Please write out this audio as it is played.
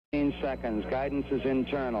15 seconds. Guidance is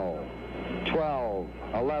internal. 12,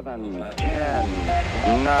 11,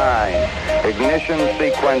 10, 9. Ignition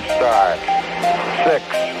sequence start. 6,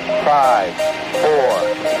 5, 4,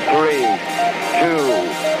 3, 2,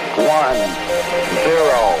 1, 0.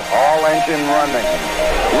 All engine running.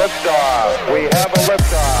 Liftoff. We have a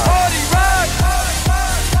liftoff. Party rock!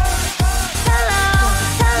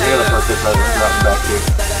 You're gonna put this other back here.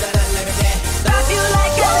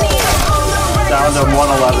 Down to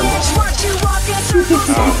 111.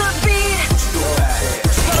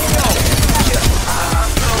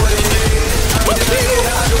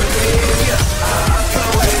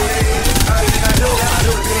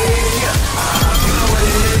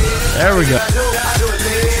 There we go.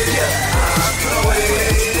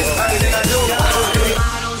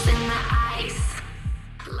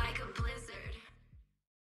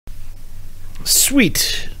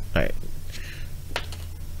 Sweet. All right.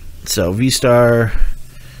 So V-Star,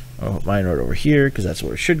 I'll put mine right over here because that's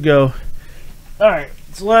where it should go. Alright,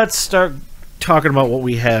 so let's start talking about what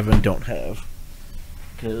we have and don't have.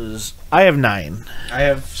 Because I have 9. I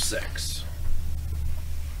have 6.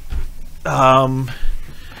 So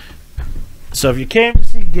if you came to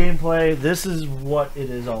see gameplay, this is what it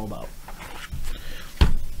is all about.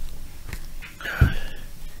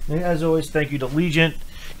 And as always, thank you to Legion,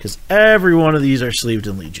 because every one of these are sleeved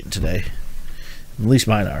in Legion today. At least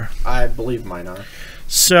mine are. I believe mine are.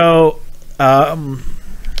 So, oh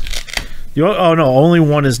no, only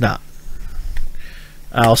one is not.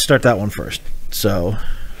 I'll start that one first. So,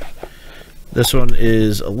 this one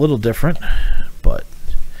is a little different, but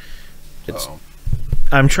it's.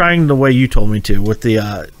 I'm trying the way you told me to with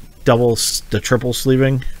the the triple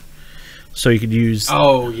sleeving, so you could use.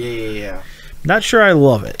 Oh yeah. Not sure I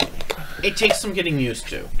love it. It takes some getting used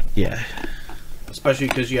to. Yeah. Especially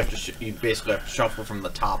because you have to, you basically have to shuffle from the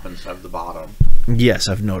top instead of the bottom. Yes,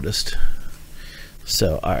 I've noticed.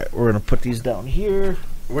 So, all right, we're gonna put these down here.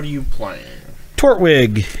 What are you playing?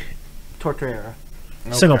 Tortwig, Torterra,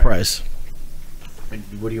 Okay. single price.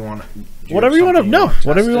 What do you want? Whatever you want to. No,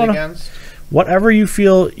 whatever you want to. Whatever you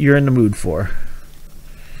feel you're in the mood for.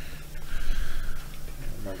 I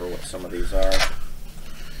remember what some of these are.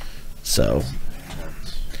 So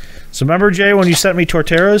remember, Jay, when you sent me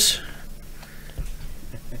Torterras?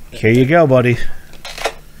 Here you go, buddy.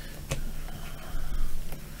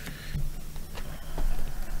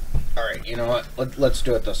 Alright, you know what? Let's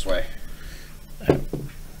do it this way.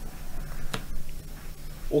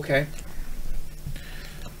 Okay.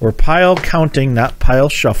 We're pile counting, not pile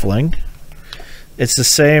shuffling. It's the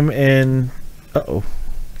same in... Uh-oh.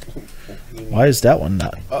 Why is that one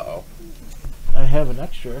not? Uh-oh. I have an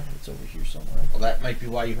extra. It's over here somewhere. Well, that might be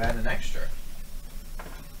why you had an extra.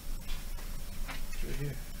 It's right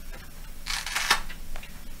here.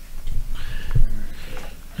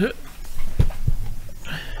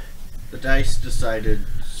 The dice decided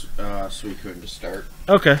Suicune to start.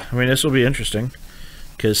 Okay, I mean, this will be interesting.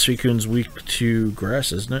 Because Suicune's weak to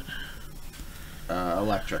grass, isn't it?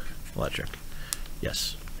 Electric. Electric.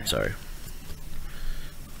 Yes. Sorry.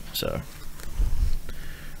 So.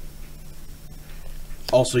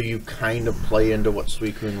 Also, you kind of play into what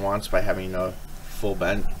Suicune wants by having a full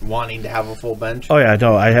bench, wanting to have a full bench. Oh yeah,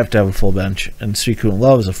 no, I have to have a full bench, and Suicune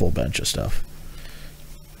loves a full bench of stuff.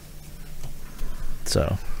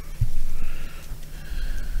 So.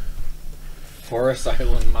 Forest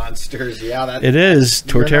Island monsters, yeah, that It is.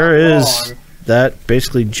 Torterra is that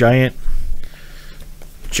basically giantness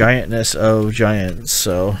of giants,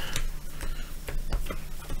 so.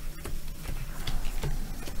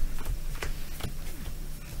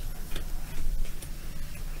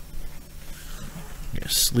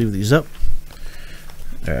 Sleeve these up.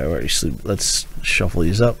 Alright, already sleeve. Let's shuffle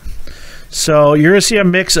these up. So you're gonna see a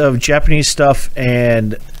mix of Japanese stuff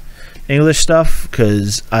and English stuff,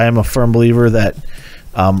 because I am a firm believer that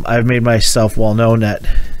I've made myself well known that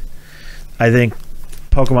I think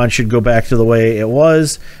Pokemon should go back to the way it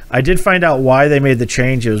was. I did find out why they made the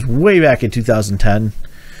change. It was way back in 2010.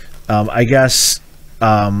 I guess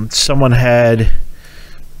someone had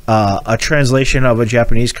a translation of a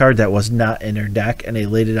Japanese card that was not in their deck, and they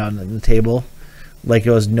laid it on the table like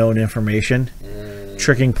it was known information,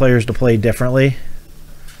 tricking players to play differently.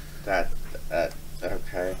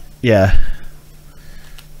 Okay. Yeah.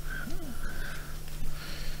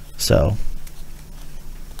 So.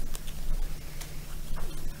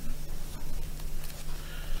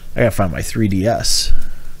 I gotta find my 3DS.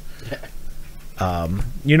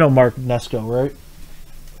 You know Mark Nesco, right?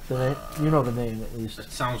 You know the name at least.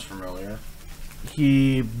 It sounds familiar.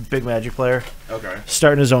 He big Magic player. Okay.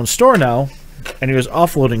 Starting his own store now, and he was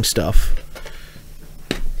offloading stuff.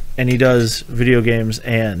 and he does video games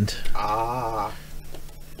and.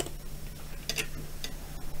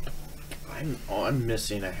 I'm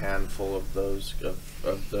missing a handful of those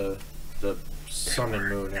of the Sun and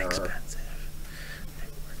Moon era.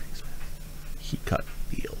 He cut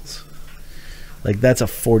deals. Like that's a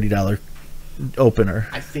 $40 opener.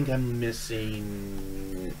 I think I'm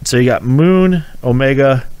missing. So you got Moon,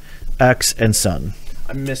 Omega, X, and Sun.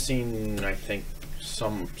 I'm missing. I think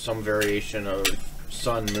some variation of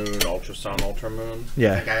Sun, Moon, Ultra Sun, Ultra Moon.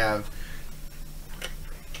 Yeah. I think I have.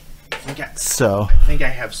 I think I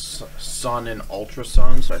have Sun and Ultra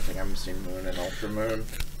Sun, so I think I'm missing Moon and Ultra Moon.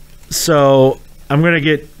 So I'm gonna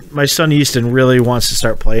get my son Easton really wants to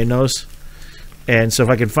start playing those, and so if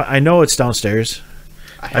I can find, I know it's downstairs.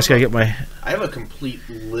 I just gotta get my. I have a complete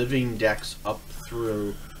living decks up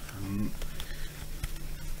through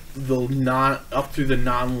the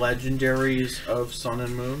non-legendaries of Sun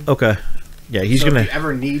and Moon. Okay. Yeah, he's so gonna. If you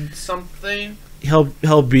ever need something,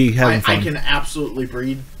 he'll be having fun. I can absolutely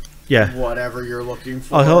breed. Yeah. Whatever you're looking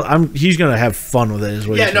for. Oh, he's gonna have fun with it. Is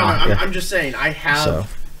what yeah, he's no, saying. I'm just saying I have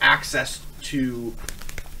access to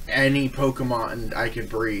any Pokemon I could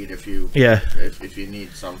breed if you if you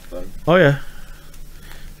need something. Oh yeah.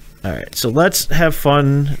 All right, so let's have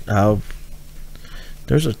fun.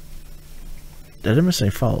 There's a. I didn't miss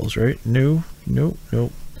any follows, right? No, nope.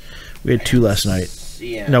 We had 2 last night.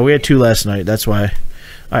 Yeah. No, we had 2 last night. That's why.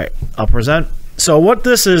 All right, I'll present. So what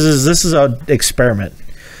this is this is an experiment.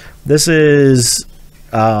 This is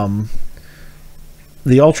the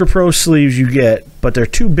Ultra Pro sleeves you get, but they're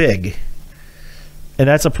too big, and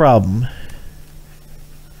that's a problem.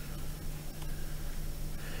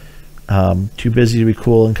 Too busy to be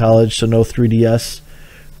cool in college, so no 3DS.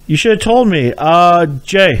 You should have told me.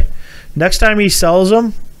 Jay, next time he sells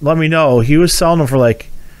them, let me know. He was selling them for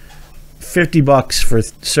like $50 for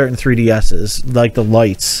certain 3DSs, like the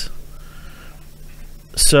lights.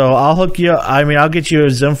 So I'll hook you. I mean, I'll get you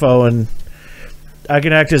his info, and I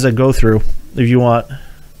can act as a go-through if you want.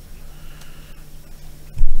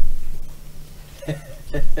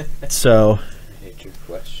 So. I hate your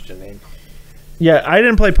questioning. Yeah, I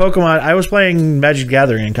didn't play Pokemon. I was playing Magic the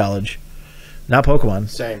Gathering in college, not Pokemon.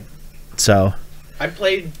 Same. So. I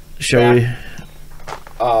played. Shall we?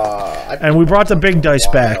 And we brought the big dice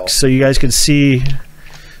back so you guys could see.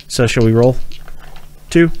 So shall we roll?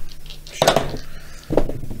 2.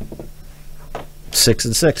 6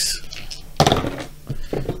 and 6.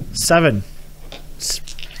 7.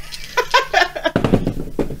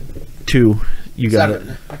 2. You got 7.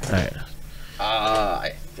 it. All right.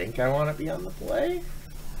 I think I want to be on the play.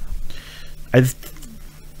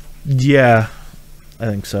 Yeah, I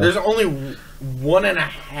think so. There's only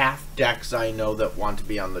 1.5 decks I know that want to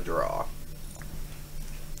be on the draw.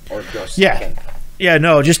 Or go second. Yeah.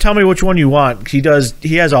 No, just tell me which one you want. He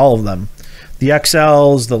has all of them. The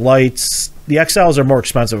XLs, the lights. The XLs are more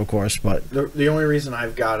expensive, of course, but the only reason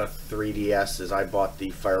I've got a 3DS is I bought the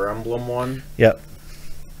Fire Emblem one. Yep.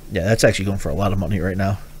 Yeah, that's actually going for a lot of money right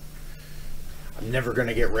now. I'm never going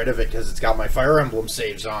to get rid of it because it's got my Fire Emblem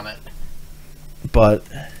saves on it. But,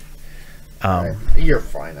 you're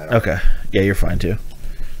fine. I don't okay. Yeah, you're fine too.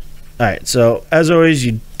 All right. So as always,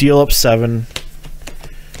 you deal up 7,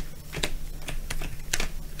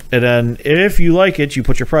 and then if you like it, you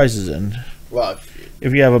put your prizes in. Well,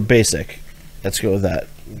 if you have a basic, let's go with that.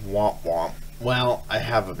 Womp womp. Well, I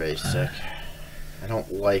have a basic. I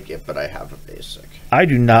don't like it, but I have a basic. I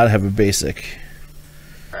do not have a basic.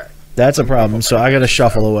 Alright. That's a problem, so I gotta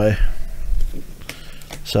shuffle away.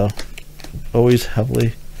 So, I always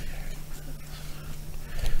heavily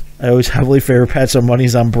favor pat some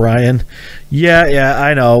monies on Brian. Yeah,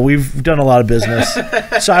 I know. We've done a lot of business.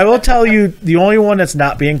 So I will tell you, the only one that's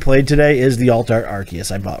not being played today is the Alt-Art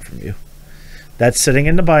Arceus I bought from you. That's sitting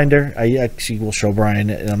in the binder. I actually will show Brian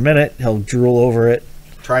in a minute. He'll drool over it.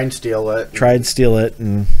 Try and steal it.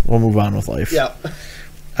 And we'll move on with life. Yep.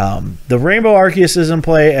 The Rainbow Arceus is in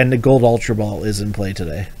play, and the Gold Ultra Ball is in play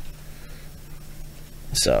today.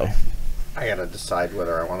 So I gotta decide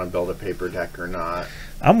whether I want to build a paper deck or not.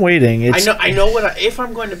 I'm waiting. I know what. If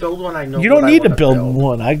I'm going to build one, I know. You don't need to build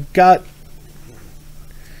one. I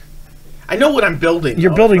know what I'm building.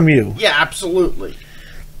 You're building Mew. Yeah, absolutely.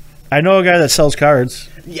 I know a guy that sells cards.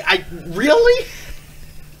 Yeah, really?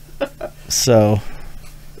 So.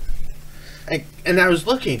 And I was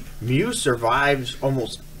looking. Mew survives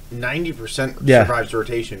almost 90%. Yeah. Survives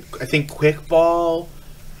rotation. I think Quick Ball,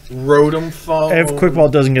 Rotom Foam. If Quick Ball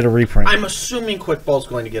doesn't get a reprint, I'm assuming Quick Ball's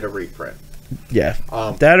going to get a reprint. Yeah,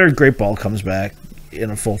 that or Great Ball comes back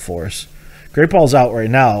in a full force. Great Ball's out right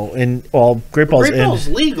now, and Great Ball's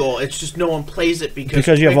legal. It's just no one plays it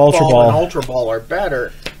because you have Quick Ultra Ball and Ultra Ball are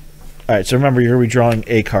better. Alright, so remember, you're redrawing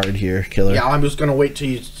a card here, Killer. Yeah, I'm just going to wait till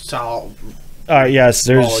you solve Alright, yes,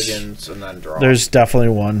 mulligans and then draw. There's definitely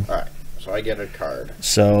one. Alright, so I get a card.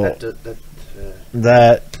 So,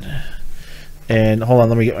 that, and hold on,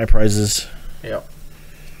 let me get my prizes. Yep.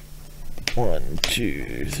 1,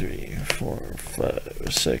 2, 3, 4, 5,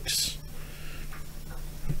 6.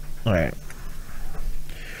 Alright.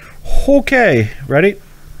 Okay, ready?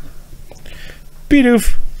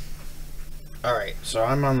 Bidoof. Alright, so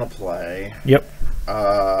I'm on the play. Yep.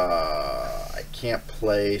 I can't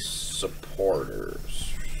play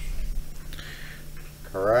supporters.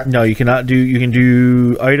 Correct? No, you cannot do. You can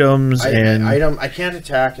do items and I can't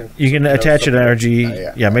attack. And you can attach an energy.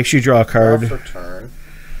 Yeah, make sure you draw a card. For turn.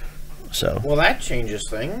 So. Well, that changes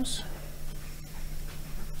things.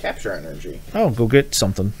 Capture energy. Oh, go get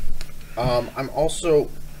something. I'm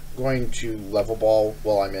also going to level ball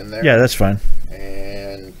while I'm in there. Yeah, that's fine.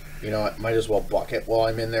 And you know, I might as well bucket while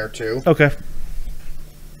I'm in there too. Okay.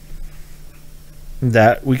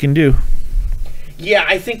 That we can do. Yeah,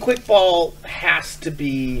 I think quick ball has to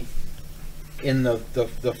be in the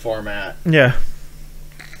format. Yeah.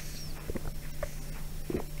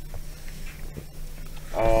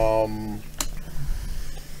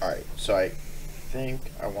 Alright, so I think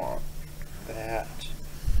I want that.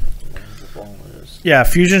 Yeah,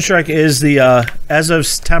 Fusion Strike is the as of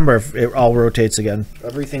September it all rotates again.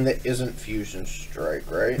 Everything that isn't Fusion Strike,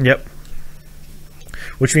 right? Yep.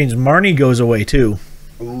 Which means Marnie goes away too.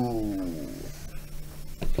 Ooh.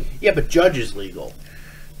 Yeah, but Judge is legal.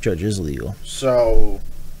 Judge is legal. So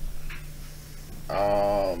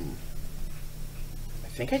I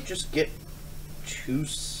think I just get 2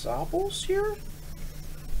 Sobbles here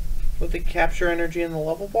with the capture energy and the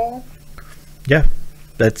level ball. Yeah,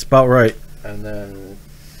 that's about right. And then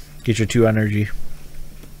get your 2 energy.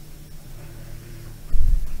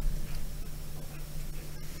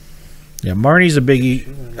 Yeah, Marnie's a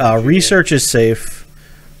biggie. Research is safe.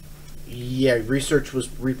 Yeah, Research was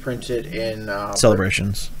reprinted in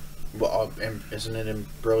Celebrations. Well, isn't it in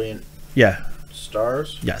Brilliant? Yeah.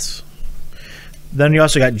 Stars. Yes. Then you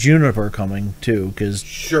also got Juniper coming too, because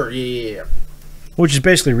sure, yeah. Which is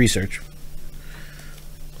basically Research.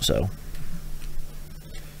 So.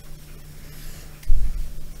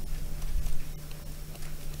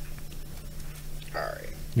 All right.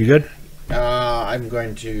 You good? I'm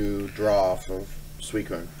going to draw off of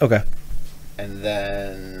Suicune. Okay. And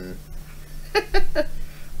then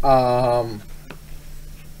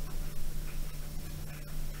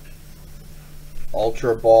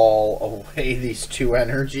Ultra Ball away these 2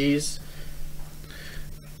 energies.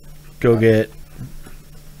 Go get.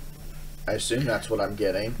 I assume that's what I'm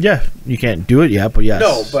getting. Yeah, you can't do it yet, but yes.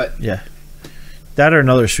 No, but yeah, that or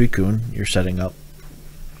another Suicune you're setting up.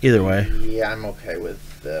 Either way. Yeah, I'm okay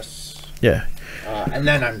with this. Yeah. And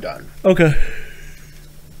then I'm done. Okay.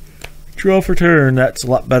 Draw for turn. That's a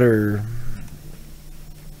lot better.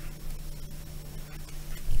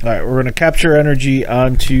 Alright, we're going to capture energy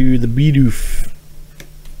onto the Bidoof.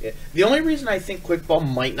 Yeah. The only reason I think Quick Ball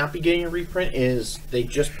might not be getting a reprint is they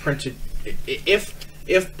just printed...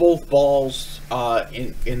 If both balls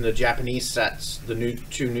in the Japanese sets, the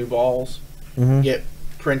 2 new balls, get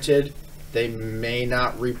printed, they may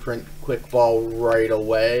not reprint Quick Ball right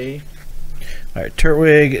away. Alright,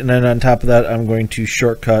 Turtwig, and then on top of that, I'm going to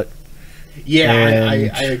shortcut. Yeah,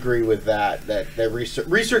 I agree with that. That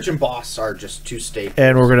research and boss are just 2 staples.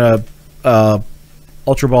 And we're gonna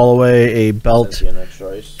Ultra Ball away a belt Cynthia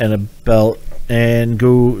choice. and a belt, and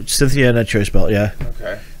go Cynthia and a choice belt. Yeah.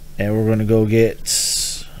 Okay. And we're gonna go get.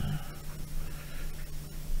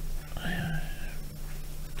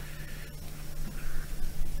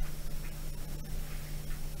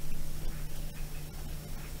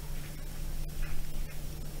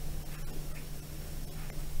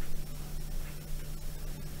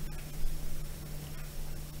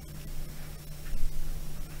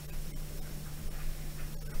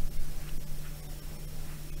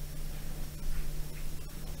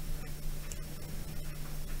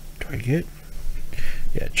 I get?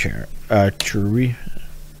 Yeah, Churi.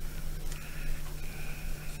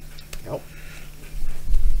 Nope.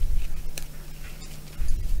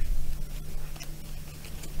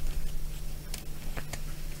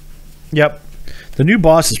 Yep. The new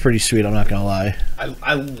boss is pretty sweet, I'm not gonna lie.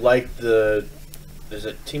 I like the... Is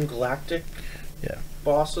it Team Galactic? Yeah.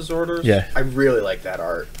 Boss's orders? Yeah. I really like that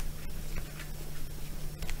art.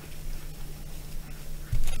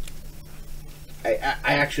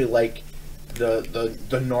 I actually like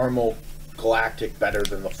the normal Galactic better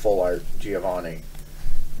than the full art Giovanni.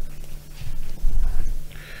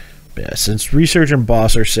 Yeah, since Research and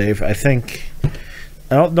Boss are safe, I think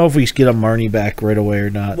I don't know if we get a Marnie back right away or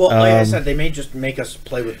not. Well, like I said, they may just make us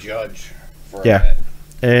play with Judge for a Yeah. minute.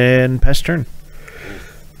 And pass turn.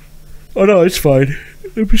 Oh no, it's fine.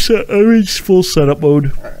 I'm in full setup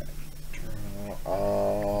mode. Alright.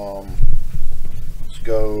 Let's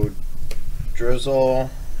go Drizzle.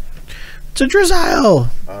 It's a drizzle.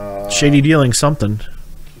 Shady dealing something.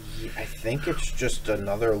 I think it's just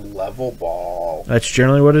another level ball. That's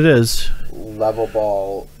generally what it is. Level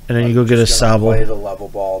ball. And then you go get a Sobble. Play the level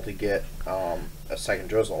ball to get a second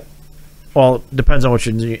Drizzle. Well, it depends on what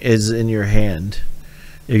is in your hand.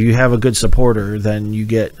 If you have a good supporter, then you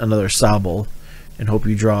get another Sobble and hope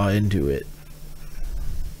you draw into it.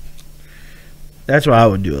 That's what I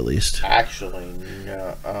would do, at least. Actually,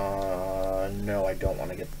 no. No, I don't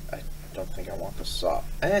want to get. I don't think I want the Sobble.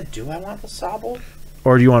 Do I want the Sobble?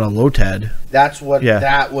 Or do you want a Lotad? That's what. Yeah.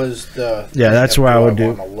 That was the. Yeah, that's what I would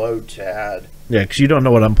do. Want a Lotad. Yeah, because you don't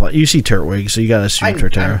know what I'm playing. You see Turtwig, so you got to assume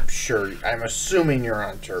Torterra. I'm sure. I'm assuming you're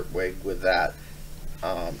on Turtwig with that.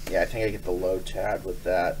 Yeah, I think I get the Lotad with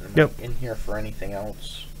that. Am Yep. I in here for anything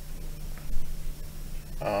else?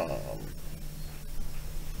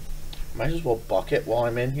 Might as well bucket while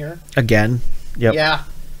I'm in here. Again. Yep. Yeah.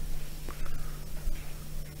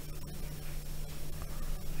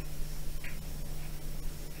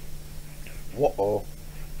 Whoa.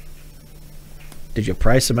 Did you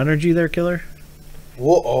prize some energy there, Killer?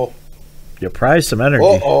 Whoa. You prized some energy.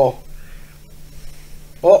 Uh-oh.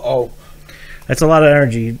 Uh-oh. That's a lot of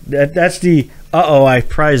energy. That's the uh-oh, I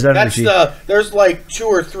prized energy. There's like 2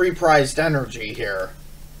 or 3 prized energy here.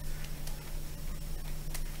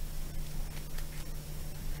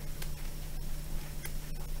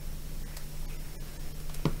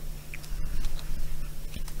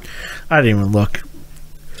 I didn't even look.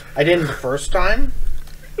 I didn't the first time.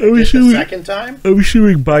 I'm The second time. I'm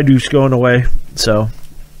assuming Baidu's going away, so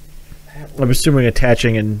I'm assuming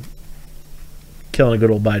attaching and killing a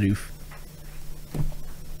good old Baidu.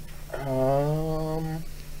 I'm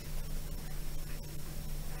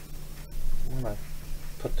gonna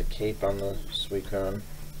put the cape on the Suicune.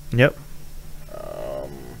 Yep.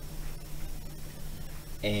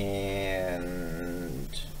 And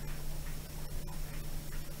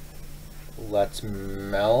let's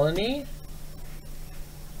Melanie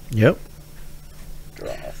Yep.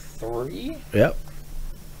 draw 3. Yep.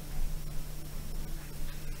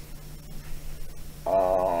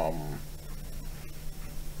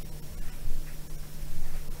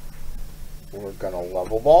 We're gonna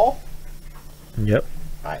level ball. Yep.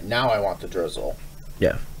 Alright, now I want the Drizzle.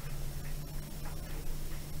 Yeah.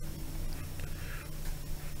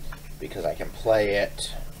 Because I can play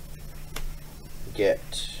it,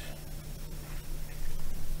 get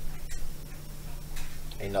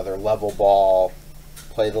another level ball,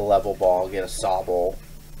 play the level ball, get a Sobble.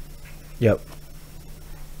 Yep.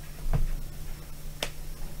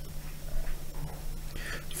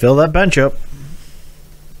 Fill that bench up.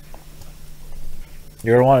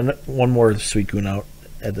 You're gonna want one more Suicune out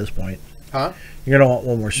at this point. Huh? You're gonna want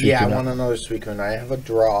one more Suicune Yeah, I out. want another Suicune. I have a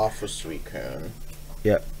draw for Suicune.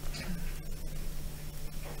 Yep.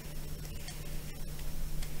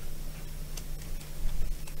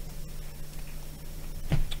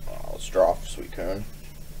 Let's draw for Suicune.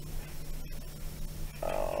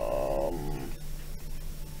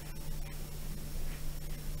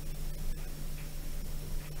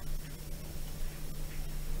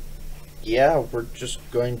 Yeah, we're just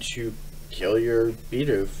going to kill your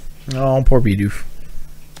Bidoof. Oh, poor Bidoof.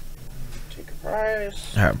 Take a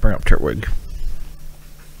prize. Alright, bring up Turtwig.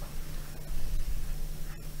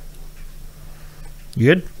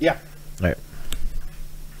 You good? Yeah. Alright.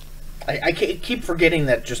 I keep forgetting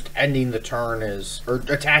that just ending the turn is, or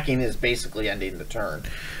attacking is basically ending the turn.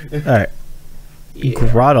 Alright. Yeah,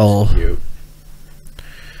 Grottle. cute.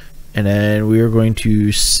 And then we are going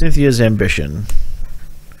to Cynthia's Ambition.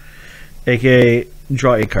 AKA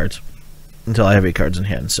draw 8 cards. Until I have 8 cards in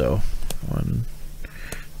hand. So 1,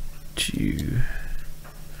 2,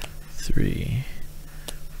 3,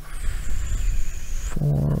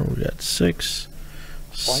 4. We got 6,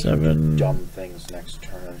 Why do you do 7, dumb things next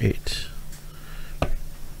turn. 8.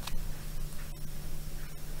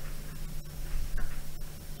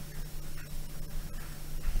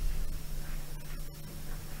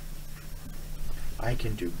 I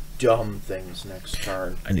can do dumb things next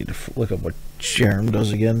turn. I need to look up what Jerem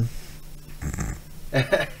does again.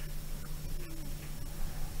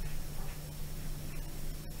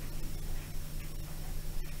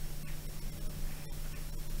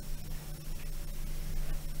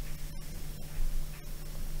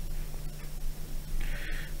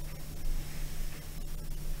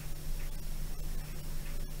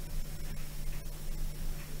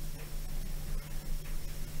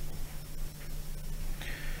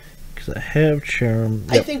 that have charm.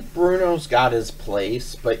 I think Bruno's got his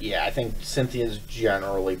place, but yeah, I think Cynthia's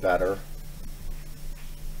generally better.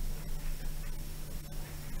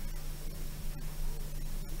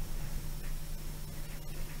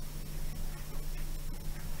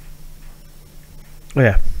 Oh,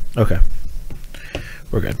 yeah. Okay.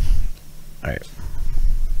 We're good. Alright.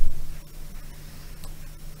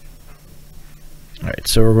 Alright,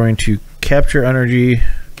 so we're going to capture energy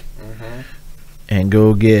and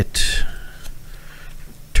go get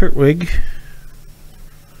Turtwig.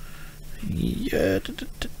 Yeah.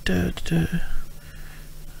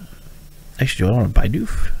 Actually, do I want to buy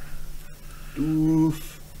Doof? Doof.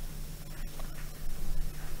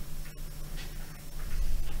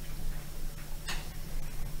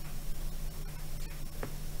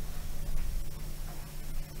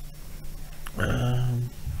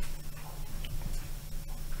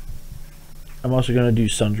 I'm also going to do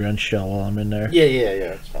Sundrench Shell while I'm in there. Yeah,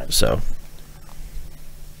 it's fine. So.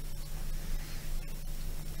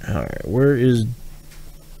 Alright, where is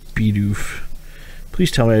Bidoof?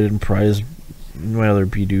 Please tell me I didn't prize my other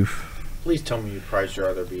Bidoof. Please tell me you prized your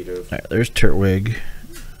other Bidoof. Alright, there's Turtwig.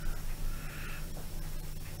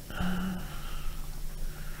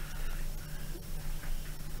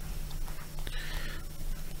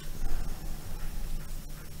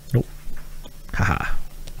 Nope. Haha.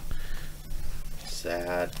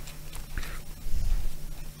 Sad.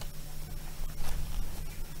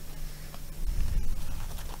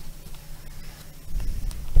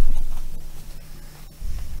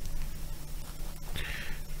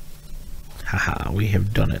 Haha, we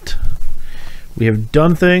have done it. We have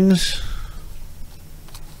done things.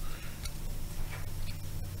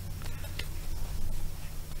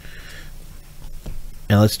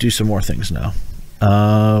 And let's do some more things now.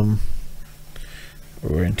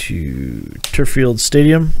 We're into Turffield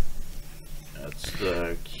Stadium. That's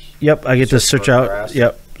the. Yep, I get to search out. Grass.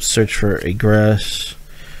 Yep, search for a grass,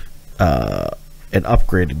 an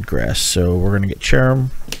upgraded grass. So we're gonna get Cherim,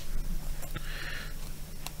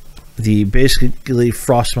 the basically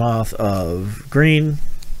Frostmoth of green.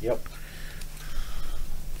 Yep.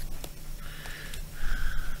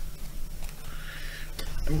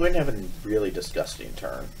 I'm going to have a really disgusting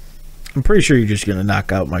turn. I'm pretty sure you're just gonna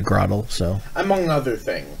knock out my Grottle. So among other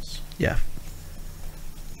things. yeah.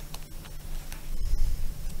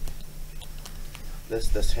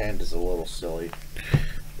 This hand is a little silly.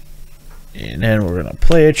 And then we're gonna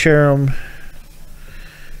play a Cherim.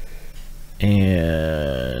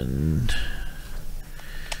 And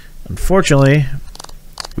unfortunately,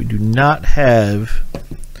 we do not have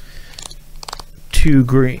two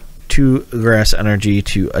grass energy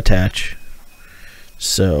to attach.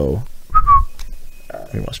 So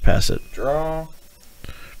we must pass it. Draw.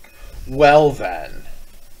 Well then.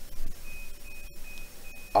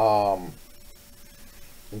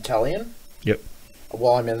 Intellion? Yep.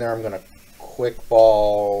 While I'm in there, I'm gonna quick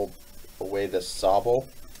ball away this Sobble.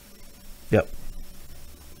 Yep.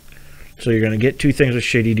 So you're gonna get two things with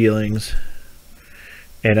shady dealings,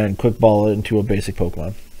 and then quick ball it into a basic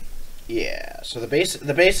Pokemon. Yeah. So the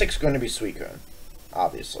basic's going to be Suicune,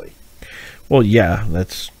 obviously. Well, yeah,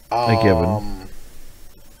 that's a given. I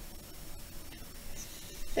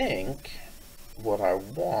think what I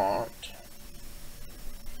want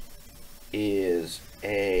is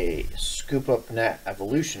a Scoop Up Net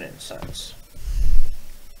Evolution Incense.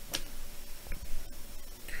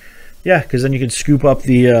 Yeah, because then you can scoop up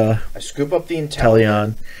the I scoop up the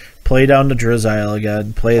Inteleon. play down the Drizzile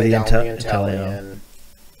again, play the down the Inteleon.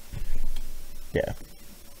 Yeah.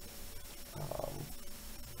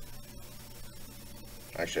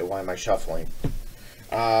 Actually, why am I shuffling?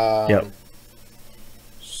 Yep.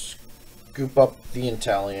 Scoop up the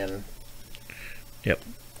Inteleon. Yep.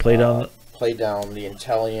 Play down. Play down the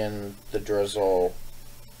Inteleon, the Drizzle,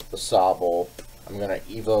 the Sobble. I'm gonna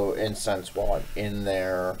Evo Incense while I'm in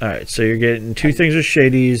there. All right, so you're getting two things with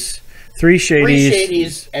shadies, three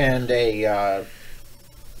shadies, and a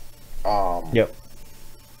Yep.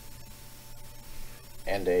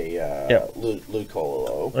 And a Yep.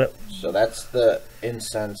 Lucololo. Yep. So that's the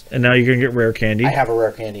incense. And now you're gonna get rare candy. I have a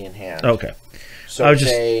rare candy in hand. Okay. So I was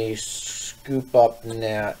it's a Scoop Up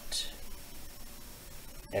Net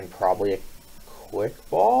and probably a Quick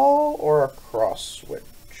Ball or a Cross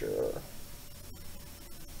Switcher.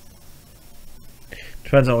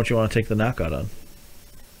 Depends on what you want to take the knockout on.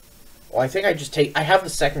 Well, I think I have the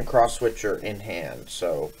second Cross Switcher in hand,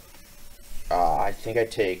 so I think I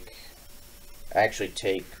take I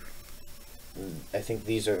take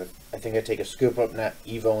a Scoop Up Net,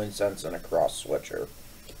 Evo Incense, and a Cross Switcher.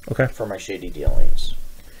 Okay. For my shady dealings.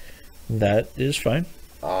 That is fine.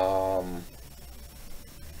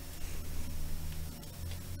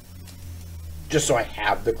 just so I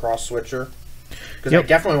have the cross switcher. Because Yep. I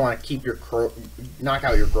definitely want to keep your knock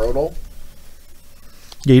out your Grodel,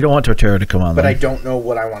 Yeah, you don't want Torterra to come on. but then. I don't know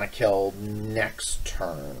what I want to kill next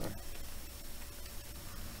turn.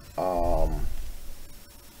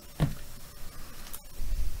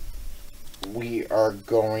 We are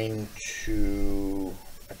going to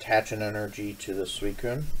attach an energy to the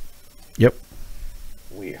Suicune. Yep.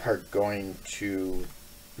 We are going to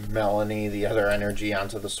Melanie the other energy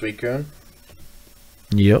onto the Suicune.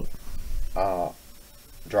 Yep.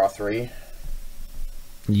 Draw 3.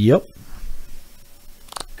 Yep.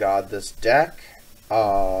 God this deck.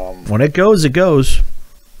 When it goes, it goes.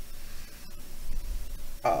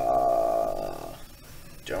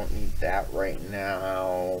 Don't need that right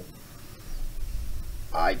now.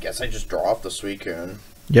 I guess I just draw off the Suicune.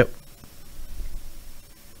 Yep.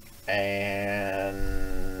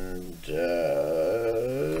 And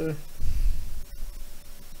do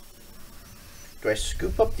I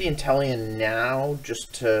scoop up the Intellion now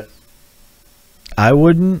just to... I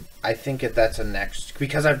wouldn't. I think that's a next...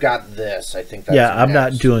 Because I've got this, I think that's Yeah, a I'm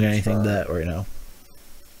not next doing anything turn. that right now.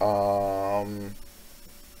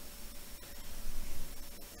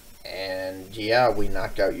 And yeah, we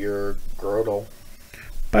knocked out your Grodel.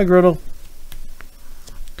 Bye, Grodel.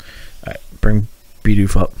 Alright, bring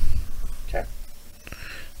Bidoof up. Okay.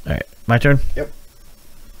 Alright, my turn? Yep.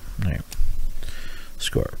 Alright.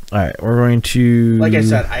 Score. Alright, we're going to... Like I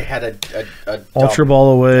said, I had a Ultra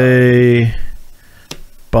Ball away.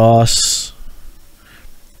 Boss.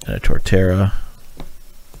 And a Torterra.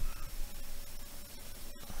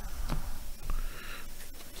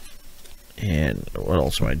 And what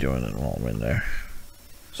else am I doing while I'm in there?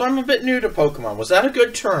 So I'm a bit new to Pokemon. Was that a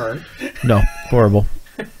good turn? No, horrible.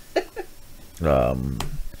 We're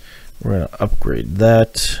gonna upgrade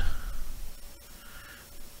that.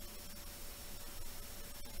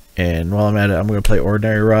 And while I'm at it, I'm gonna play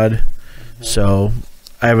Ordinary Rod. So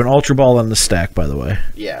I have an Ultra Ball on the stack, by the way.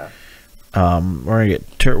 Yeah. We're gonna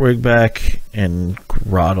get Turtwig back and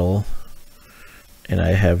Groddle, and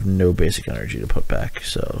I have no basic energy to put back,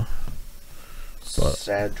 so but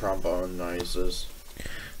Sad trombone noises.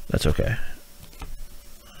 that's okay.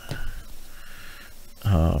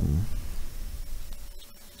 Come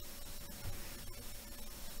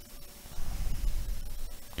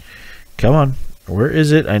on, where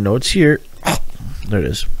is it? I know it's here. There it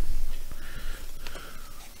is.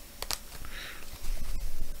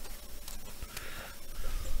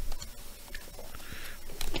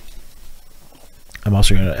 I'm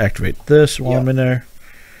also going to activate this while I'm in there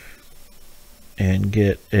and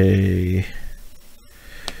get that.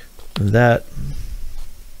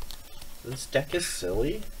 This deck is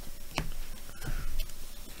silly.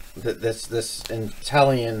 This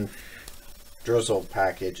Intellion Drizzle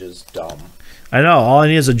package is dumb. I know. All I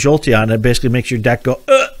need is a Jolteon. It basically makes your deck go,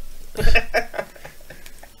 If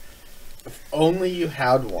only you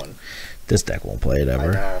had one. This deck won't play it I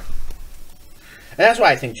ever. know. And that's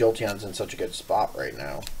why I think Jolteon's in such a good spot right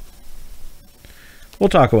now. We'll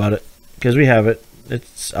talk about it because we have it.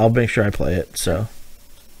 I'll make sure I play it. So,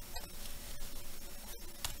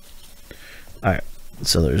 all right.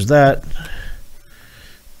 So there's that.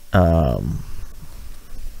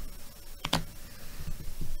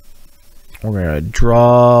 We're gonna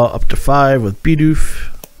draw up to 5 with Bidoof.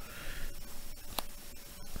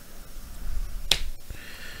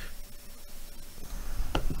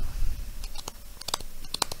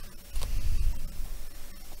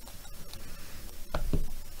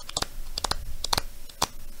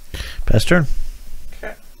 Pass turn.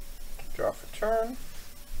 Okay. Draw for turn.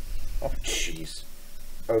 Oh, jeez.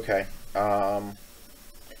 Okay.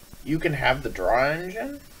 You can have the draw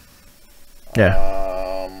engine. Yeah.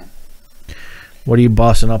 What are you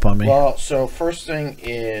bossing up on me? Well, so first thing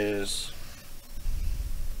is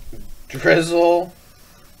Drizzle,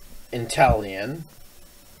 Intellion.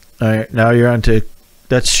 All right, now you're on to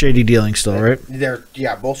that's shady dealing still, right? They're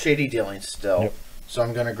both shady dealings still. Yep. So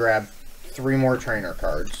I'm gonna grab 3 more trainer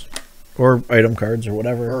cards. Or item cards or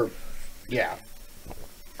whatever. Or yeah.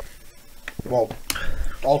 Well,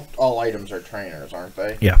 all items are trainers, aren't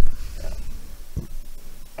they? Yeah.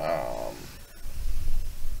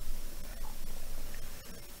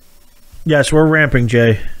 Yes, we're ramping,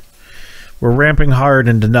 Jay. We're ramping hard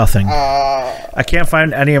into nothing. I can't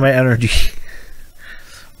find any of my energy.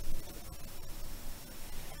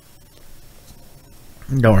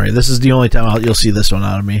 Don't worry, this is the only time you'll see this one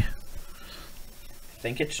out of me. I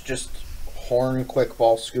think it's just Horn Quick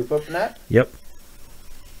Ball Scoop Up Net. Yep.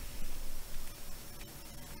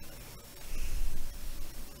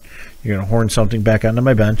 You're going to horn something back onto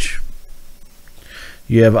my bench.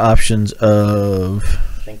 You have options of...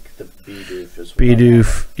 I think the Bidoof as well.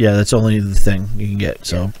 Bidoof. Yeah, that's only the thing you can get.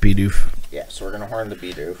 So Bidoof. Yeah, so we're gonna horn the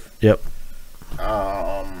Bidoof. Yep.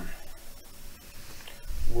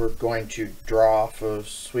 We're going to draw off of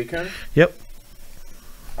Suicune. Yep.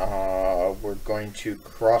 We're going to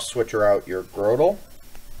cross switcher out your Grotle.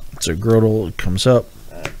 So Grotle comes up.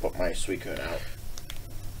 And put my Suicune out.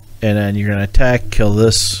 And then you're gonna attack, kill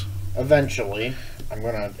this. Eventually, I'm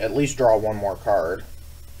gonna at least draw one more card.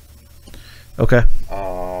 Okay.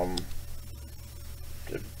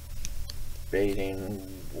 Debating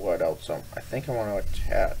what else. I think I want to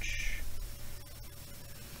attach.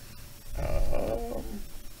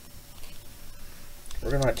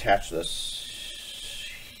 We're gonna attach this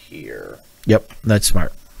here. Yep, that's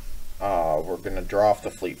smart. We're gonna draw off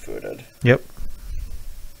the Fleet-Footed. Yep.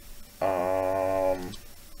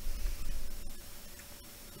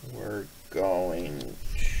 We're going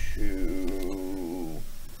to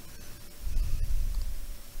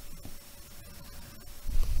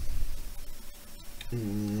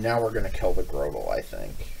now we're gonna kill the Grotle, I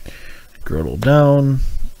think. Grotle down.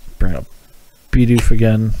 Bring up Bidoof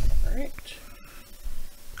again. Alright.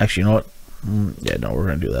 Actually, you know what? Yeah, no, we're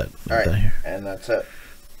gonna do that. Alright, and that's it.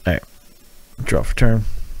 Alright. Draw for turn.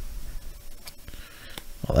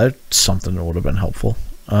 Well, that's something that would have been helpful.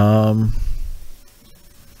 I'm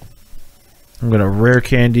gonna rare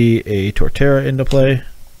candy a Torterra into play.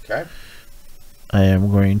 Okay. I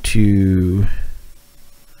am going to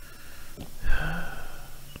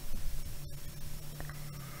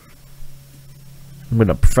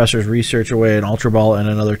Professor's Research away an Ultra Ball and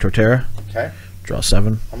another Torterra. Okay. Draw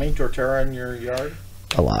 7. How many Torterra in your yard?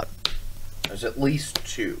 A lot. There's at least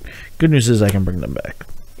 2. Good news is I can bring them back.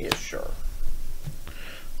 Yeah, sure.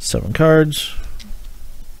 7 cards.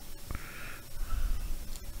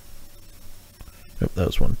 Yep, that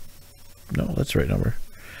was one. No, that's the right number.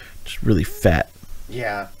 Just really fat.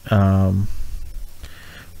 Yeah.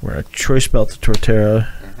 We're a Choice Belt to Torterra.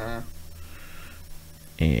 Mm-hmm.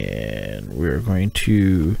 And we're going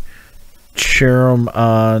to share them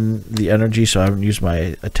on the energy, so I haven't used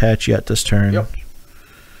my attach yet this turn. Yep.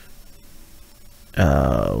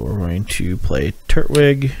 We're going to play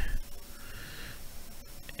Turtwig.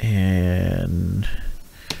 And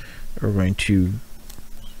we're going to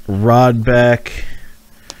Rod back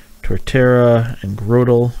Torterra and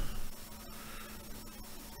Grotle.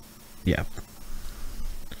 Yeah.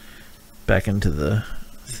 Back into the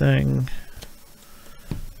thing.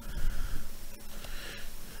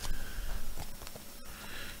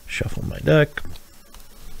 Shuffle my deck.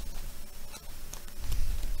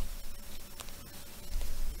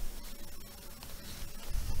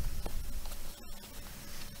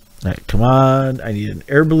 Alright, come on. I need an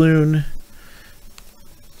air balloon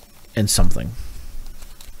and something.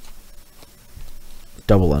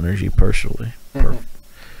 Double energy, personally. Perfect.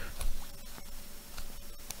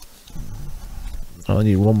 I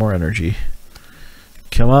need one more energy.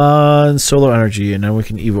 Come on, solo energy, and then we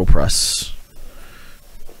can Evo Press.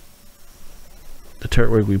 The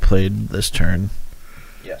Turtwig we played this turn.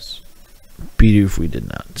 Yes. Bidoof we did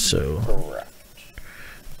not, so. Correct.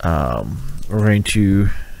 We're going to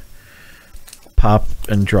pop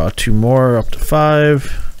and draw 2 more up to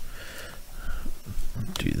 5.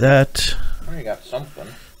 Do that. Oh, you got something.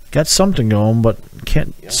 Got something going, but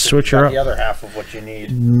can't switch her up. The other half of what you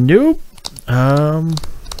need. Nope. 2,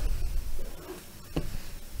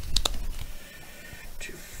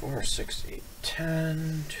 4, 6, 8,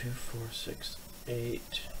 10. 2, 4, 6,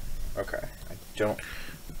 8. Okay. I don't.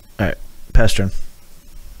 Alright. Pass turn.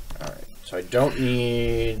 Alright. So I don't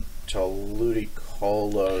need to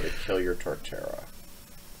Ludicolo to kill your Torterra.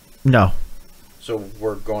 No. So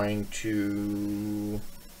we're going to.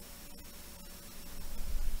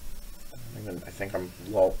 I think I'm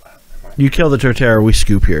low. You kill the Torterra, we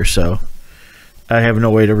scoop here, so I have no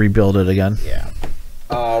way to rebuild it again. Yeah.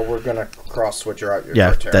 We're gonna cross switcher out your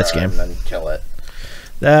Yeah, Torterra that's game. and then kill it.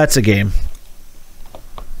 That's a game.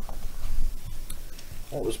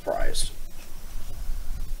 What was prized?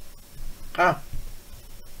 Ah.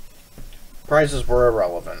 Prizes were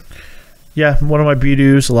irrelevant. Yeah, one of my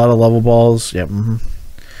Bidoos, a lot of level balls. Yep.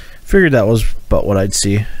 Figured that was about what I'd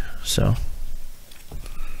see, so.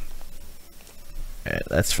 Yeah,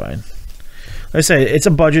 that's fine. Like I say, it's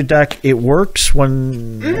a budget deck. It works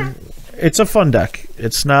when it's a fun deck.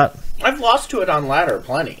 It's not. I've lost to it on ladder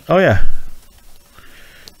plenty. Oh yeah.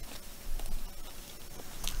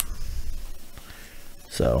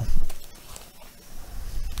 So.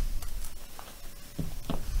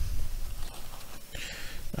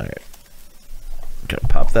 All right. Gonna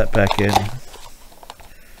pop that back in.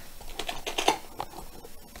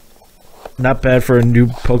 Not bad for a new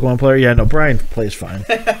Pokemon player. Yeah, no, Brian plays fine.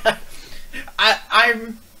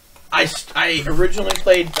 I originally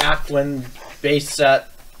played back when base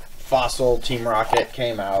set Fossil Team Rocket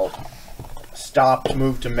came out. Stopped,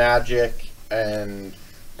 moved to Magic, and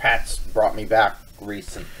Pat's brought me back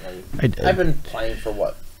recently. I've been playing for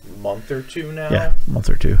what, a month or two now? Yeah, a month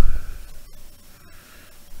or two.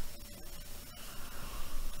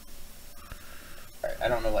 I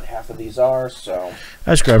don't know what half of these are, so...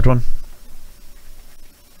 I just grabbed one.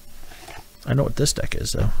 I know what this deck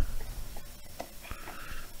is, though.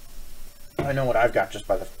 I know what I've got just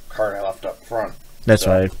by the card I left up front. That's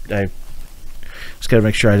why I just gotta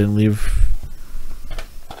make sure I didn't leave.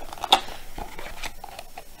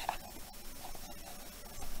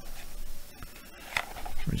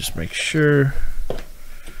 Let me just make sure.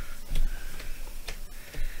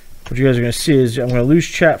 What you guys are gonna see is I'm gonna lose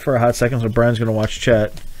chat for a hot second, so Brian's gonna watch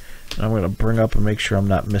chat. And I'm gonna bring up and make sure I'm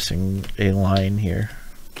not missing a line here.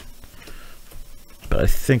 But I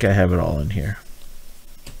think I have it all in here.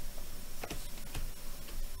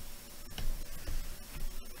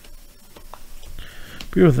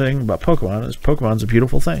 Beautiful thing about Pokemon is Pokemon's a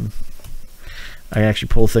beautiful thing. I can actually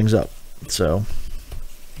pull things up. So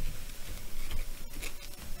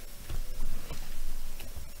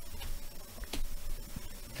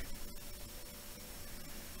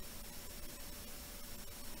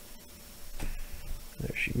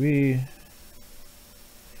there she be.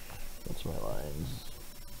 What's my lines?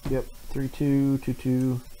 Yep, 3-2,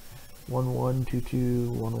 2-2, 1-1,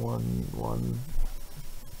 2-2, 1-1, 1.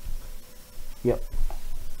 Yep.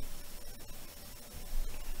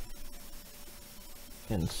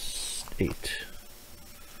 And 8.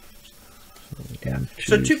 Yeah.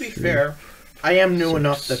 So to be fair, I am new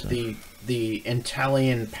enough that the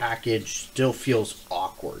Intellion package still feels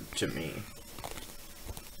awkward to me.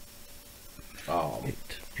 8.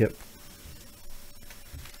 Yep.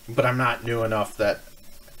 But I'm not new enough that...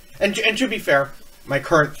 And to be fair, my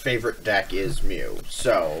current favorite deck is Mew,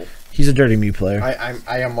 so... He's a dirty Mew player.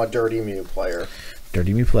 I am a dirty Mew player.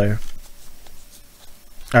 Dirty Mew player.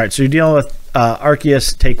 Alright, so you're dealing with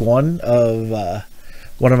Arceus take 1 of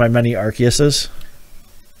one of my many Arceuses.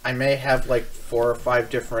 I may have like 4 or 5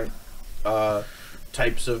 different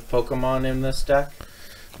types of Pokemon in this deck.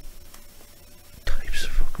 Types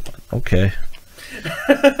of Pokemon. Okay.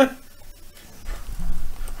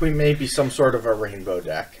 We may be some sort of a rainbow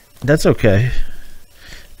deck. That's okay.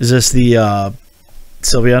 Is this the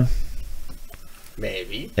Sylveon?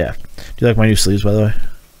 Maybe. Yeah. Do you like my new sleeves, by the way?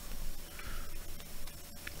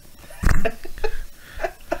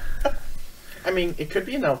 I mean, it could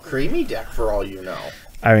be an Alcremie deck for all you know.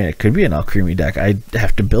 I mean, it could be an Alcremie deck. I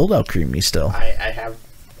have to build Alcremie still.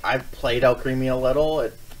 I've played Alcremie a little.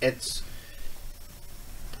 It's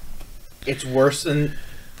worse than...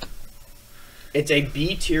 It's a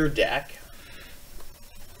B tier deck,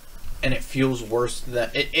 and it feels worse than...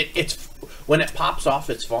 It's when it pops off,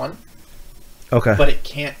 it's fun. Okay. But it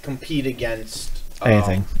can't compete against...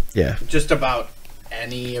 anything. Yeah. Just about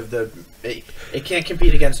any of the... It can't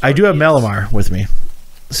compete against... I do have Malamar with me.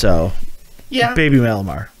 So... Yeah. Baby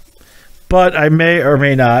Malamar. But I may or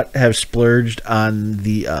may not have splurged on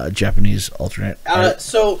the Japanese alternate.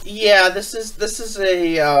 So yeah, this is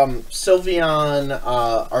a Sylveon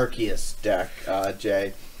Arceus deck,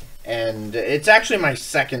 Jay, and it's actually my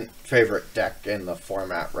second favorite deck in the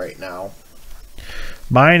format right now.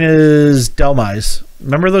 Mine is Delmise.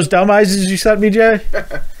 Remember those Delmises you sent me, Jay?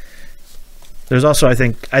 There's also I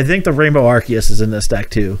think the Rainbow Arceus is in this deck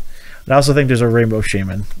too. And I also think there's a Rainbow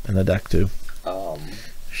Shaman in the deck too.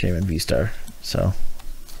 Shaman V-Star. So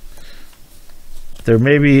there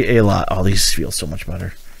may be a lot. Oh, these feel so much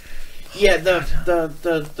better. Yeah,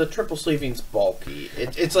 the triple sleeving's bulky.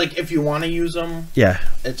 It's like if you want to use them, yeah,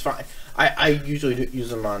 it's fine. I usually use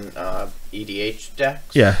them on EDH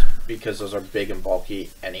decks. Yeah, because those are big and bulky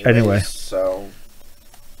anyway. So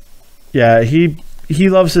yeah, he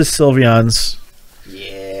loves his Sylveons.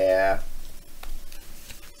 Yeah.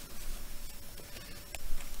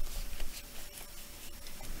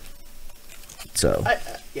 So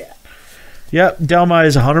yeah. Yep, Delma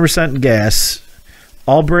is 100% gas.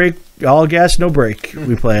 All gas, no break.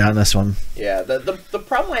 We play on this one. Yeah, the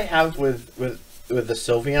problem I have with the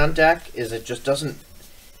Sylveon deck is it just doesn't...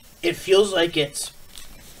 It feels like it's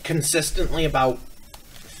consistently about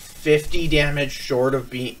 50 damage short of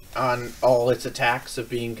being on all its attacks of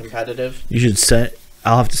being competitive. You should send...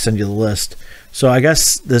 I'll have to send you the list. So I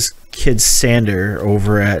guess this kid Sander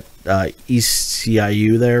over at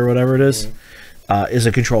ECIU there, or whatever it is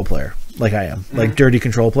a control player, like I am. Like dirty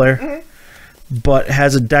control player. But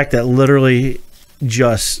has a deck that literally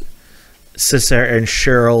just sits there and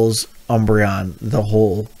Cheryl's Umbreon the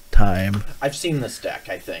whole time. I've seen this deck,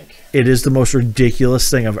 I think. It is the most ridiculous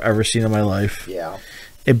thing I've ever seen in my life. Yeah.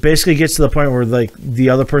 It basically gets to the point where like the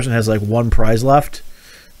other person has like one prize left,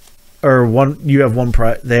 or you have one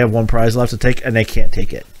prize. They have one prize left to take, and they can't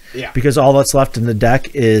take it. Yeah. Because all that's left in the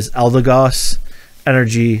deck is Eldegoss,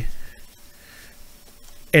 Energy,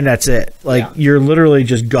 and that's it. Like you're literally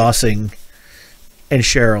just gossing and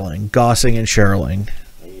Cheryling.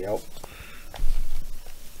 Yep.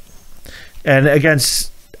 And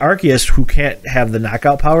against Arceus, who can't have the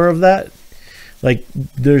knockout power of that, like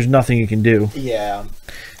there's nothing you can do. Yeah.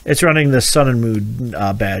 It's running the Sun and Moon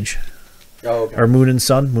badge. Oh, okay. Or Moon and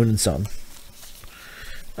Sun? Moon and Sun.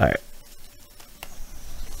 Alright.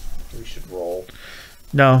 We should roll.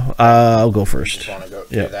 No, I'll go first. You just want to go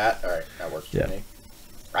do that? Alright, that works for me.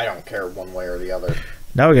 I don't care one way or the other.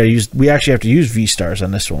 Now we actually have to use V-Stars on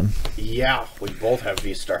this one. Yeah, we both have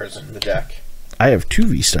V-Stars in the deck. I have 2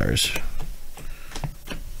 V-Stars.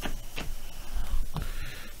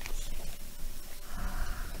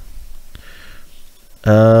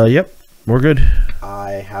 Yep, we're good.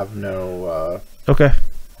 I have no, Okay.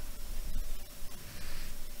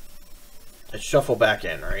 Let's shuffle back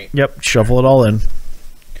in, right? Yep, shuffle it all in.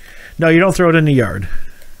 No, you don't throw it in the yard.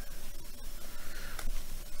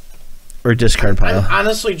 Or discard pile. I'm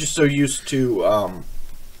honestly just so used to,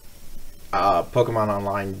 Pokemon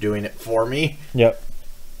Online doing it for me. Yep.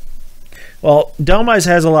 Well, Dhelmise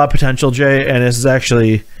has a lot of potential, Jay, and this is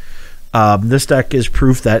actually... this deck is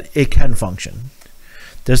proof that it can function.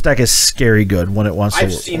 This deck is scary good when it wants to.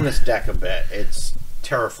 I've seen this deck a bit. It's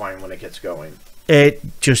terrifying when it gets going.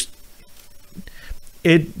 It does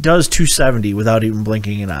 270 without even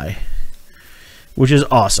blinking an eye, which is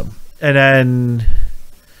awesome. And then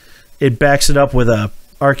it backs it up with a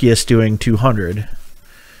Arceus doing 200.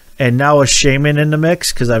 And now a Shaman in the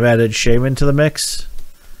mix, because I've added Shaman to the mix.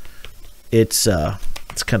 It's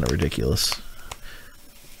kind of ridiculous.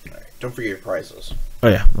 All right, don't forget your prizes. Oh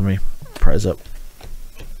yeah, let me prize up.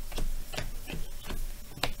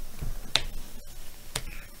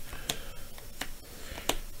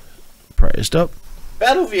 Prized up.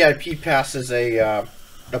 Battle VIP Pass is a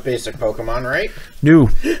basic Pokemon, right? New.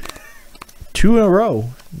 2 in a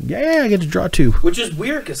row. Yeah, I get to draw 2. Which is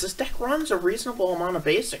weird because this deck runs a reasonable amount of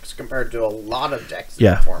basics compared to a lot of decks in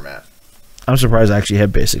Yeah. the format. I'm surprised I actually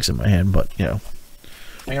had basics in my hand, but you know.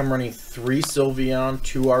 I think I'm running 3 Sylveon,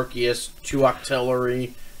 2 Arceus, 2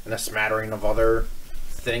 Octillery, and a smattering of other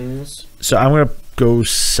things. So I'm gonna go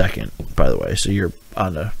second, by the way. So you're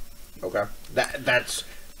on the. Okay.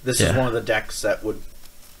 This is one of the decks that would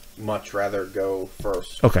much rather go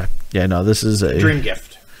first. Okay. Yeah. No. This is a Dream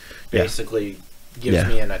Gift. Yeah. Basically gives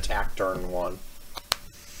me an attack turn 1.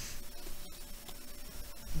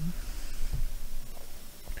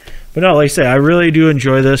 But no, like I say, I really do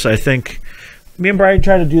enjoy this. I think me and Brian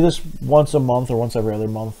try to do this once a month or once every other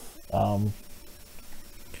month. Well,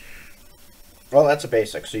 that's a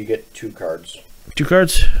basic, so you get 2 cards. 2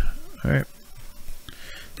 cards. All right.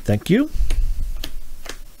 Thank you.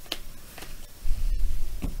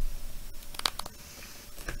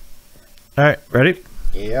 All right, ready?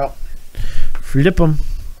 Yep. Flip them.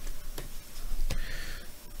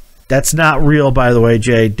 That's not real, by the way,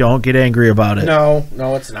 Jay. Don't get angry about it. No,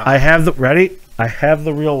 it's not. I have the ready. I have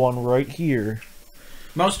the real one right here.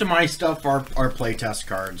 Most of my stuff are playtest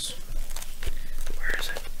cards. Where is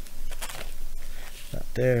it? Not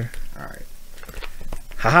there. All right.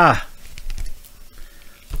 Haha.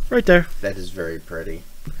 Right there. That is very pretty.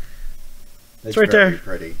 It's right there.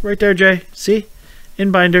 Pretty. Right there, Jay. See?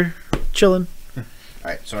 In binder. Chilling. All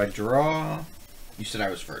right, so I draw. You said I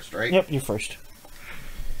was first, right? Yep, you're first.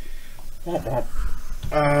 Womp womp.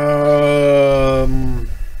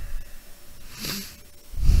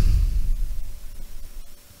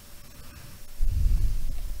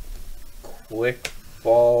 Quick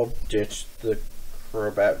ball, ditch the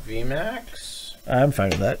Crobat VMAX. I'm fine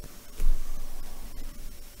with that.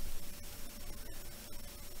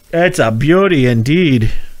 It's a beauty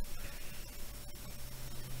indeed.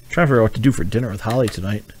 Trying to figure out what to do for dinner with Holly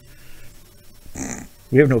tonight.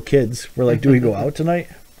 We have no kids. We're like, do we go out tonight?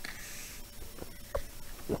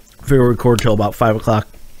 Figure we'll record till about 5 o'clock.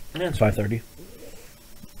 Yeah, 5:30.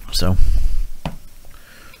 So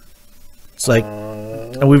it's like,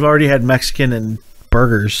 and we've already had Mexican and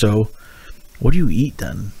burgers. So what do you eat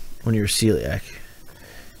then when you're celiac?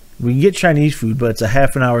 We can get Chinese food, but it's a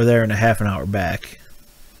half an hour there and a half an hour back.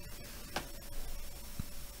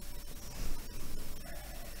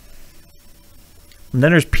 And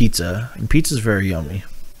then there's pizza, and pizza's very yummy.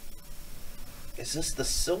 Is this the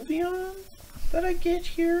Sylveon that I get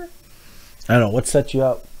here? I don't know, what set you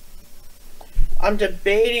up? I'm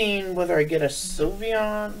debating whether I get a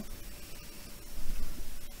Sylveon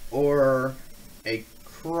or a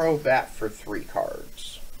Crobat for 3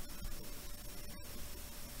 cards.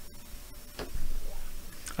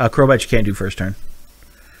 Crobat you can't do first turn.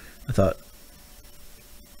 I thought.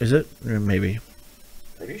 Is it? Maybe.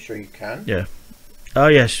 Pretty sure you can. Yeah. Oh,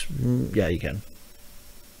 yes. Yeah, you can.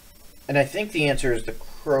 And I think the answer is the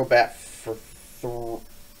Crobat for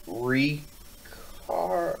 3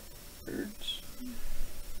 cards.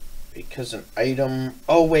 Because an item...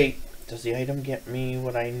 Oh, wait. Does the item get me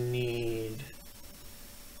what I need?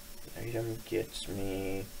 The item gets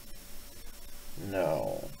me...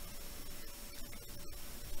 No.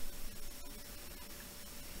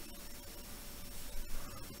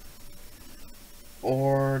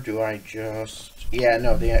 Or do I just... Yeah,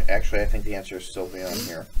 no, actually I think the answer is Sylveon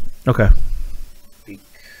here. Okay.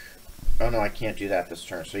 Oh no, I can't do that this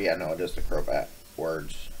turn. So yeah, no, it is the Crobat.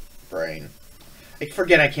 Words. Brain. I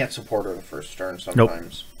forget I can't support her the first turn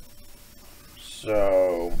sometimes. Nope.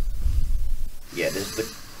 So... Yeah, it is the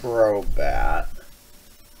Crobat.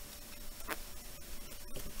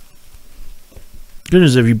 Good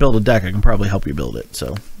news, if you build a deck, I can probably help you build it,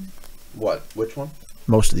 so... What? Which one?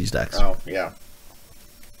 Most of these decks. Oh, yeah.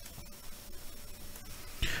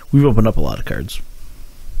 We've opened up a lot of cards.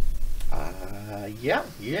 Yeah,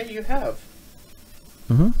 you have.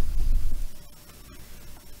 Mm-hmm.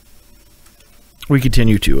 We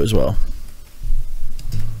continue to as well.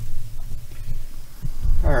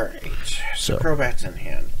 Alright. So Crobat's in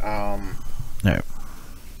hand. Alright.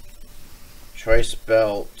 Choice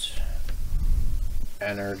Belt.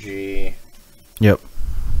 Energy. Yep.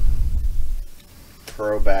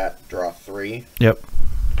 Crobat, draw 3. Yep.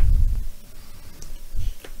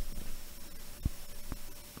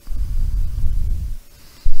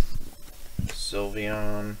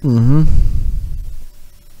 Sylveon. Mm-hmm.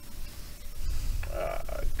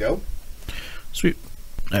 Go. Sweet.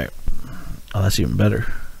 Alright. Oh, that's even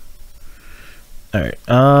better. Alright.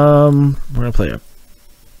 We're gonna play a...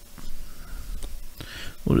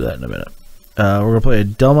 We'll do that in a minute. We're gonna play a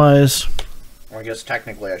Delmise. Well, I guess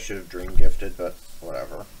technically I should have Dream Gifted, but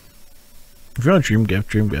whatever. If you're on Dream Gift,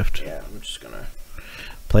 Dream Gift. Yeah, I'm just gonna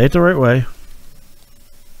play it the right way.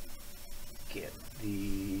 Get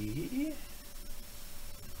the...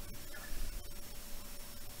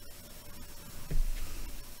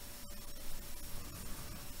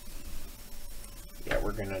 Yeah,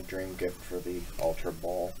 we're gonna Dream Gift for the Ultra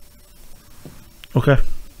Ball. Okay.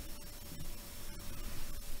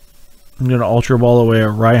 I'm gonna Ultra Ball away a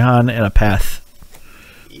Raihan and a Path.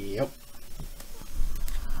 Yep.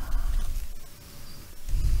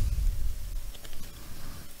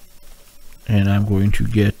 And I'm going to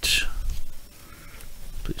get...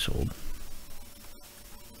 Please hold.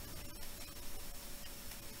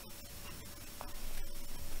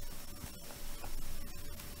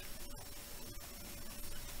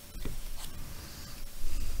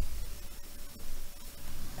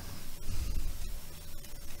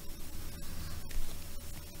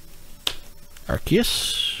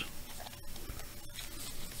 Arceus.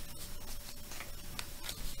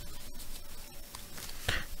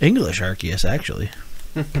 English Arceus, actually.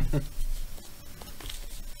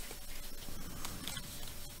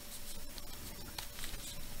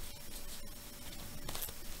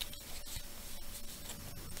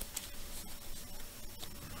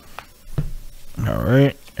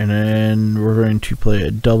 Alright, and then we're going to play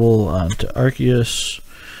a double onto Arceus.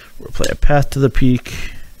 We'll play a Path to the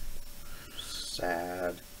Peak.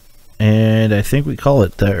 Sad. And I think we call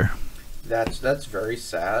it there. That's very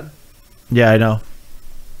sad. Yeah, I know.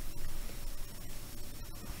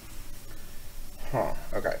 Huh,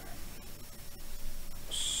 okay.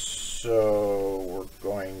 So we're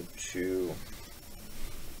going to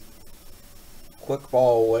Quick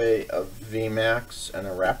Ball away a VMAX and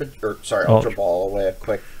a Rapid, or sorry, Ultra Ball away a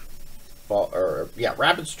Quick Ball, or yeah,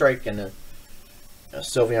 Rapid Strike and a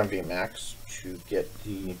Sylveon VMAX to get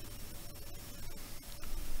the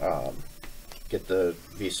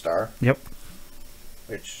V-Star. Yep.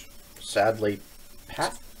 Which sadly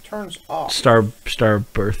Path turns off. Star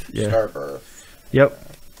Birth, yeah. Star Birth. Yep.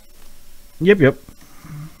 Yep.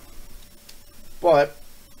 But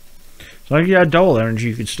so like you got double energy,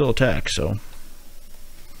 you could still attack, so.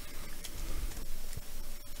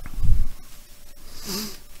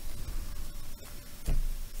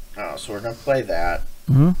 So we're gonna play that.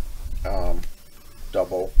 Mm-hmm.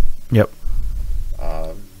 Double. Yep.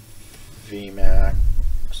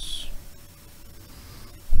 VMAX.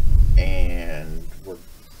 And we're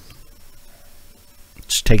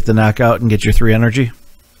just take the knockout and get your 3 energy.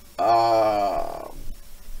 I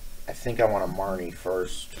think I want a Marnie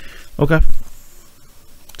first. Okay.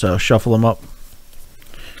 So shuffle them up.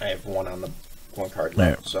 I have one on the one card Right.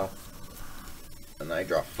 left, so. And I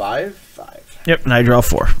draw 5. 5. Yep, and I draw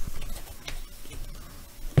 4.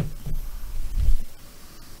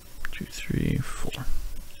 2, 3, 4.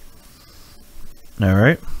 All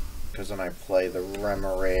right. Because then I play the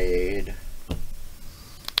Remoraid.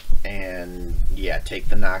 And, yeah, take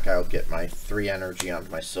the knockout, get my 3 energy onto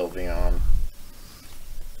my Sylveon.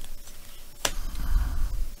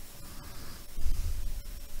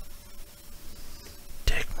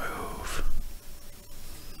 Dick move.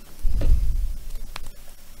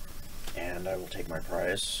 And I will take my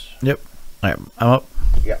prize. Yep. All right, I'm up.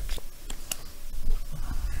 Yep.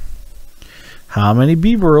 How many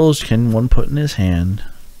B-Burrows can one put in his hand?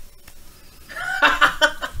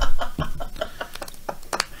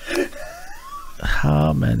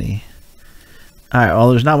 How many? All right. Well,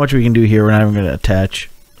 there's not much we can do here. We're not even going to attach.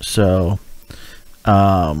 So,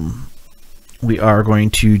 we are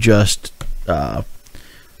going to just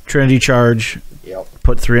Trinity Charge. Yep.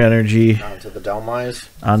 Put 3 energy Onto the Delmise.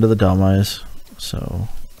 onto the Delmise. So,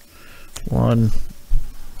 1,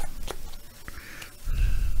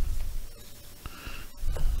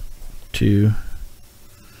 2,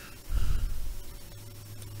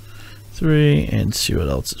 3, and see what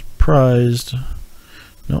else is prized.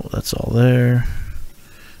 No, that's all there.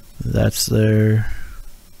 That's there.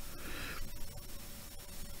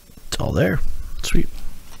 It's all there. Sweet.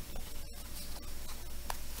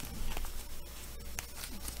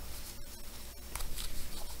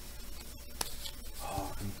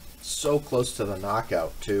 Oh, I'm so close to the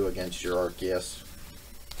knockout too against your Arceus.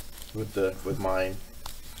 With mine.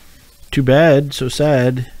 Too bad. So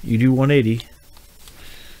sad. You do 180.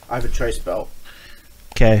 I have a choice belt.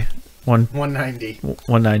 Okay. 190.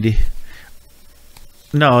 190.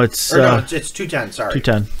 No, it's Or no, it's 210. Sorry.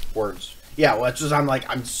 210. Words. Yeah, well, it's just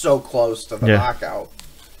I'm so close to the Yeah. knockout.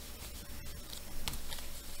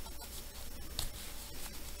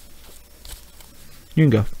 You can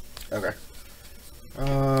go. Okay.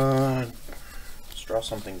 Let's draw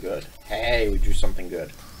something good. Hey, we drew something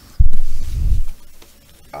good.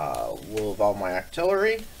 We'll evolve my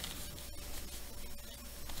Octillery.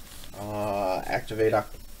 Activate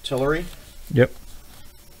Octillery. Yep.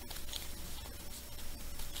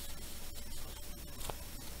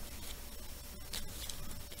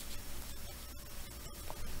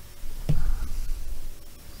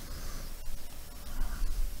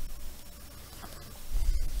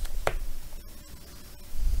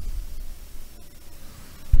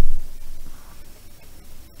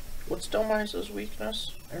 What's Delmise's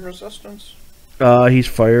weakness and resistance? He's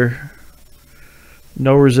fire.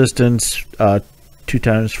 No resistance. 2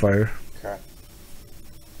 times fire. Okay.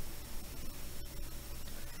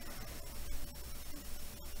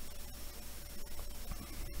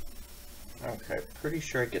 Okay, pretty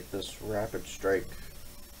sure I get this Rapid Strike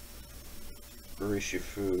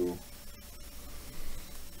Urishifu.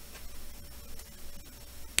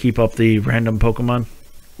 Keep up the random Pokemon.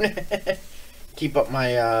 Keep up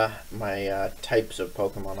my types of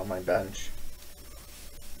Pokemon on my bench.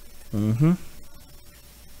 Mm-hmm.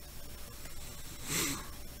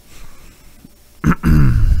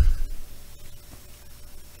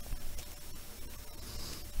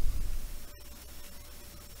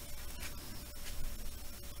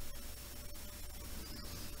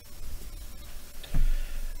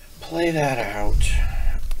 Play that out.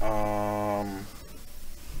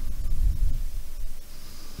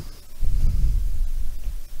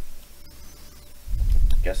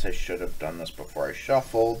 Guess I should have done this before I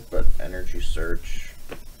shuffled, but energy search.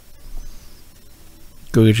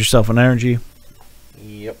 Go get yourself an energy.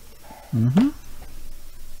 Yep. Mm-hmm.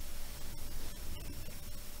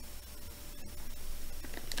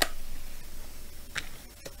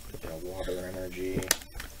 Water energy.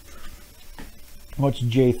 What's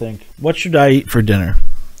Jay think? What should I eat for dinner?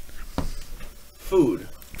 Food.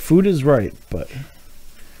 Food is right, but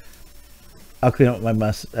I'll clean up my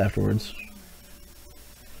mess afterwards.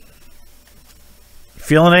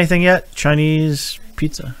 Feeling anything yet? Chinese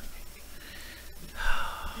pizza.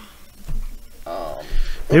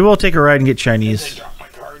 Maybe we'll take a ride and get Chinese. Drop my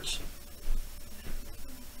cards.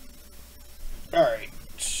 Alright,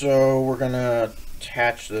 so we're gonna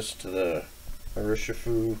attach this to the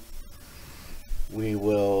Urishifu. We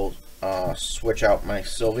will switch out my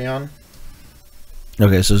Sylveon.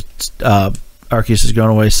 Okay, so Arceus is going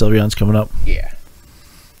away. Sylveon's coming up. Yeah.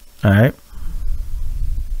 All right.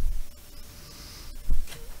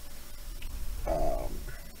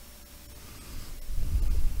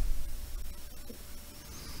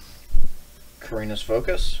 Karina's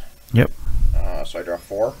Focus. Yep. So I draw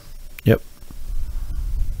 4. Yep.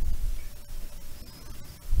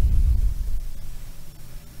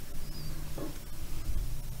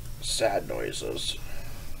 Sad noises.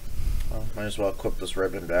 Well, might as well equip this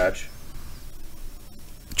ribbon badge.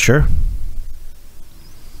 Sure.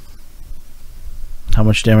 How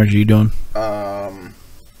much damage are you doing? Let's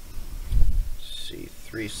see,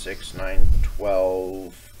 3, 6, 9,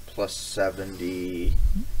 12 plus 70,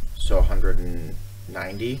 so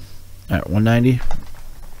 190. All right, 190.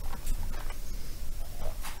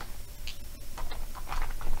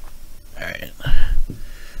 All right.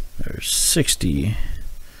 There's 60.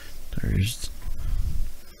 There's,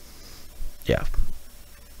 yeah.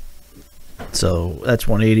 So that's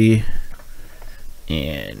 180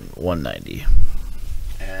 and 190.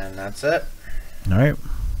 And that's it. All right.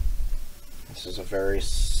 This is a very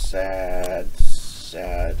sad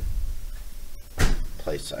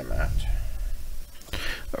place I'm at.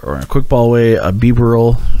 We're gonna quick ball away a Bieber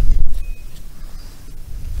roll.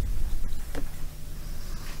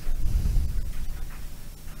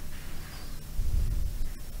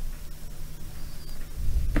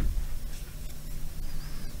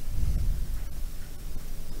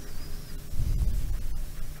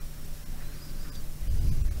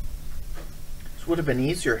 This would have been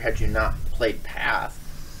easier had you not played Path.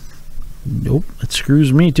 Nope, it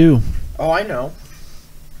screws me too. Oh, I know.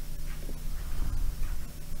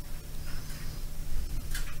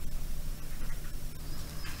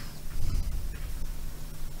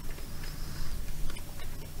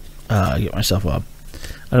 Get myself up.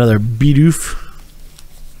 Another Bidoof.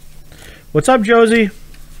 What's up, Josie?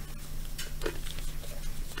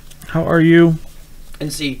 How are you?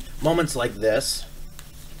 And see, moments like this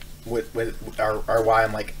are why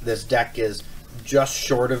I'm like, this deck is just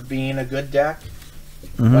short of being a good deck.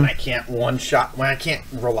 When I can't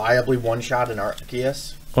reliably one-shot an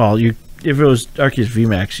Arceus. Well, if it was Arceus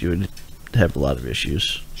VMAX, you would have a lot of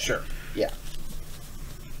issues. Sure, yeah.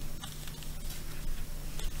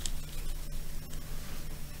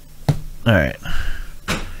 All right.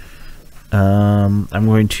 I'm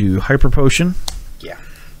going to Hyper Potion. Yeah.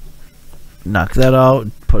 Knock that out.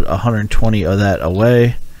 Put 120 of that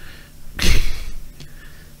away.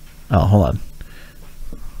 Oh, hold on.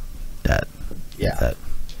 That. Yeah. That.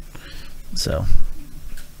 So.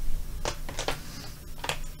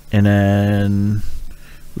 And then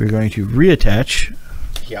we're going to reattach.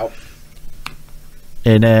 Yep.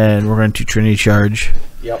 And then we're going to Trinity Charge.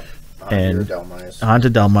 Yep. And Delmise. onto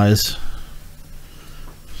Delmise.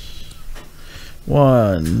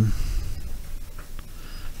 1.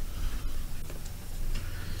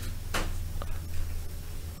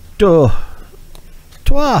 2.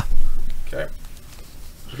 3. Okay.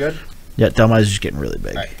 You good? Yeah, Delmise is just getting really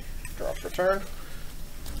big. Alright. Drops return.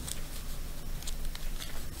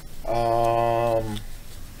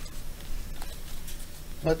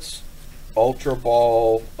 Let's Ultra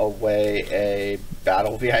Ball away a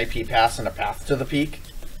Battle VIP pass and a Path to the Peak.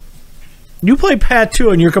 You play Pat too,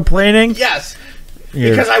 and you're complaining? Yes,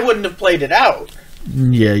 Yeah. because I wouldn't have played it out.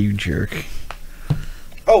 Yeah, you jerk.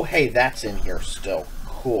 Oh, hey, that's in here still.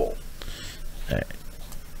 Cool. Alright.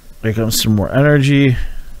 There comes some more energy.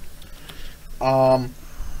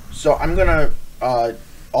 So I'm gonna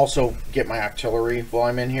also get my artillery while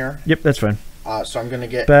I'm in here. Yep, that's fine. So I'm gonna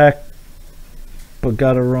get Back, but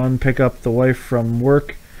gotta run, pick up the wife from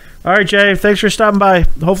work. Alright, Jay, thanks for stopping by.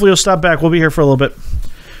 Hopefully you'll stop back. We'll be here for a little bit.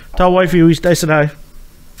 Tell wifey I said hi.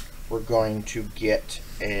 We're going to get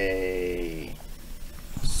a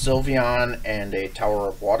Sylveon and a Tower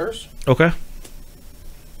of Waters. Okay.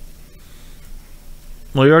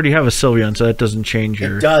 Well, you already have a Sylveon, so that doesn't change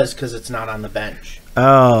your... It does, because it's not on the bench.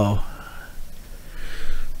 Oh.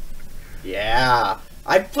 Yeah.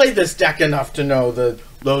 I've played this deck enough to know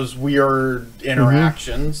those weird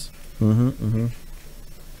interactions.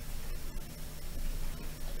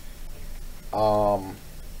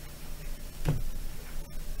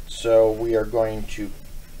 So we are going to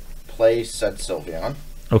play said Sylveon.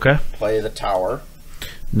 Okay. Play the tower.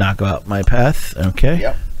 Knock out my path. Okay.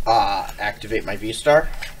 Yep. Activate my V-Star.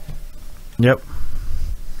 Yep.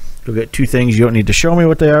 You'll get 2 things. You don't need to show me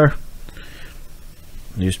what they are.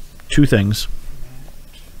 Use 2 things.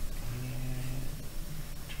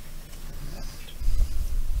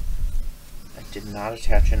 I did not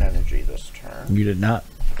attach an energy this turn. You did not.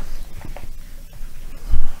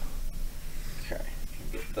 Okay.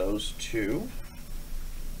 Get those 2.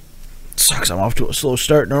 Sucks. I'm off to a slow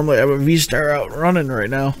start. Normally I have a V-Star out running right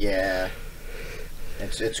now. Yeah.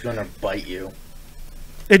 It's gonna bite you.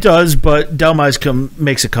 It does, but Delmise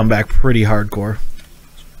makes a comeback pretty hardcore.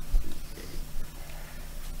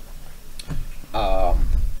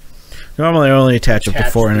 Normally I only attach up to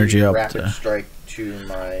 4 energy up. Rapid Strike to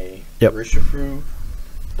my Yep. Urshifu.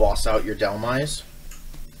 Boss out your Delmise.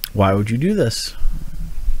 Why would you do this?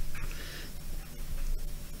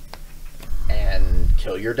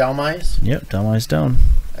 kill your Delmise. Yep, Delmise down.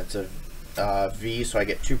 That's a V, so I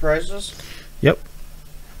get 2 prizes. Yep.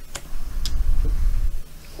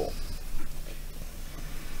 Cool.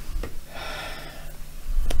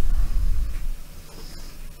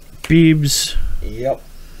 Beebs. Yep.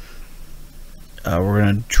 We're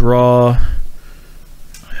gonna draw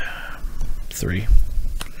 3.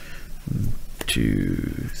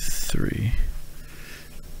 2, 3.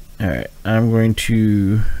 Alright, I'm going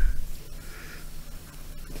to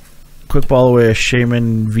quick ball away a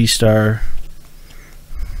Shaman V-Star.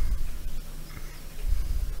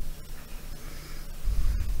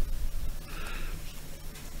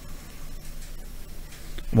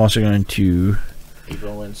 I'm also going to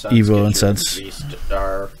Evo Incense. Evo Incense.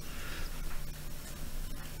 V-Star.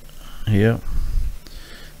 Yep.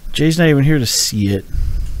 Jay's not even here to see it.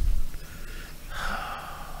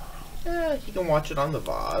 Yeah, you can watch it on the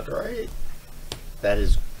VOD, right? That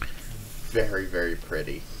is very, very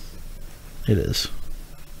pretty. It is.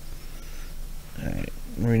 Alright,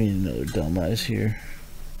 we need another Delmise here.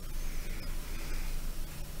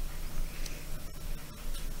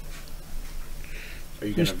 Are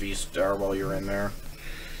you gonna V-Star while you're in there?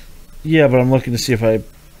 Yeah, but I'm looking to see if I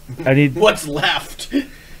need. What's left?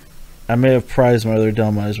 I may have prized my other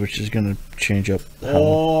Delmise, which is going to change up.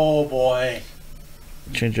 Oh boy!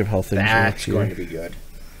 Change up how things work That's here. going to be good.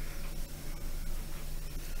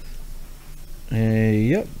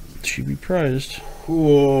 Yep, should be prized.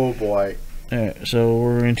 Oh boy! All right, so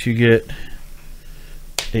we're going to get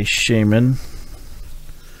a Shaman,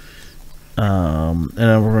 and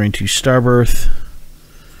then we're going to Starbirth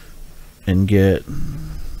and get.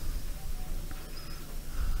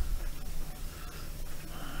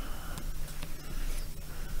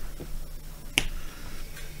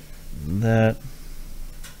 That.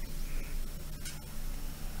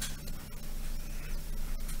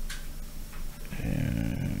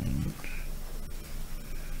 And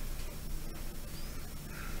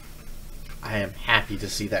I am happy to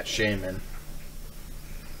see that Shaman.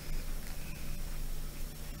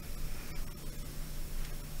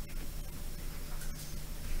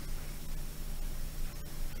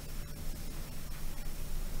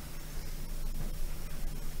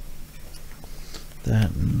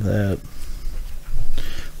 that and that.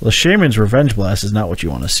 Well, the Shaman's Revenge Blast is not what you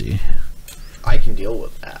want to see. I can deal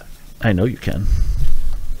with that. I know you can.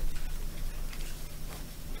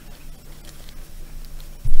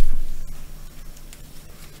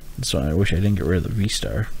 So I wish I didn't get rid of the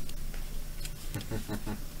V-Star.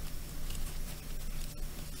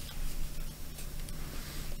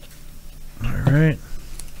 Alright.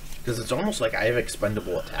 Because it's almost like I have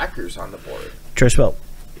expendable attackers on the board. Try spell.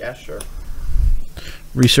 Yeah, sure.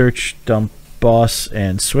 Research, dump, boss,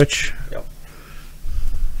 and switch. Yep.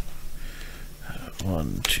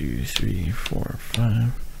 1, 2, 3, 4,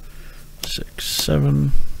 5, 6,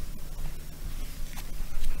 7.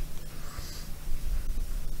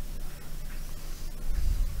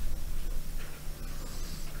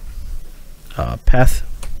 Path.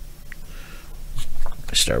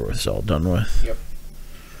 Starworth is all done with. Yep.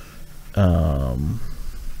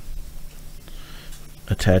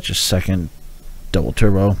 Attach a second double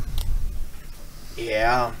turbo.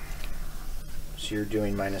 Yeah. So you're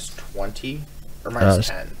doing minus 20? Or minus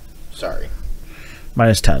 10? Sorry.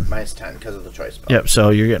 Minus 10. Minus 10 because of the choice spell. Yep, so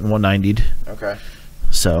you're getting 190'd. Okay.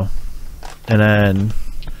 So, and then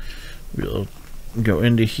we'll go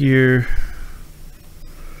into here.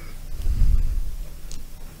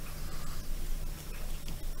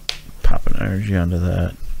 Pop an energy onto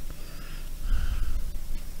that.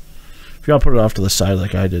 If you want to put it off to the side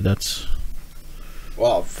like I did, that's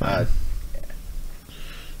Well, fine.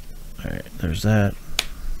 Alright, there's that.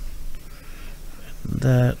 And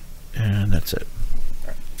that. And that's it.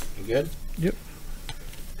 you good? Yep.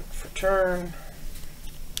 For turn.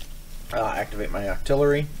 I'll activate my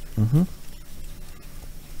artillery. Mm-hmm.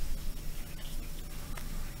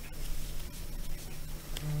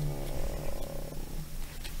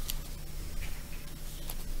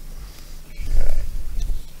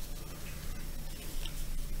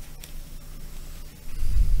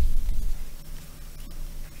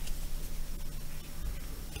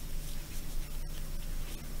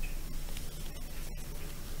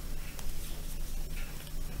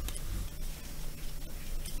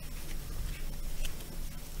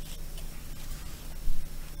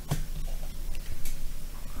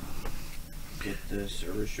 Get this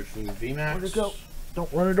Arishifu VMAX. Where'd it go?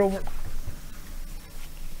 Don't run it over.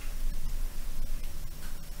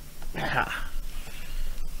 Ah.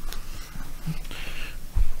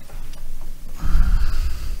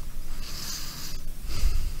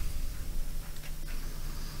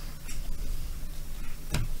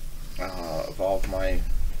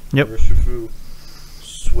 Yep. Urshifu.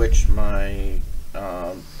 Switch my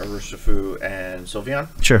Urshifu and Sylveon.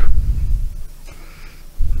 Sure.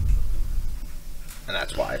 And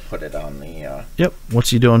that's why I put it on the... Yep.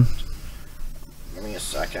 What's he doing? Give me a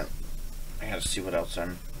second. I gotta see what else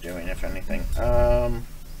I'm doing, if anything.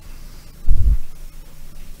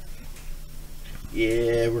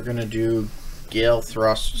 Yeah, we're gonna do Gale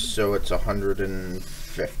Thrust, so it's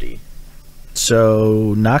 150.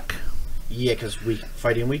 So, knock? Yeah, because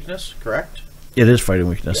fighting weakness, correct? It is fighting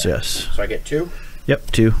weakness, Yeah. yes. So I get 2?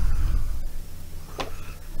 Yep, 2.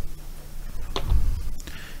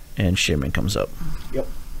 And Shaman comes up. Yep.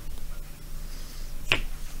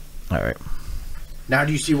 Alright. Now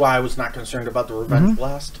do you see why I was not concerned about the Revenge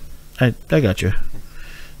Blast? I got you.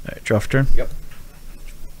 Alright, draw for turn. Yep.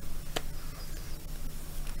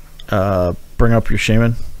 Bring up your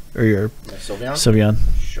Shaman. Or your My Sylveon? Sylveon.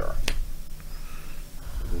 Sure.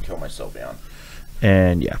 You can kill my Sylveon.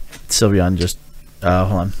 And yeah, Sylveon just...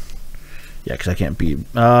 hold on. Yeah, because I can't beat... you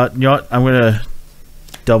know what? I'm going to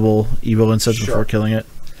double Evo Insights before killing it.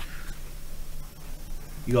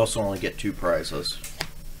 You also only get 2 prizes.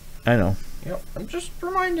 I know. Yep, I'm just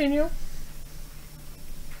reminding you.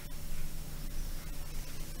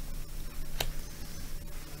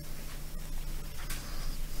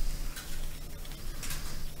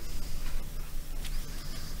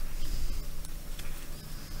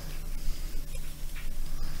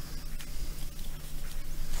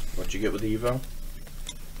 What you get with the Evo?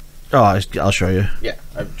 Oh, I'll show you. Yeah,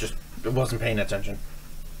 I wasn't paying attention.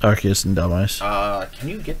 Arceus and Dhelmise. Can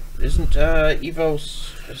you get... Isn't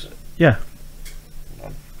Evo's... Is it? Yeah.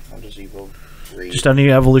 How does Evo read? Just any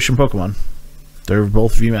evolution Pokemon. They're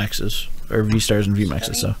both VMAXs. Or V-Stars and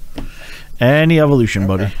VMAXs, so. Any evolution,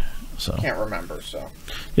 buddy. So. Can't remember, so.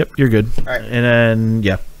 Yep, you're good. Alright. And then,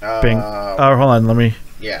 yeah. Bing. Oh, hold on, let me...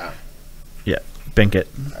 Yeah. Yeah, bink it.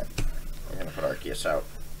 Alright. I'm gonna put Arceus out.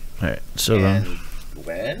 Alright, so and then...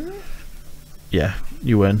 win? Yeah,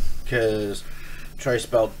 you win. Because Choice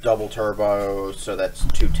Belt double turbo, so that's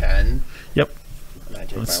 210. Yep. And I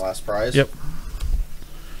take my last prize. Yep.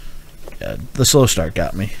 Yeah, the slow start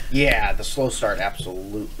got me. Yeah, the slow start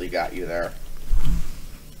absolutely got you there.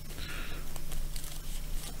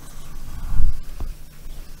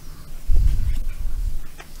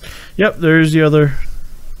 Yep, there's the other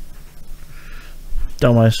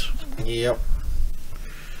Dhelmise. Yep.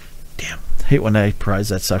 Damn, hate when I prize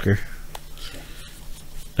that sucker.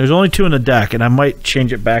 There's only 2 in the deck, and I might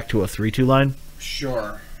change it back to a 3-2 line.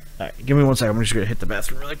 Sure. Alright, give me 1 second. I'm just going to hit the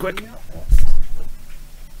bathroom really quick.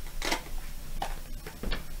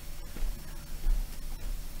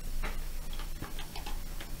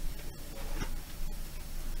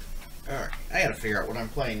 Alright, I gotta figure out what I'm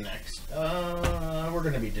playing next. We're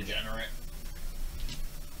gonna be Degenerate.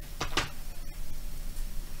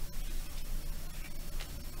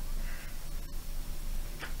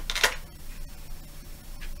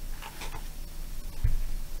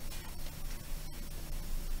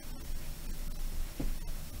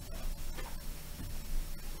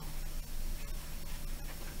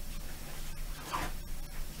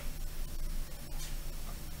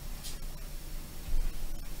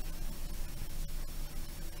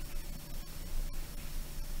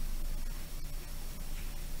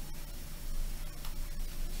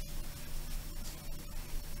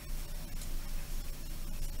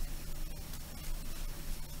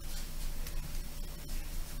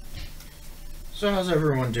 So how's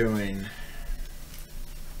everyone doing?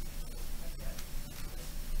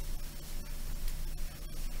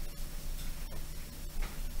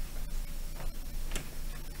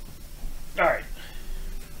 Alright.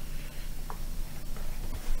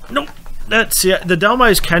 Nope. That's yeah. The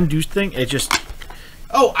Dhelmise can do thing. It just...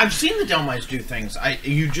 Oh, I've seen the Dhelmise do things.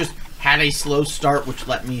 You just had a slow start, which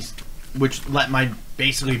let my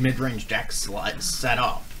basically mid-range deck set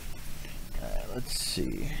up. Let's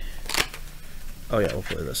see. Oh yeah, we'll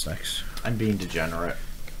play this next. I'm being degenerate.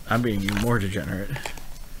 I'm being even more degenerate.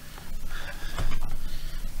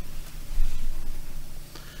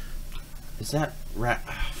 Is that rat?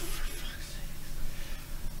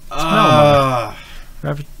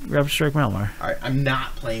 Rapid Strike Malamar. Alright, I'm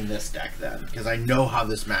not playing this deck then, because I know how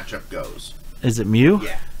this matchup goes. Is it Mew?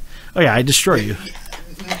 Yeah. Oh yeah, I destroy you.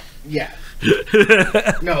 Yeah.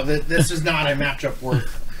 No, this is not a matchup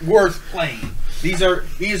worth playing. These are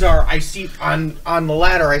I see on the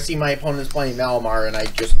ladder I see my opponents playing Malamar and I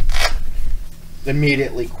just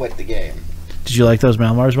immediately quit the game. Did you like those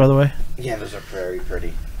Malamars, by the way? Yeah, those are very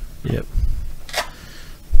pretty. Yep.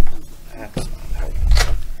 That's not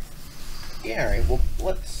helpful. Yeah, alright, well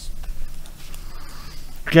let's...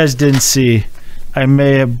 If you guys didn't see, I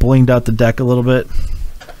may have blinged out the deck a little bit.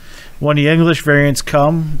 when the English variants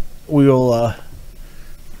come, we will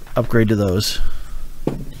upgrade to those.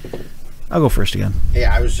 I'll go first again.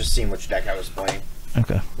 Yeah, I was just seeing which deck I was playing.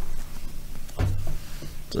 Okay.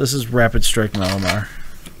 So this is Rapid Strike Malamar.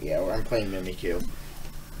 Yeah, I'm playing Mimikyu.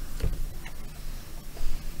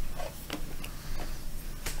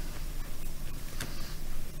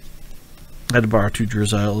 I had to borrow 2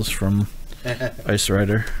 Drizzles from Ice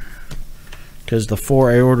Rider. Because the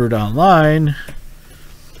 4 I ordered online,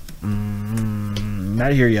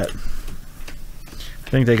 not here yet. I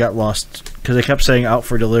think they got lost because they kept saying out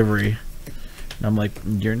for delivery. And I'm like,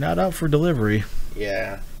 you're not out for delivery.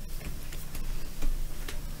 Yeah.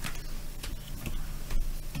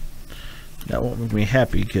 That won't make me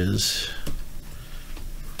happy because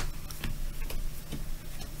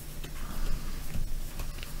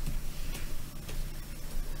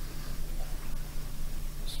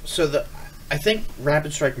so I think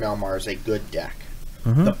Rapid Strike Malamar is a good deck.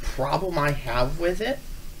 The problem I have with it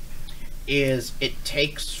is it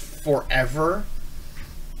takes forever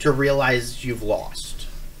to realize you've lost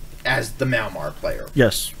as the Malamar player.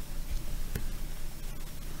 yes.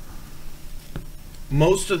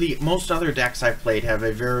 Most other decks I've played have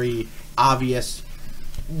a very obvious,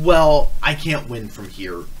 well, I can't win from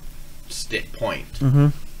here point.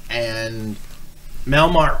 And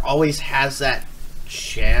Malamar always has that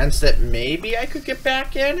chance that maybe I could get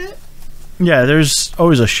back in it. Yeah, there's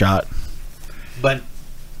always a shot. But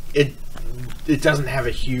it doesn't have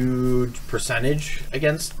a huge percentage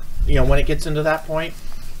against, when it gets into that point.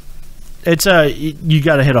 It's you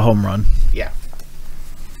got to hit a home run. Yeah.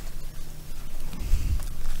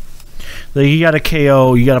 Like you got to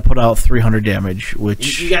KO, you got to put out 300 damage,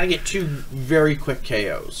 which You got to get 2 very quick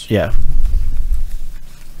KOs. yeah.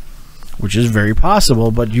 Which is very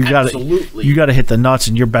possible, but you got to hit the nuts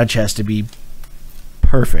and your bench has to be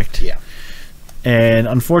perfect. Yeah. And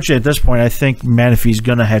unfortunately, at this point, I think Manaphy's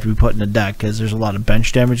going to have to be put in the deck because there's a lot of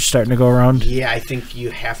bench damage starting to go around. Yeah, I think you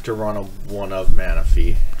have to run a 1-of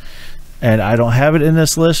Manaphy. And I don't have it in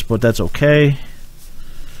this list, but that's okay.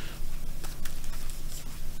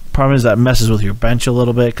 Problem is that messes with your bench a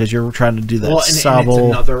little bit because you're trying to do that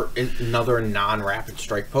Sobble. And it's another non-Rapid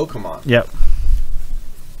Strike Pokemon. Yep.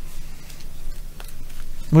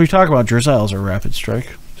 What are you talking about? Drizzles or Rapid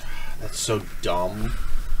Strike? That's so dumb.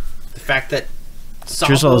 The fact that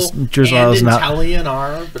Drizzle's and not. Inteleon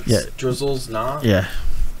are, but Yeah. Drizzle's not. Yeah.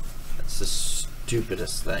 That's the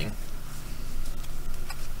stupidest thing.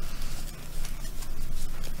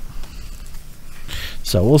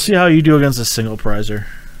 So we'll see how you do against a single prizer.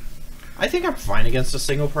 I think I'm fine against a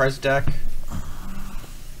single prize deck.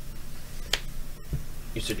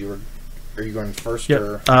 You said are you going first?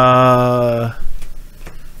 Yep. Or?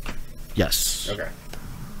 Yes. Okay.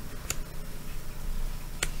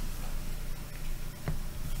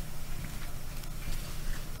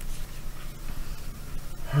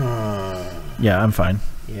 Yeah, I'm fine.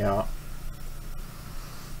 Yeah.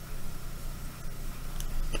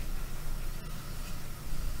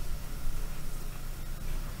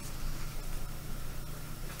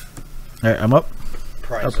 Alright, I'm up.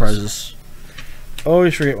 Prizes. Prizes.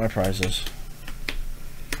 Always forget my prizes.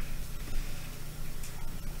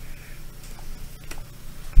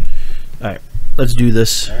 Alright, let's do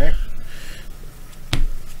this. Alright.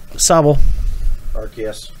 Sobble.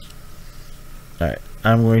 Arceus. Alright,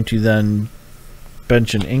 I'm going to then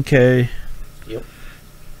bench an Inkay. Yep.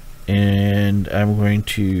 And I'm going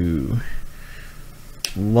to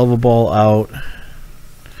Love a Ball out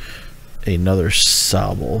another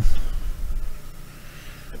Sobble.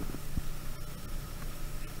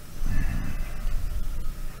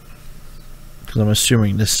 Because I'm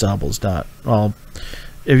assuming this Sobble's not. Well,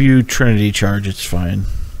 if you Trinity charge, it's fine.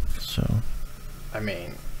 So. I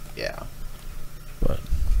mean, yeah.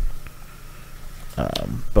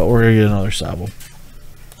 But we're gonna get another Sobble.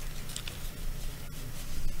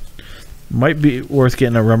 Might be worth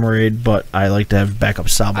getting a Remoraid, but I like to have backup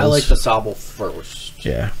Sobbles. I like the Sobble first.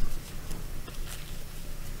 Yeah.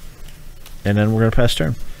 And then we're gonna pass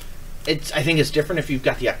turn. I think it's different if you've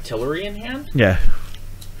got the Octillery in hand. Yeah.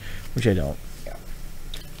 Which I don't. Yeah.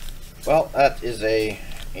 Well, that is a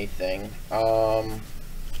thing.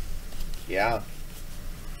 Yeah.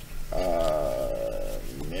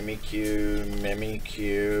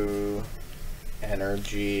 Mimikyu,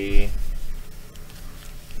 Energy.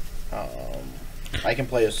 I can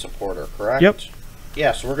play as supporter, correct? Yep.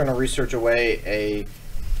 Yeah, so we're going to research away a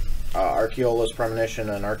Arceola's Premonition,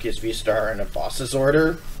 an Arceus V-Star, and a Boss's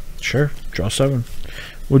Order. Sure. Draw 7.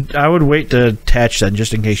 I would wait to attach that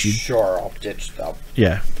just in case you... Sure, I'll ditch that.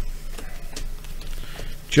 Yeah.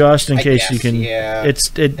 Just in case you can... Yeah.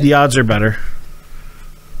 The odds are better.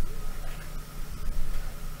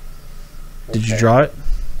 Did you draw it?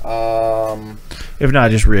 If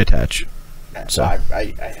not, just reattach. So I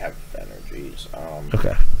have energies.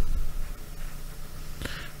 Okay.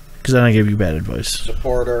 Because then I gave you bad advice.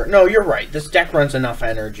 Supporter. No, you're right. This deck runs enough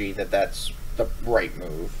energy that's the right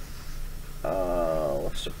move.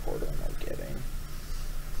 What supporter am I getting?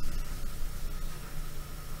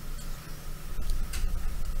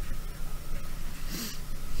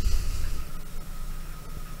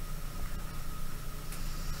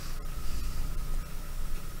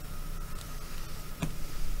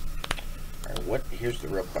 Alright, here's the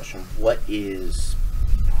real question. What is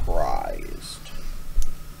prized?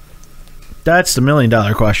 That's the $1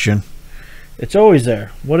 million question. It's always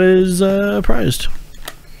there. What is prized?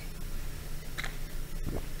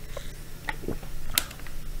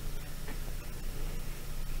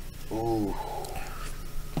 Ooh.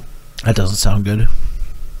 That doesn't sound good.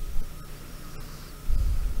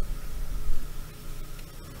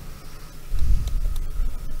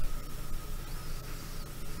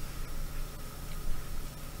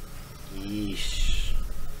 Yeesh.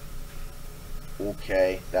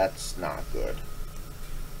 Okay, that's not good.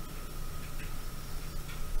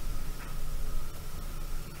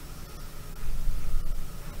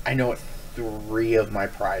 I know what 3 of my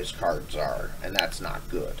prize cards are, and that's not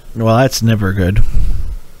good. Well, that's never good.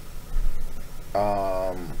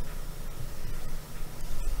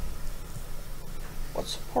 What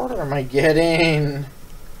supporter am I getting?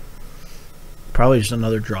 Probably just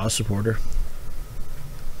another draw supporter.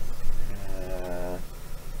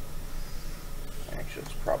 Actually,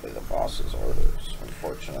 it's probably the boss's orders,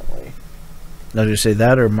 unfortunately. Now, did you say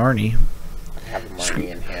that or Marnie? I have a Marnie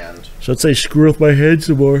in hand. So let's say screw with my head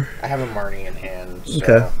some more. I have a Marnie in hand. So.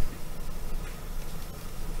 Okay.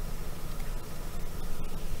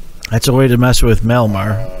 That's a way to mess with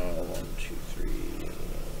Melmar. 1, 2, 3.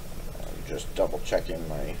 I'm just double checking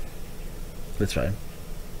my. That's fine.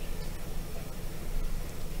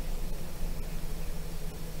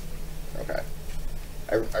 Okay.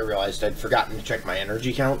 I realized I'd forgotten to check my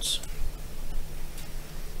energy counts.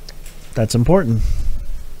 That's important.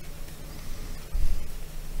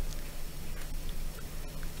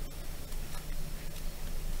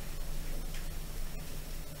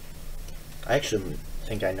 I actually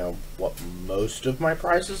think I know what most of my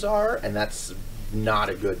prizes are, and that's not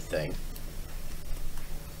a good thing.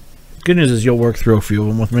 Good news is you'll work through a few of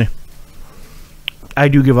them with me. I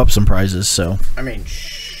do give up some prizes, so. I mean,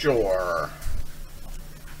 sure.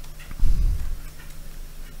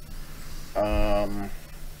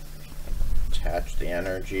 Attach the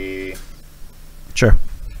energy. Sure.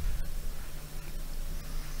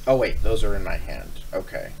 Oh wait, those are in my hand.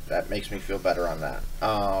 Okay, that makes me feel better on that.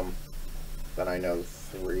 Then I know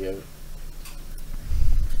 3 of.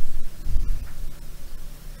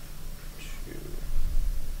 2.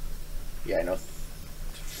 Yeah, I know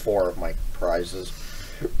 4 of my prizes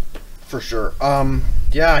for sure.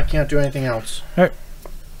 Yeah, I can't do anything else. All right,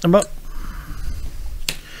 I'm up.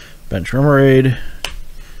 Bench Remoraid,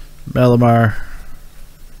 Malamar,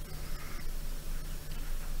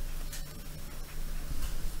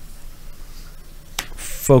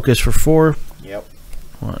 focus for 4. Yep.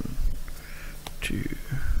 1, 2,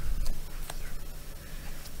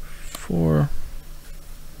 4.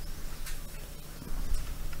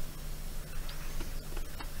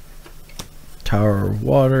 Tower of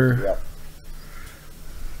Water. Yep.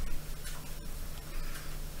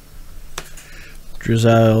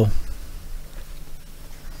 Drizzile.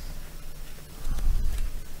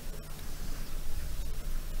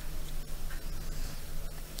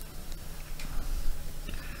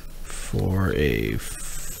 For a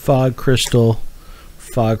Fog Crystal,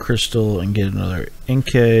 and get another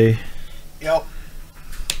Inkay. Yep.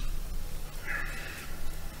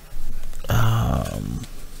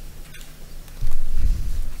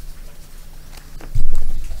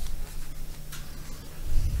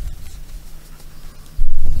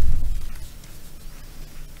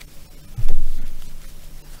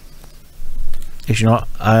 You know what?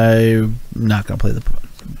 I'm not going to play the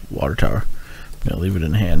Water Tower. I'm going to leave it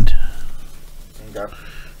in hand. Okay.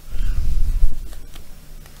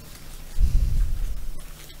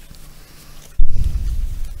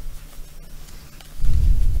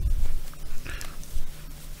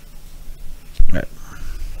 Alright.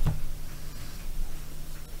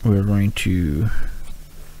 We're going to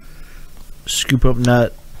scoop up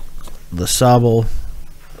Nut, the Sobble,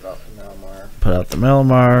 put out the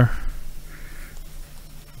Malamar,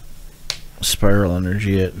 Spiral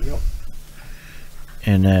Energy it, Yep.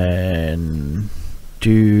 and then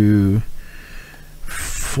do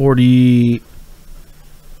 40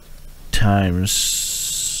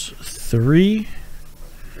 times 3.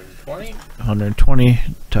 20? 120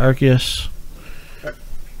 to Arceus.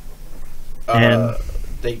 And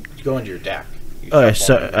they go into your deck.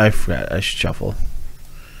 So I forgot. I should shuffle.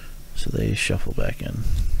 So they shuffle back in.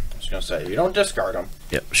 I was gonna say you don't discard them.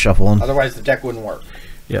 Yep, shuffling. Otherwise, the deck wouldn't work.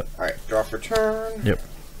 Yep. All right, draw for turn. Yep.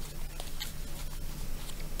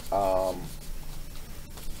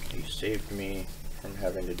 You saved me from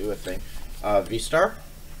having to do a thing. V-Star.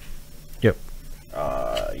 Yep.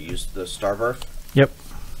 Use the Starburst. Yep.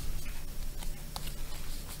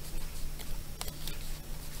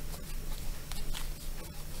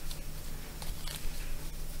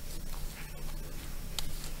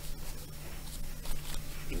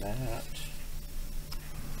 That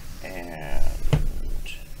and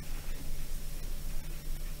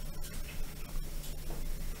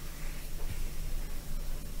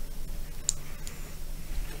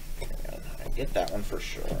I get that one for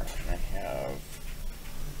sure. I have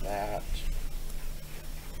that.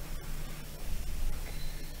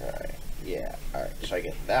 Okay, yeah. All right, so I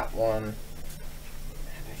get that one, and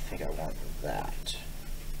I think I want that.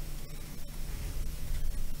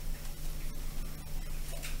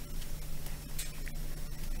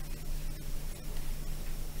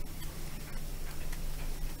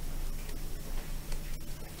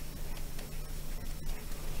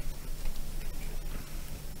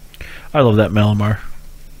 I love that Malamar.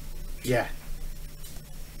 Yeah.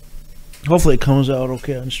 Hopefully it comes out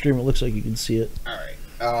okay on stream. It looks like you can see it. Alright.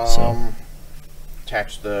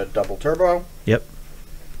 Attach the double turbo. Yep.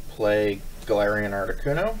 Play Galarian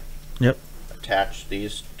Articuno. Yep. Attach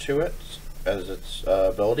these to it as its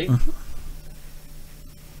ability. Mm-hmm.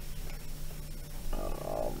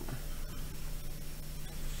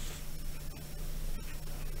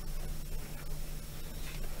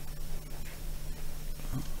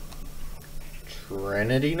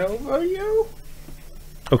 Trinity Nova you?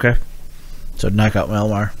 Okay. So knock out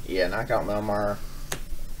Malamar. Yeah, knock out Melmar.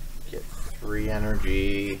 Get 3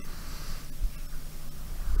 energy.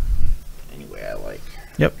 Any way I like.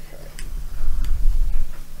 Yep. Okay.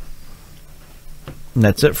 And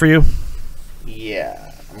that's it for you?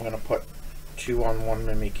 Yeah. I'm going to put 2 on one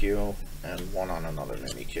Mimikyu and 1 on another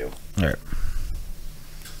Mimikyu. Alright.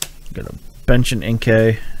 Gonna bench an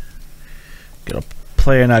Inkay. Gonna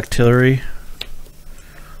play an Octillery.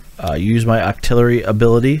 Use my Octillery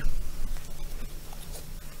ability.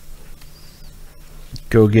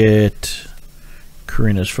 Go get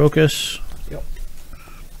Karina's Focus. Yep.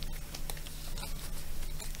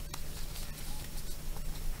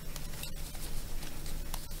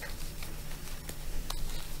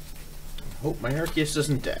 Hope my Arceus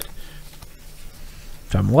isn't dead.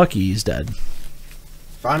 If I'm lucky, he's dead.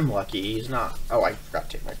 If I'm lucky, he's not. Oh, I forgot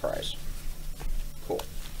to take my prize. Cool.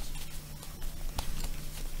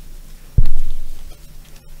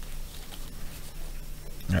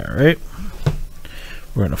 Alright.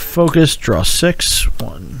 We're going to focus, draw 6.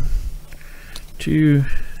 1, 2,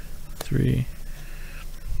 3,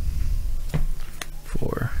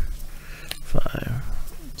 4, 5,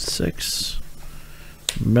 6.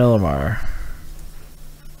 Malamar.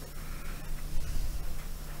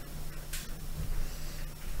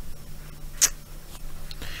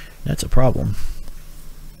 That's a problem.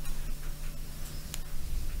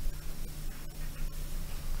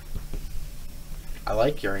 I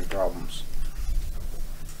like hearing problems.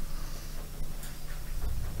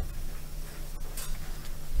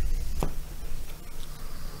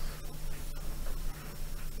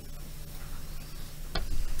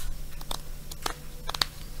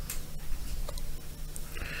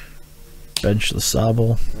 Bench the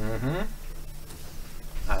Sobble. Mm-hmm.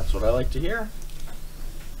 That's what I like to hear.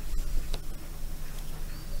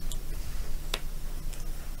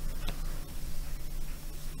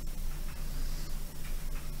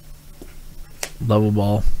 Level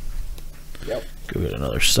Ball. Yep. Go get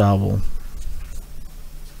another Sobble.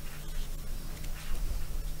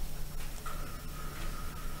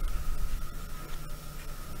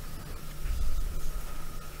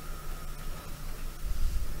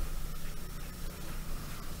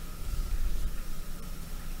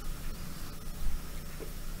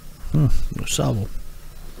 No Sobble.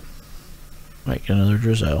 Might get another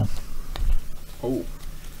Drizzile. Oh.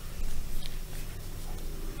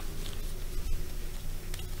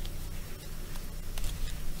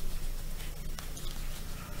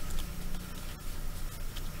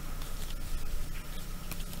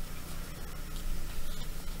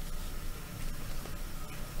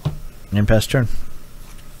 And pass turn.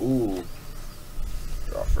 Ooh.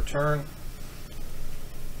 Draw for turn.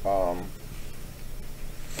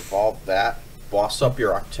 Evolve that. Boss up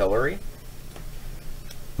your Octillery.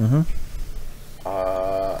 Mm-hmm.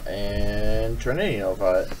 And Trinity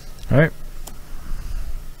Nova. Alright.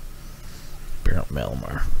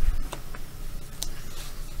 Malmar.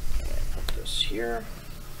 And put this here.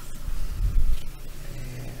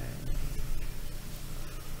 And,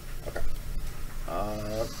 okay.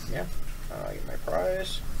 Yeah. I get my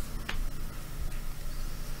prize.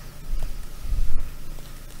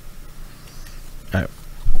 Alright.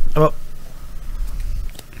 Well.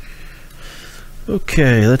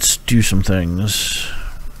 Okay, let's do some things.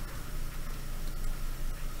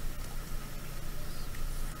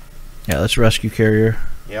 Yeah, let's rescue carrier.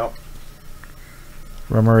 Yep.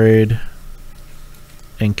 Rummerade.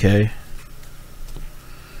 NK.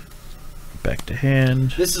 Back to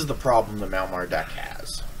hand. This is the problem the Malmar deck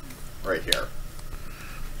has. Right here.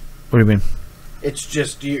 What do you mean? It's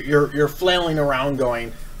just you're flailing around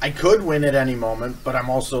going, I could win at any moment, but I'm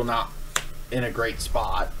also not in a great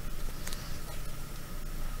spot.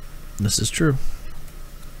 This is true.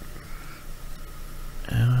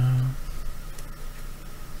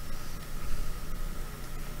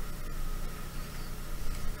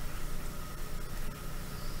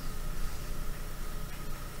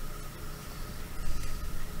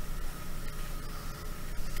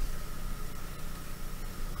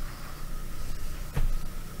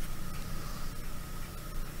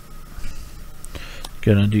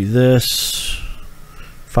 Gonna do this.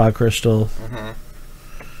 5 crystal. Mm-hmm.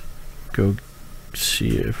 Go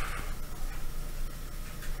see if.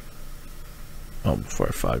 Oh, before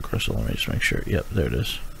I 5 crystal, let me just make sure. Yep, there it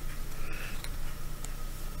is.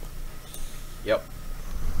 Yep.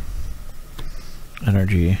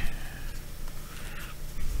 Energy.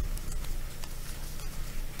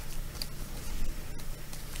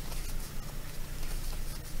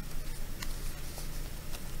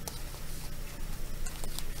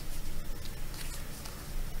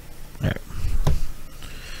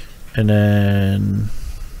 And then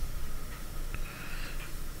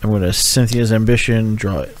I'm going to Cynthia's Ambition,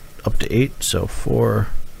 draw it up to 8. So 4,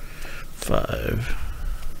 5,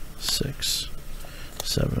 6,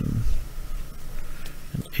 7,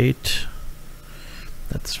 and 8.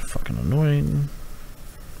 That's fucking annoying.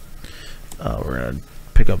 We're going to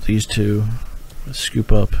pick up these 2.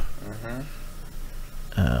 Scoop up. Mm-hmm.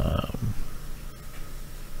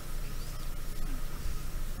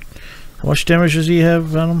 How much damage does he have,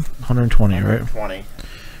 Venom? 120, 120. right?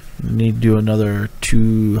 Need to do another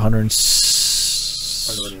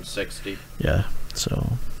 160. Yeah,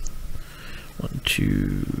 so 1,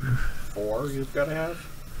 2, 4 you've got to have?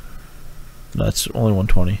 No, that's only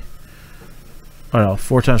 120. Oh no,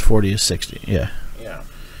 4 times 40 is 60, yeah. Yeah.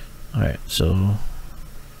 Alright, so...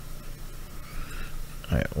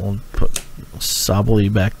 Alright, we'll put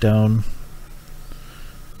Sably back down.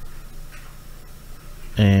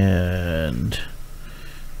 And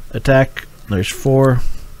attack. There's 4.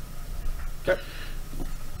 Okay.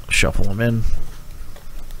 Shuffle them in.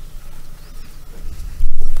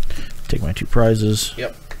 Take my 2 prizes.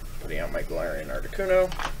 Yep. Putting out my Galarian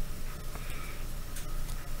Articuno.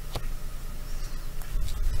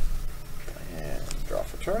 And draw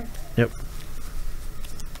for turn. Yep.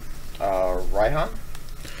 Raihan.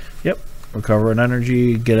 Yep. Recover an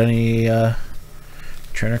energy. Get any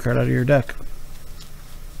trainer card out of your deck.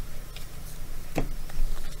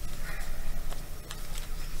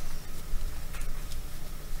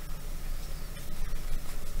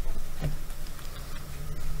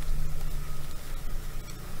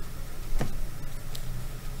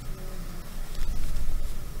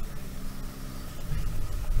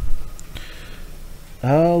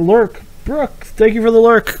 Lurk. Brooke, thank you for the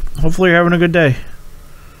lurk. Hopefully you're having a good day.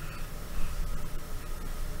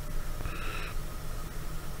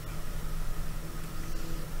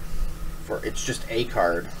 It's just a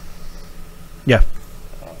card. Yeah.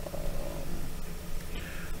 That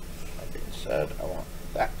being said, I want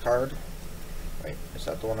that card. Wait, is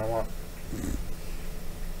that the one I want?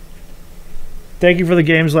 Thank you for the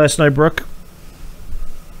games last night, Brooke.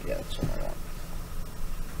 Yeah, that's the one I want.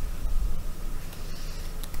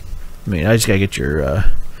 I mean, I just gotta get your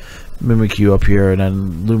Mimikyu up here and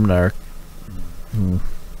then Luminar. I'm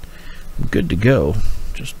good to go.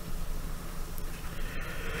 Just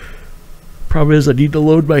problem is I need to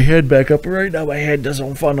load my head back up. Right now my head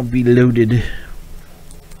doesn't want to be loaded.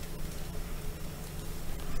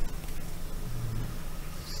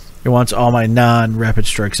 It wants all my non-rapid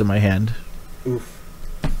strikes in my hand. Oof.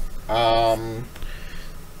 I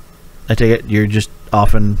take it you're just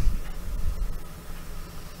often.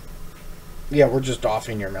 Yeah, we're just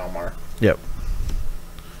offing your Malmar. Yep.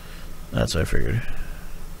 That's what I figured.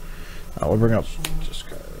 We'll bring up. Just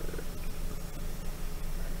card.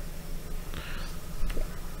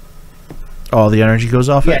 Oh, the energy goes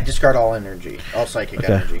off Yeah, it? discard all energy. All psychic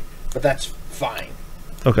Okay. energy. But that's fine.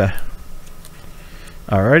 Okay.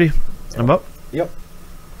 Alrighty. I'm up. Yep.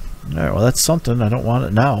 Alright, well, that's something. I don't want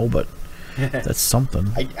it now, but that's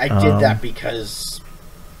something. I did that because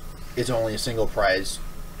it's only a single prize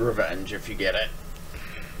revenge if you get it.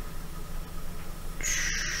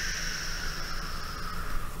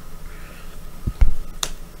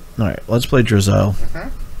 Alright, let's play Drizzile. Mm-hmm.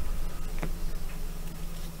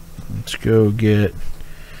 Let's go get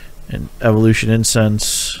an Evolution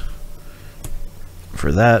Incense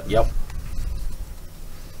for that. Yep.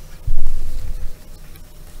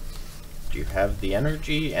 Do you have the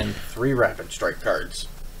energy and 3 Rapid Strike cards?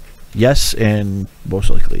 Yes, and most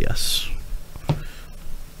likely yes.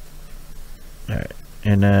 Alright,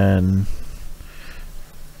 and then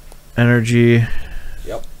energy.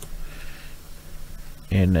 Yep.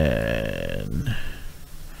 And then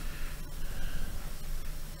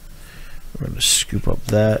we're going to scoop up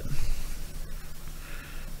that.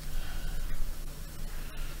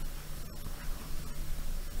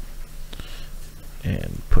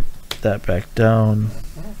 And put that back down.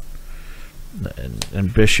 And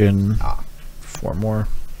ambition. 4 more.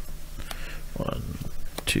 1,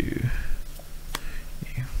 2,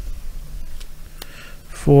 3,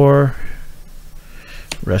 4.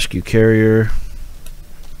 Rescue carrier.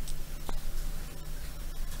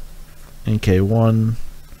 NK1.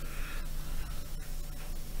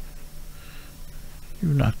 You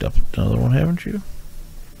knocked up another one, haven't you?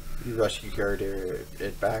 You rescue carried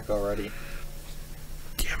it back already.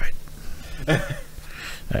 Damn it.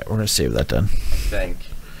 Alright, we're going to save that then. I think.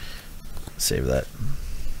 Save that.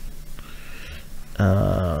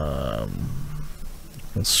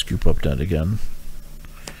 Let's scoop up that again.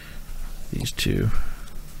 These 2.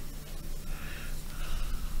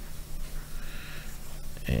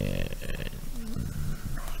 And 1,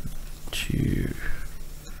 2,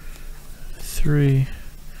 3.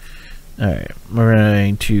 Alright, we're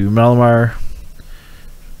going to Malamar.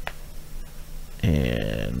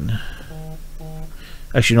 And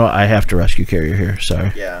actually, you know what? I have to rescue carrier here.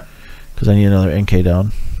 Sorry. Yeah. Because I need another NK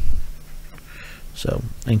down. So,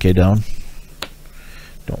 NK down.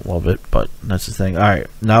 Don't love it, but that's the thing. Alright,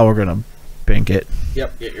 now we're going to bank it.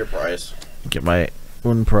 Yep, get your prize. Get my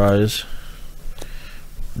own prize.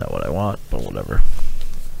 Not what I want, but whatever.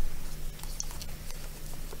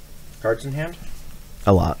 Cards in hand?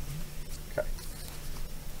 A lot. Okay.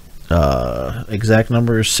 Exact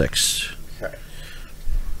number is 6. Okay.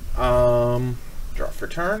 Draw for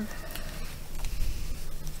turn.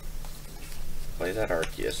 Play that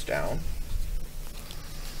Arceus down.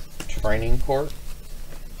 Training Court.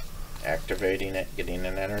 Activating it, getting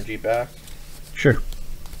an energy back. Sure.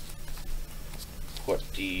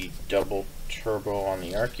 Put the double turbo on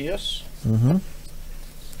the Arceus. Mm-hmm.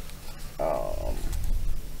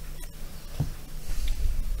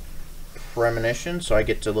 Premonition, so I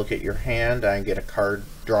get to look at your hand. I get a card,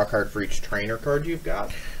 draw a card for each trainer card you've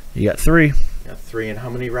got. You got 3. You got 3, and how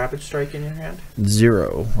many Rapid Strike in your hand?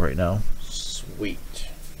 0 right now. Sweet.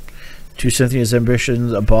 2 Cynthia's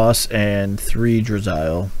Ambitions, a boss, and 3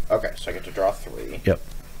 Drizzile. Okay, so I get to draw 3. Yep.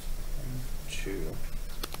 2,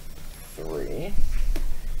 3.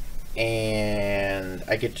 And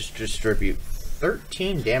I get to distribute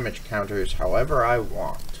 13 damage counters however I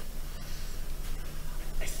want.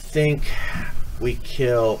 I think we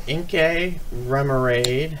kill Inkay,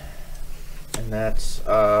 Remoraid, and that's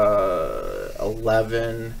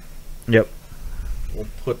 11. Yep. We'll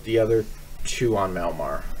put the other 2 on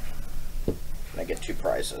Malmar. And I get 2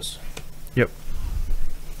 prizes. Yep.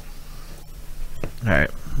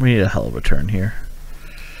 Alright, we need a hell of a turn here.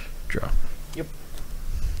 Draw. Yep.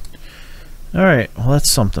 Alright, well that's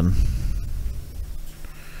something.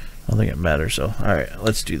 I don't think it matters though. Alright,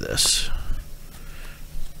 let's do this.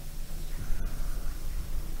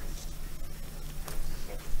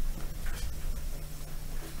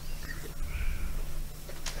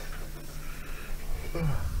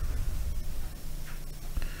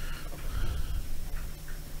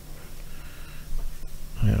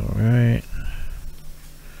 Alright.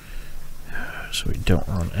 So we don't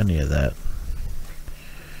run any of that.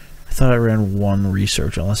 I thought I ran 1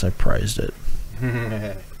 research unless I prized it.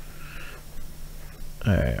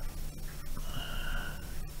 Alright.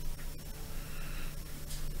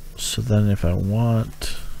 So then if I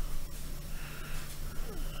want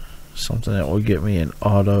something that will get me an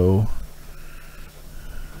auto.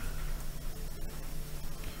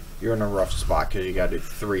 You're in a rough spot because you got to do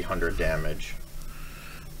 300 damage.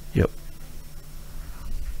 Yep.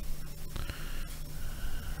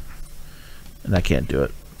 And I can't do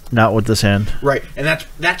it. Not with this hand. Right, and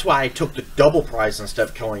that's why I took the double prize instead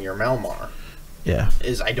of killing your Malmar. Yeah.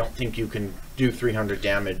 Is I don't think you can do 300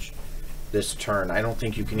 damage this turn. I don't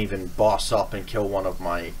think you can even boss up and kill one of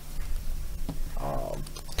my.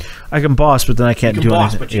 I can boss, but then I can't You can do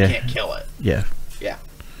boss, anything. but you can't kill it. Yeah. Yeah.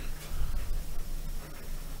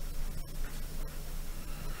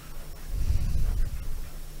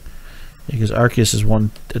 Because Arceus is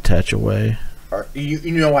one attach away. You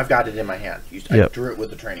know I've got it in my hand. I drew it with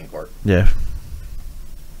the training court. Yeah.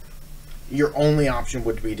 Your only option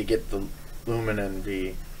would be to get the Lumin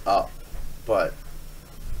V up, but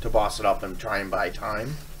to boss it up and try and buy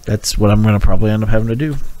time. That's what I'm going to probably end up having to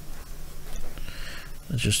do.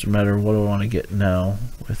 It's just a matter of what do I want to get now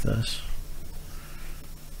with this.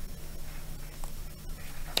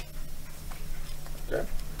 Okay.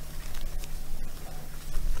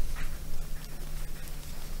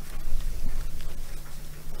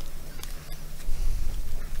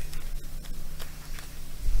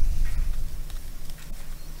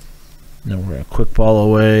 Then we're going to quick ball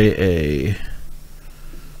away a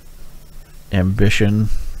ambition.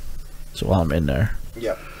 So while I'm in there.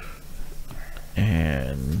 Yep.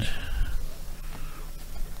 And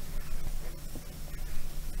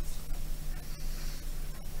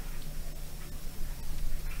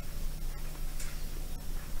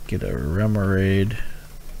get a Remoraid.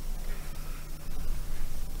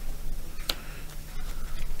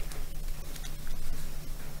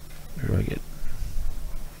 Where do I get?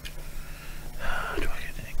 Do I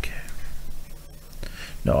get ink?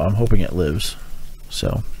 No, I'm hoping it lives.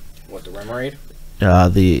 So. What, the Remoraid?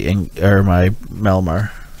 My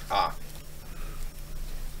Melmar. Ah.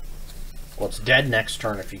 Well, it's dead next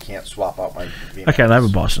turn if you can't swap out my VMAX. Okay, I have a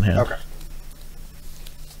boss in hand. Okay.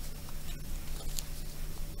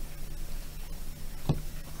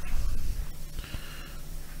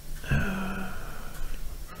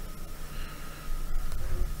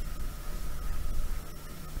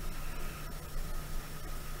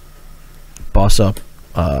 Boss up.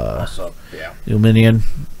 Boss up, yeah. Luminian.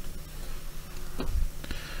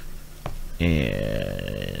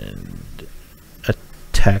 And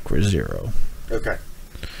attack for 0. Okay.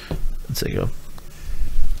 Let's say go.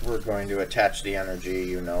 We're going to attach the energy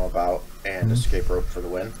you know about and escape rope for the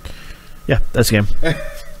win. Yeah, that's game.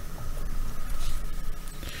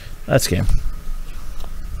 That's game.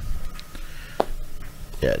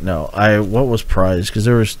 Yeah, no. What was prize? Because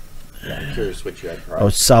there was. I'm curious what you had prize. Oh,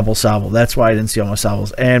 Sobble. That's why I didn't see all my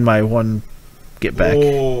Sobbles. And my one get back.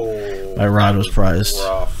 Whoa, my rod was prized.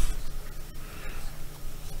 Rough.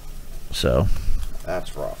 So.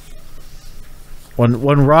 That's rough. When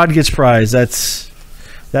Rod gets prized, that's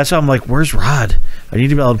how I'm like, where's Rod? I need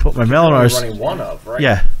to be able to put my Melinars. Running one of, right?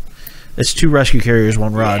 Yeah, it's 2 rescue carriers,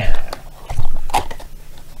 1 Rod. Yeah.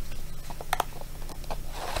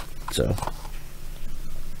 So.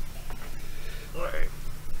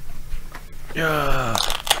 Yeah.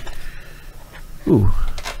 Ooh.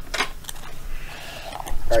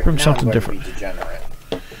 Right, bring something different.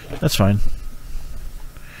 That's fine.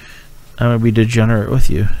 I'm gonna be degenerate with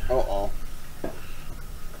you. Uh-oh.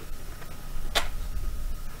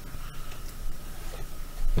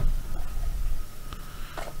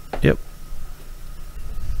 Yep.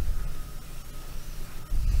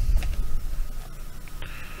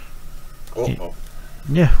 Uh-oh.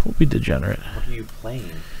 Yeah, we'll be degenerate. What are you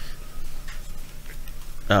playing?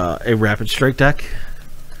 A Rapid Strike deck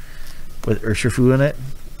with Urshifu in it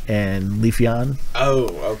and Leafeon. Oh,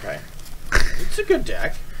 okay. It's a good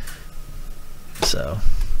deck. So.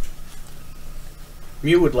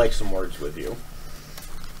 Mew would like some words with you.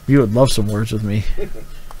 You would love some words with me. I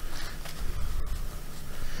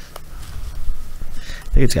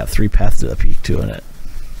think it's got 3 paths to the peak too in it.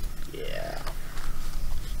 Yeah.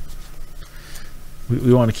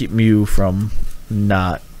 We want to keep Mew from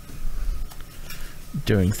not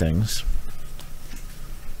doing things.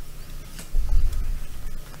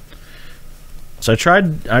 So I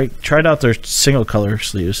tried out their single color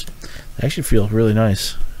sleeves. They actually feel really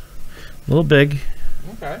nice. A little big.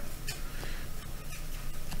 Okay.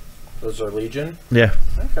 Those are Legion? Yeah.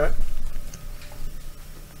 Okay.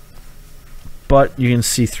 But you can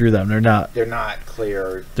see through them. They're not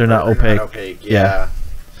clear. They're not opaque. Not opaque. Yeah.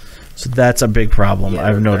 So that's a big problem. Yeah,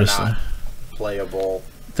 I've noticed. They're not playable.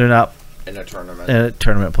 They're not in a tournament. In a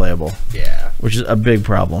tournament playable. Yeah. Which is a big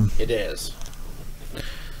problem. It is.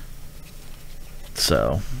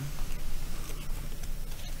 So.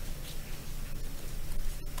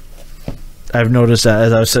 I've noticed that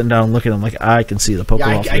as I was sitting down and looking, I'm like, I can see the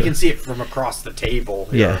Pokemon. Yeah, I can see it from across the table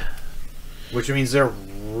here. Yeah. Which means they're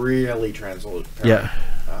really translucent. Yeah.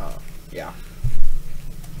 Yeah.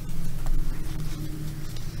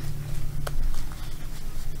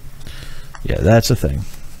 Yeah, that's a thing.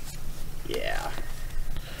 Yeah.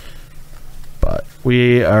 But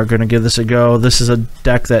we are going to give this a go. This is a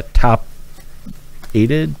deck that top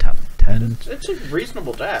 10. It's a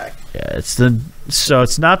reasonable deck. Yeah, it's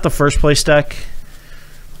not the first place deck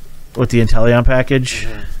with the Inteleon package,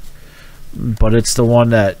 but it's the one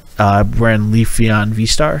that ran Leafeon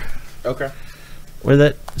V-Star. Okay. With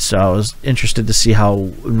it, so I was interested to see how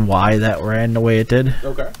and why that ran the way it did.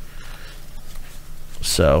 Okay.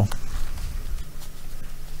 So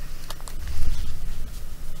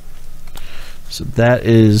that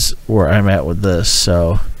is where I'm at with this.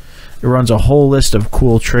 So it runs a whole list of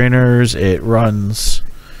cool trainers. It runs,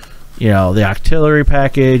 the Octillery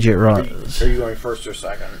package. It runs. Are you going first or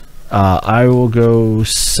second? I will go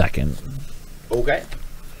second. Okay.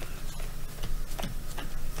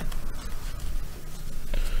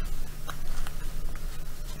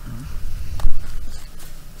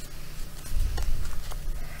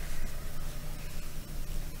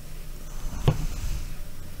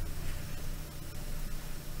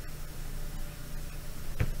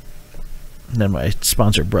 And then my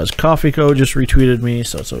sponsor, Brez Coffee Co., just retweeted me,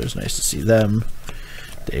 so it's always nice to see them.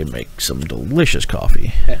 They make some delicious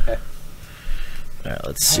coffee. Alright,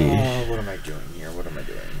 let's see. What am I doing here?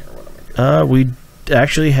 We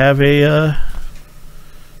actually have a...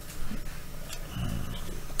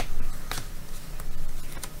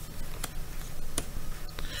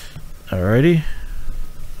 Alrighty.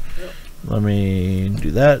 Yep. Let me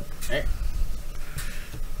do that. Hey.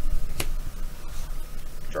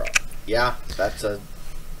 Draw. Yeah, that's a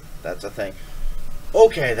thing.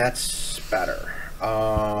 Okay, that's better.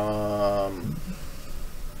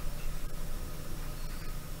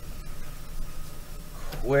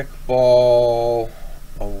 Quick ball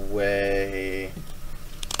away.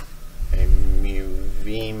 A Mew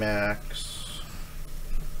VMAX.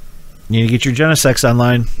 You need to get your Genesects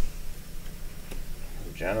online.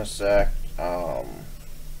 Genesect.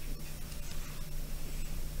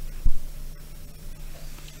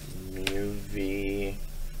 Mew V.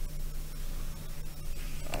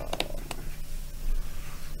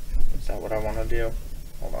 Is that what I want to do?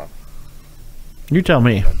 Hold on. You tell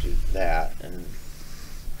me. I'll do that and.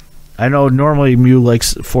 I know normally Mew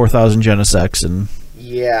likes 4,000 Genesects, and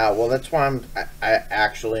Yeah, well, that's why I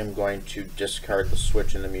actually am going to discard the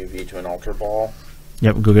switch in the Mew V to an Ultra Ball.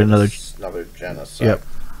 Yep, go get another Genesect. Yep.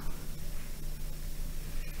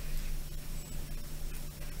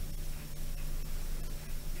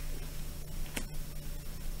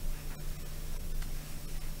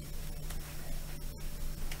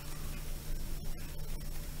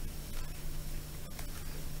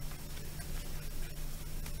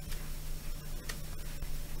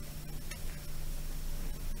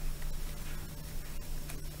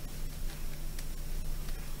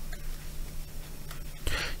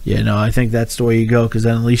 Yeah, no, I think that's the way you go, because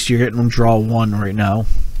then at least you're getting them draw one right now.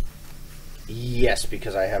 Yes,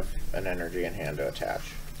 because I have an energy in hand to attach.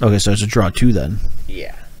 Okay, so it's a draw two then.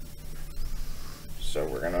 Yeah. So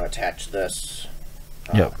we're going to attach this.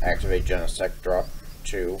 Yep. Activate Genesect, drop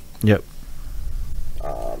 2. Yep.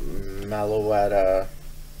 Meloetta.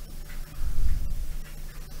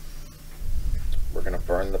 We're going to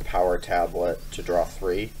burn the power tablet to draw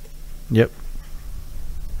 3. Yep.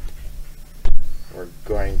 We're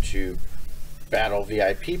going to battle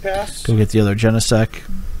VIP pass. Go get the other Genesect.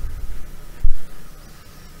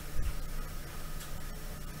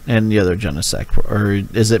 And the other Genesect. Or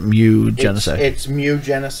is it Mew Genesect? It's Mew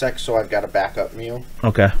Genesect, so I've got a backup Mew.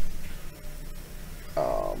 Okay.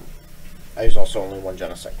 There's also only one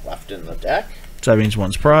Genesect left in the deck. So that means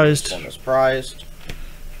one's prized. One is prized.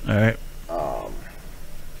 Alright.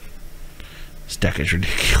 This deck is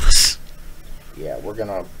ridiculous. Yeah, we're going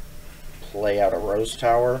to play out a Rose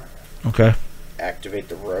Tower. Okay. Activate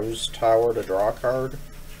the Rose Tower to draw a card.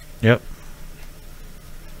 Yep.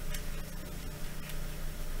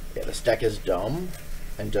 Yeah, this deck is dumb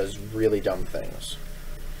and does really dumb things.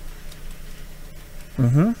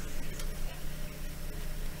 Mm-hmm.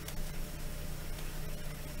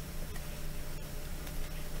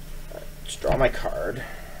 Let's draw my card.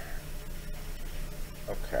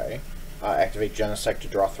 Okay. Activate Genesect to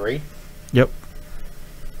draw 3. Yep.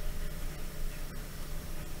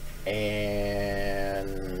 And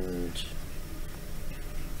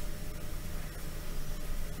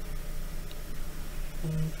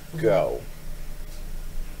go.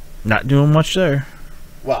 Not doing much there.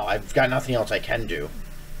 Well, I've got nothing else I can do.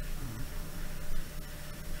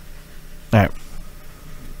 Alright.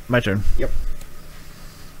 My turn. Yep.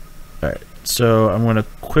 Alright. So I'm going to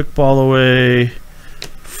quick ball away,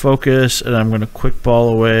 focus, and I'm going to quick ball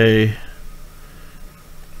away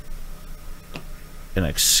an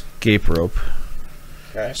escape rope.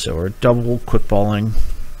 Okay. So we're double quick balling.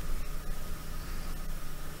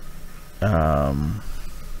 One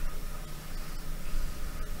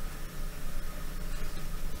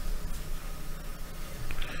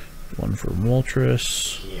for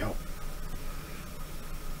Moltres. Yep.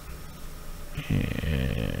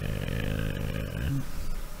 And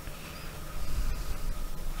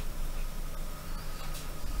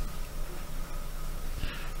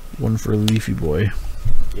one for Leafy Boy.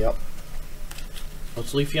 Yep.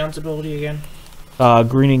 What's Leafeon's ability again?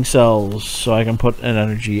 Greening cells, so I can put an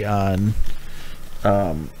energy on.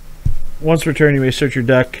 Once per turn, you may search your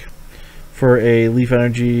deck for a leaf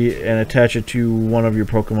energy and attach it to one of your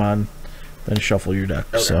Pokemon, then shuffle your deck.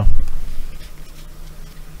 Okay. So.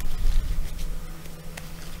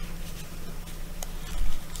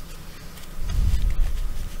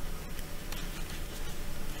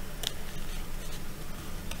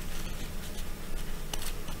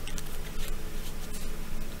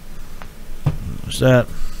 There's that.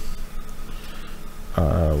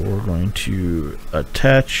 We're going to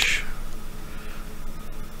attach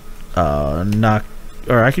knock,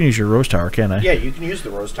 or I can use your Rose Tower, can't I? Yeah, you can use the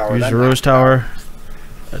Rose Tower. Use the Rose Tower,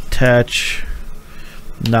 attach,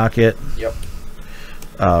 knock it. Yep.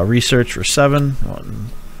 Research for 7. 1,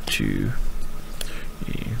 2,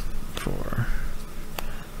 3, 4,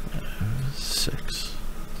 5, 6,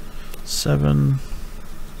 7.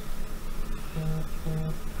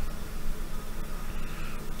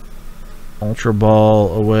 Ultra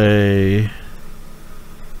Ball away.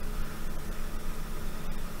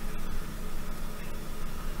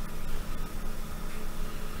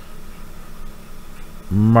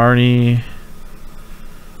 Marnie.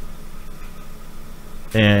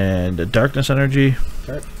 And a Darkness Energy.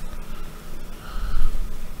 Okay.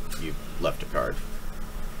 You left a card.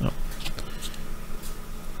 Oh.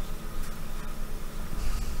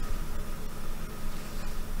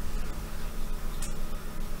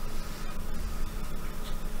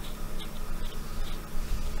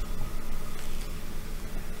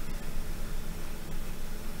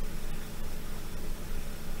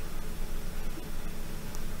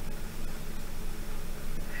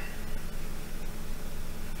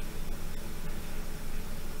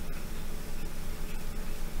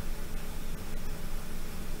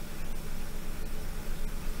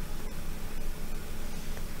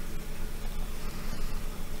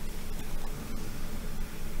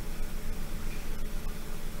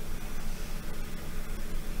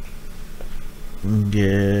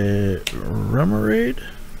 Get Remoraid,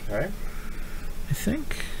 Okay. I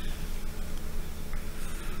think.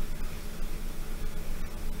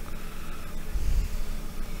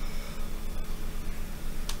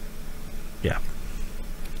 Yeah.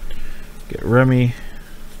 Get Remy.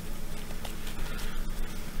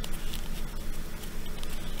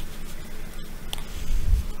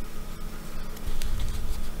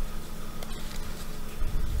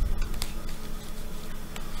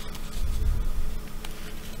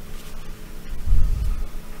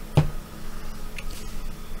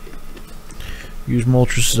 Use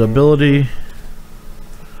Moltres' ability.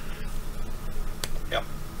 Yep.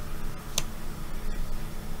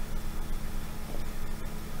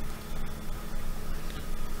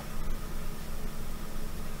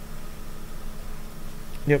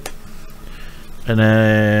 Yep. And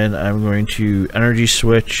then I'm going to energy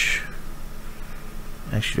switch.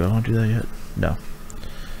 Actually, do I want to do that yet? No.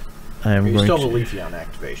 I am You going still to. have a Leafeon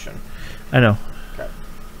activation. I know. Okay.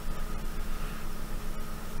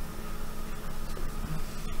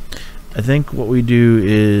 I think what we do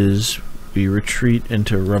is we retreat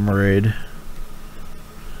into Remoraid.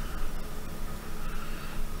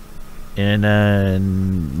 And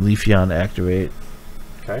then Leafeon activate.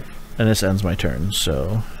 Okay. And this ends my turn,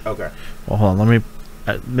 so. Okay. Well, hold on. Let me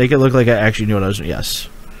make it look like I actually knew what I was doing. Yes.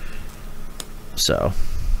 So.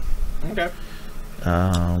 Okay. Do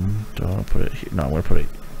I want to put it here? No, I'm going to put it.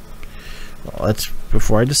 Well, let's,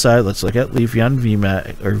 before I decide, let's look at Leafeon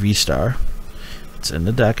VMAX or V Star. It's in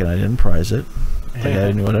the deck, and I didn't prize it. Like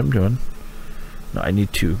I knew what I'm doing. No, I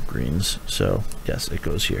need 2 greens, so yes, it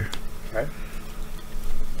goes here. Okay.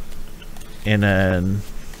 And then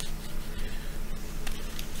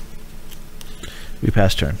we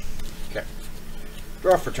pass turn. Okay.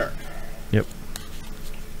 Draw for turn. Yep.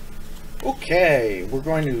 Okay, we're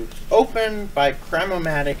going to open by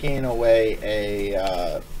Cramomaticing away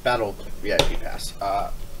a battle VIP pass.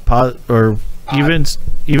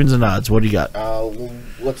 Evens and odds. What do you got?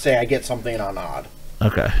 Let's say I get something on odd.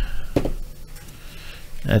 Okay.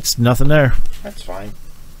 That's nothing there. That's fine.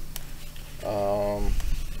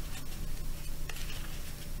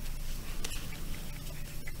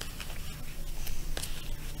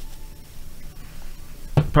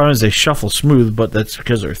 Problem is they shuffle smooth, but that's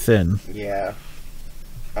because they're thin. Yeah.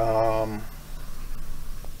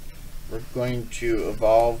 going to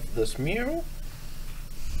evolve this Mew.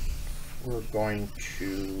 We're going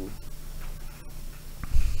to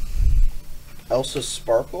Elsa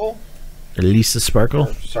Sparkle. Elisa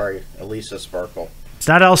Sparkle? Sorry, Elisa Sparkle. It's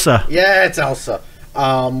not Elsa. Yeah, it's Elsa.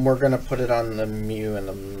 We're going to put it on the Mew and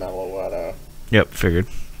the Meloetta. Yep, figured.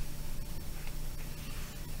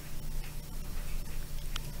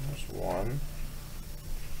 There's one.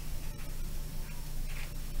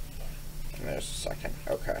 And there's a second.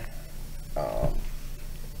 Okay.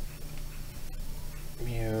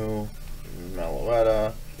 Mew,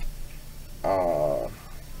 Meloetta,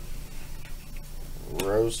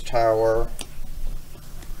 Rose Tower,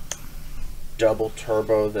 double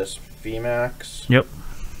turbo this VMAX. Yep.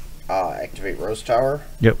 Activate Rose Tower.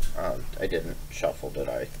 Yep. I didn't shuffle, did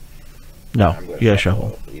I? No, I'm gonna you gotta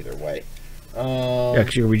shuffle. either way. Yeah,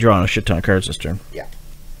 because you're going to be drawing a shit ton of cards this turn. Yeah.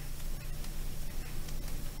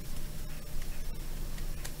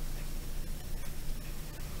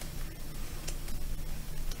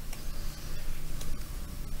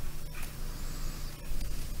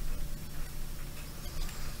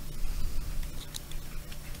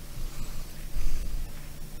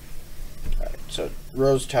 Alright, so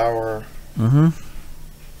Rose Tower. Mm-hmm.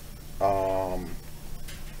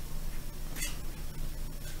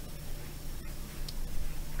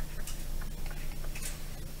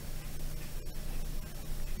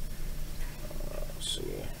 Let's see.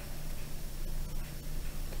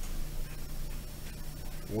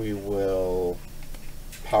 We will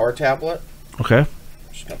power tablet. Okay.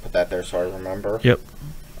 Just gonna put that there so I remember. Yep.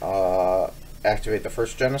 Activate the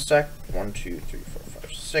first Genesect. 1, 2, 3, 4,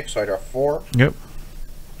 5, 6. So I draw 4. Yep.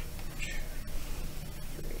 3,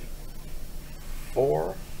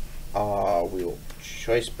 4. We will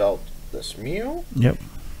choice belt this Mew. Yep.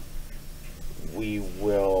 We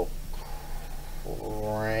will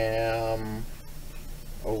cram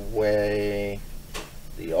away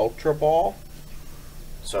the Ultra Ball.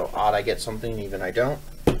 So odd I get something, even I don't.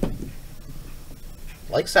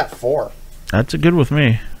 Likes that 4. That's a good with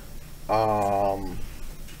me.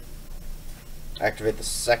 Activate the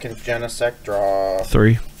second Genesect, draw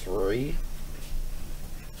 3. 3.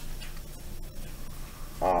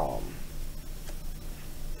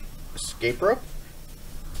 Escape rope.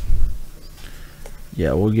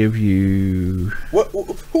 Yeah, we'll give you...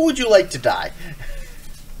 Who would you like to die?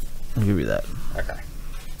 I'll give you that. Okay.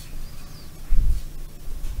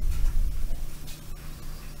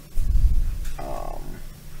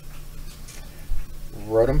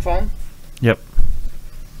 Rotom phone. Yep.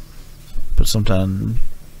 Put something...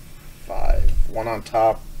 5. 1 on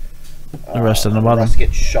top. The rest on the The bottom. rest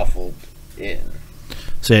get shuffled in.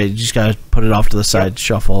 So yeah, you just gotta put it off to the side,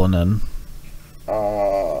 shuffle, and then...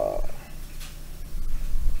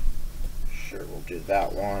 Sure, we'll do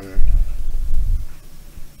that one.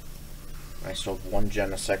 I still have 1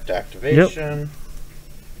 Genesect activation.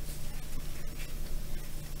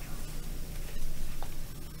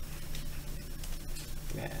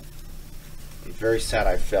 Man. I'm very sad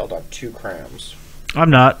I failed on 2 crams. I'm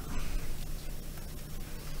not.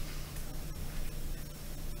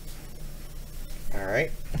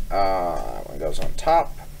 Alright. One goes on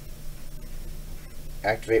top.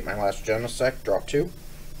 Activate my last Genesect, draw 2.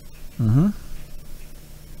 Mm-hmm.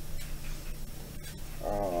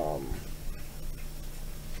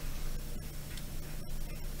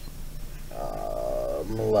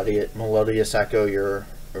 Melodious Echo your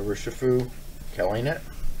Urshifu, killing it.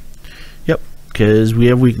 Yep. Because we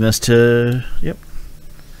have weakness to... Yep.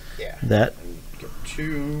 Yeah. That. And get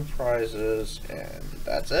 2 prizes, and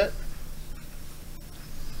that's it.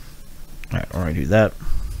 Alright, we're gonna do that.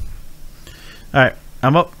 Alright,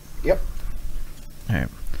 I'm up. Yep. Alright.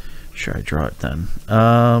 Sure, I draw it then.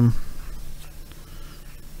 We're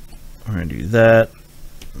gonna do that.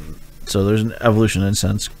 So there's an evolution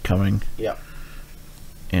incense coming. Yep.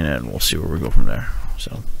 And then we'll see where we go from there.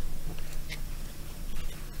 So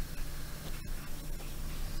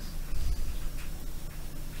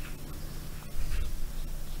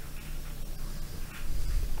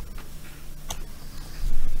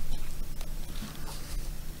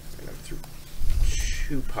And I'm through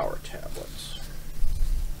 2 power tablets.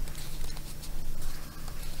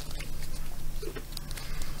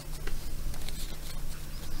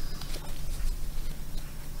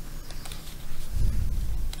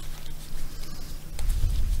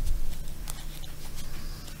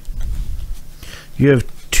 you have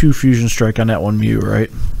 2 Fusion Strike on that one Mew,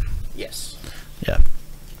 right? Yes. Yeah.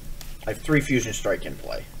 I have 3 Fusion Strike in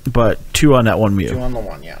play. But 2 on that one Mew. 2 on the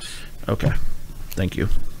 1, yes. Okay. Thank you.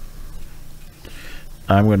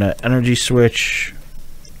 I'm gonna energy switch.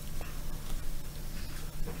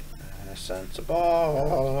 Sense a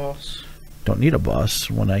boss. don't need a boss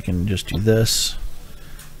when I can just do this.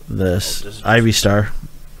 This is Ivy Star.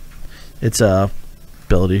 It's a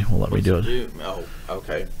ability. Will let me do it. Oh,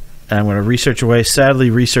 okay. And I'm going to research away. Sadly,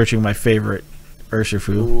 researching my favorite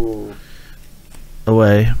Urshifu Ooh.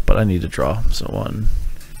 away, but I need to draw. So 1,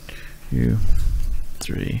 2,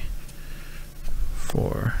 3,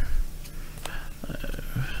 4,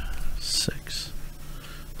 5, 6,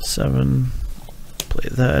 7. Play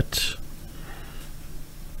that.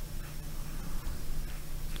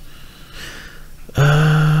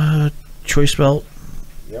 Choice belt.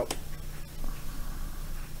 Yep.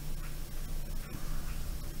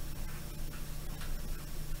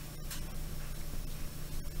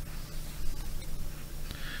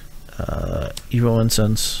 Evo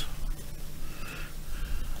incense.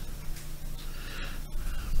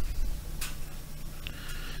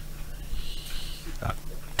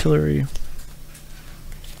 Artillery.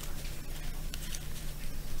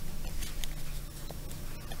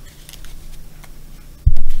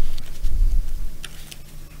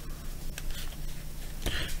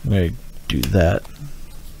 I'm going to do that.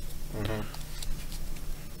 Mm-hmm.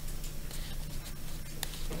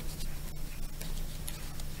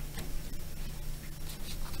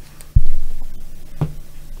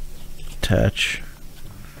 Attach.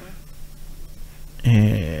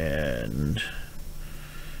 And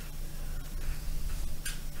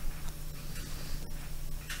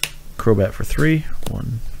Crobat for 3.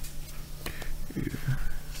 1, 2,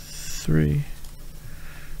 3.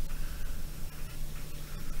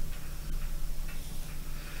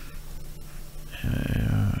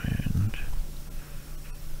 And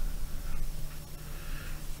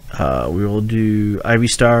we will do Ivy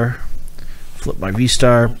Star. Flip my V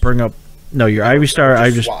Star. Bring up. No, your Ivy Star. I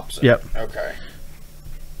just swaps it. Yep. Okay.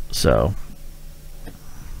 So.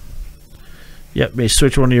 Yep. May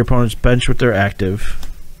switch one of your opponent's bench with their active,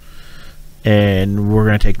 and we're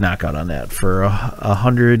gonna take knockout on that for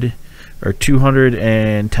 100 or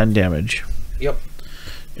 210 damage. Yep.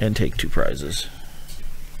 And take 2 prizes.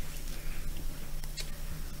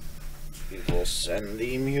 We will send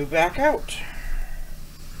the Mew back out.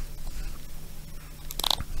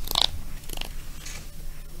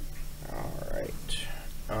 Alright.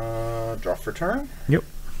 Draw for turn? Yep.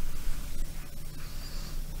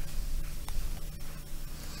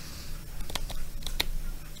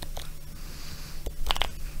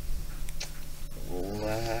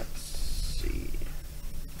 Let's see.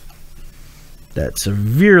 That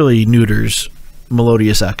severely neuters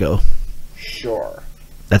Melodious Echo. Sure.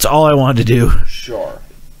 That's all I wanted to do. Sure.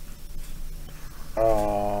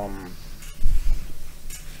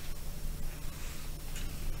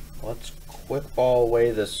 Let's quick ball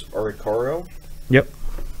away this Oricoro. Yep.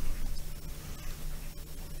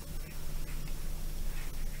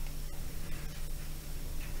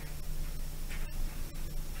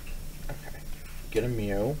 Okay. Get a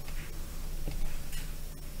Mew.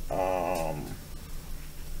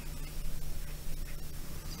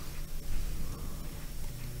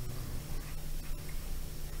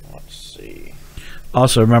 Let's see.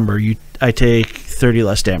 Also, remember, I take 30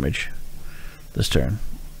 less damage this turn.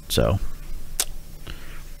 So,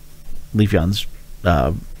 Leafeon's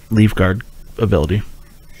Leaf Guard ability.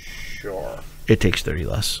 Sure. It takes 30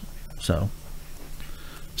 less. So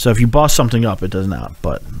if you boss something up, it does not.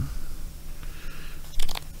 But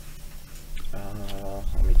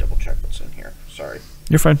let me double check what's in here. Sorry.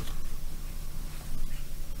 you're fine.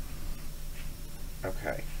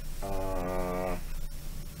 Okay.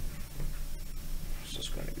 This is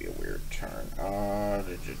going to be a weird turn.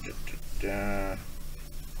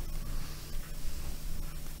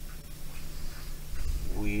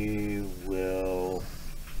 We will.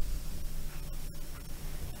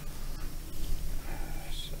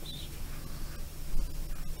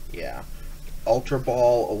 Yeah. Ultra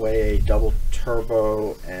Ball away a double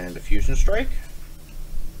turbo and a Fusion Strike.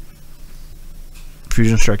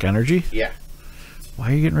 Fusion Strike energy? Yeah.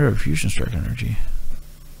 Why are you getting rid of Fusion Strike energy?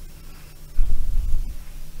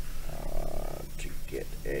 To get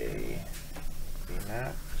a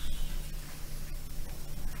VMAX.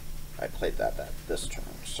 I played that this turn,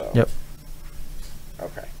 so. Yep.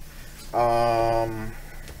 Okay.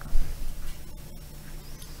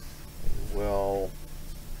 We'll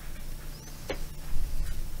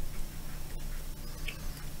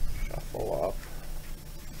shuffle up.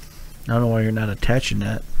 I don't know why you're not attaching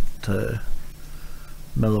that to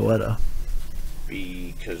Meloetta.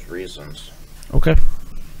 Because reasons. Okay.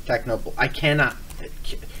 Techno. I cannot.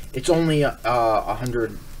 It's only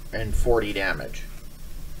 140 damage.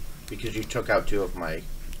 Because you took out 2 of my.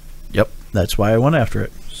 Yep. That's why I went after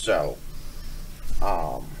it. So.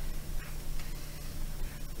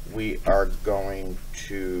 we are going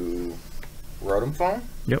to Rotom Phone.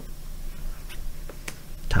 Yep.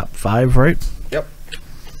 Top 5, right? Yep.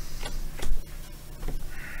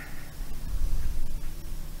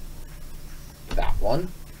 That one.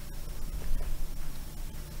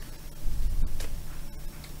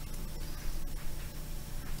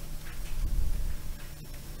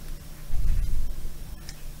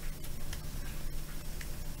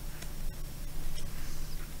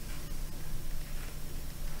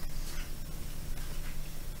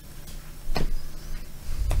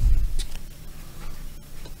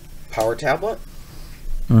 Power Tablet.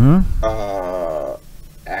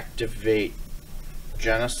 Activate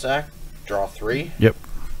Genesect. Draw 3. Yep.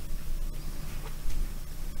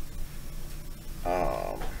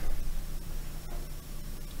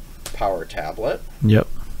 Power Tablet. Yep.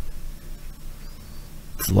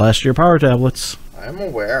 It's the last year power tablets. I'm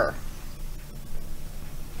aware.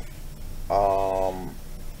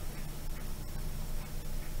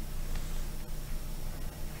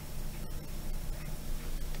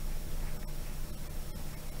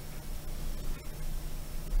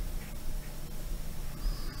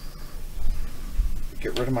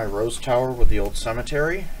 Get rid of my Rose Tower with the old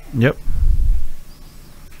cemetery. Yep.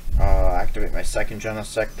 Activate my second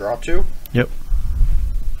Genesect, draw 2. Yep.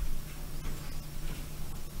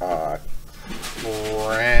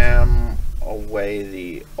 Cram away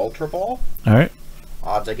the Ultra Ball. Alright.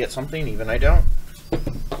 Odds I get something, even I don't.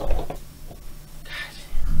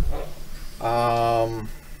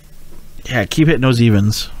 Yeah, keep hitting those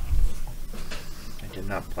evens. I did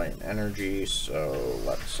not play an energy, so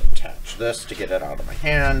let's attach this to get it out of my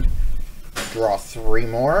hand. Draw 3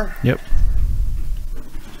 more. Yep.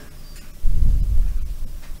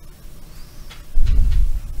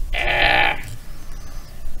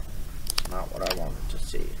 Not what I wanted to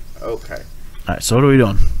see. Okay. Alright, so what are we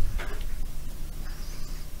doing?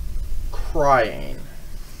 Crying.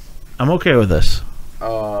 I'm okay with this.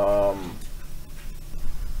 I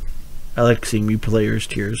like seeing me players'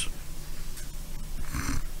 tears.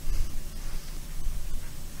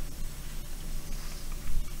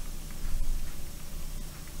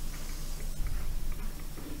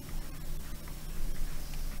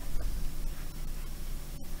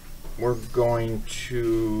 We're going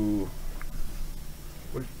to...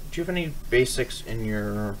 Do you have any basics in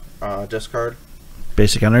your discard?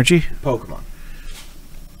 Basic energy? Pokemon.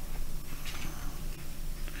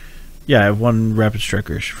 Yeah, I have 1 Rapid Strike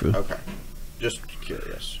Urshifu. Okay. Just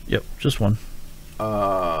curious. Yep, just 1.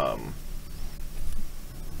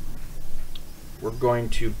 We're going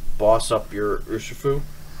to boss up your Urshifu.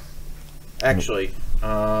 Actually,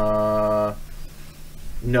 no,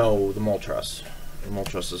 the Moltres. The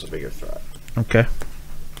Moltres is a bigger threat. Okay.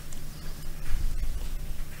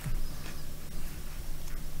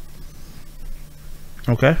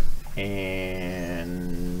 Okay.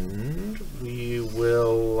 And we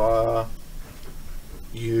will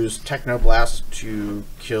use Technoblast to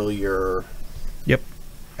kill your... Yep.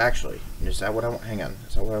 Actually, is that what I want? Hang on.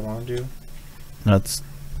 Is that what I want to do? That's...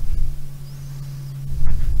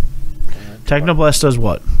 Technoblast does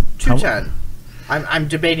what? 210. I'm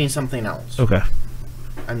debating something else. Okay.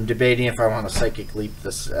 I'm debating if I want to Psychic Leap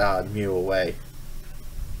this Mew away.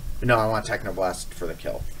 No, I want Technoblast for the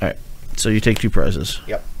kill. Alright. So you take 2 prizes.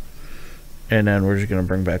 Yep. And then we're just going to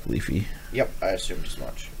bring back Leafy. Yep, I assumed as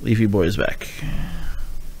much. Leafy Boy is back.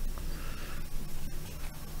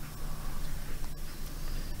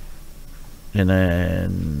 And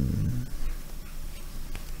then...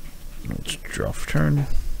 let's draw for turn.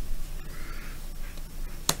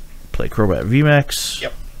 Play Crobat VMAX.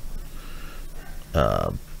 Yep.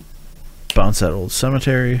 Bounce that old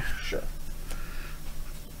cemetery. Sure.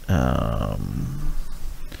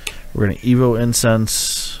 We're going to Evo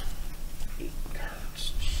Incense. 8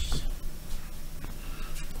 cards. Jeez.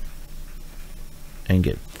 And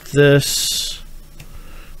get this.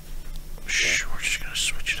 Shh, we're just going to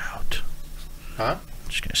switch it out. Huh?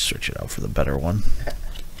 Just going to switch it out for the better one.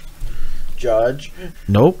 Judge.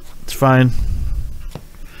 Nope, it's fine.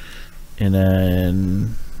 And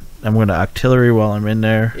then I'm going to Octillery while I'm in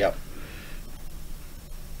there. Yep.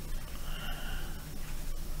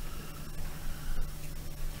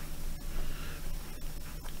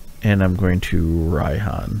 And I'm going to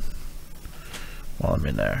Raihan while I'm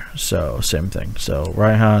in there. So, same thing. So,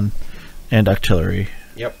 Raihan and Octillery.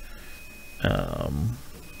 Yep.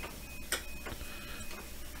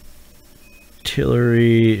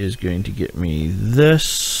 Octillery is going to get me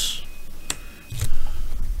this.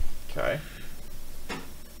 Okay.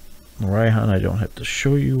 Raihan, I don't have to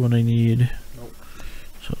show you what I need. Nope.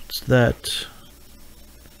 So, it's that.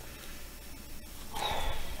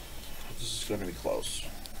 This is going to be close.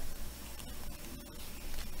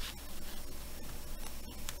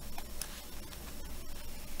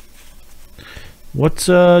 What's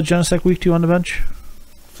Genesec weak to on the bench?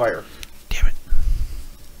 Fire. Damn it.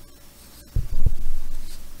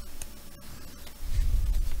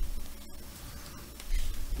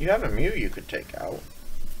 You have a Mew you could take out.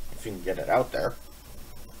 If you can get it out there.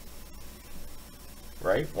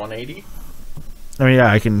 Right? 180? I mean,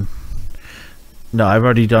 yeah, I can... No, I've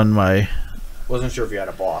already done my... Wasn't sure if you had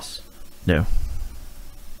a boss. No.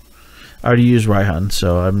 I already used Raihan,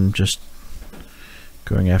 so I'm just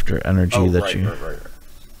going after energy that right, you... Right.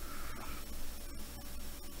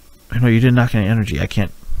 I know you didn't knock any energy. I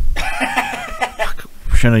can't... Fuck.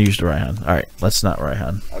 Shouldn't have used the Raihan. Alright, let's not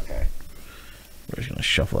Raihan. Okay. We're just going to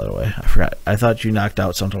shuffle that away. I forgot. I thought you knocked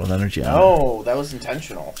out something with energy on it. No, that was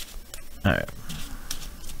intentional. Alright.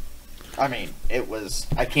 I mean, it was...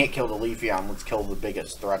 I can't kill the Leafeon. Let's kill the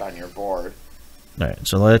biggest threat on your board. Alright,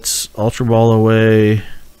 so let's Ultra Ball away.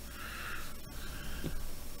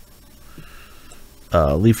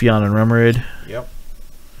 Leafeon and Remoraid. Yep.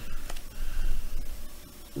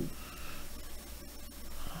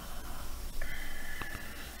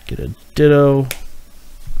 Get a Ditto.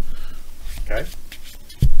 Okay.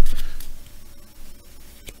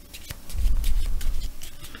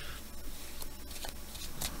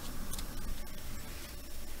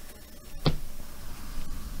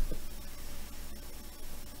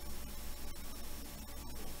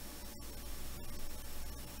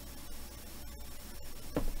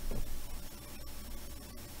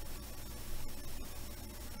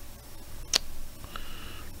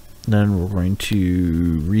 Then we're going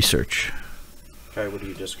to research. Okay, what are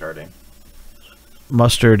you discarding?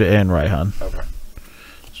 Mustard and Raihan. Okay.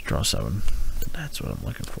 Let's draw 7. That's what I'm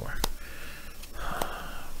looking for.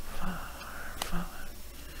 5,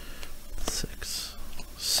 6,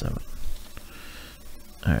 7.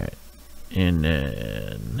 Alright. And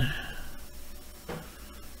then...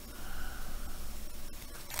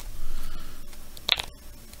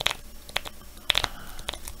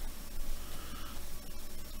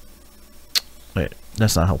 Wait,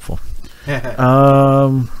 that's not helpful. I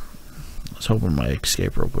was hoping my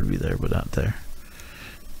escape rope would be there, but not there.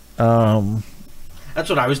 That's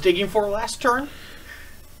what I was digging for last turn.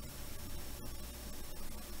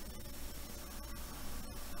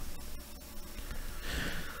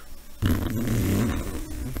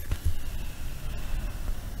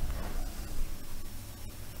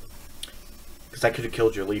 Because I could have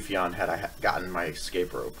killed your Leafeon had I gotten my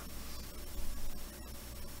escape rope.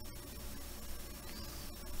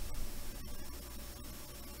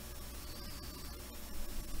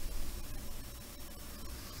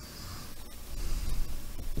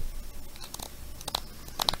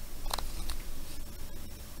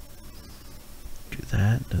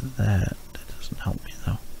 That. That doesn't help me,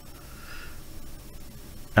 though.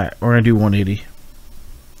 Alright, we're going to do 180.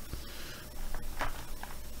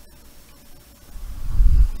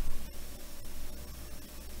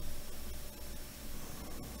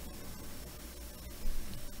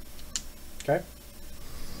 Okay.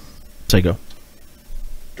 Say go.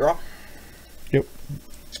 Draw. Yep.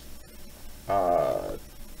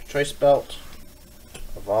 Choice belt.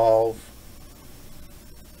 Evolve.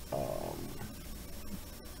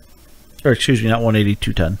 Or excuse me, not 180,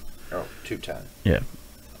 210. Oh, 210. Yeah.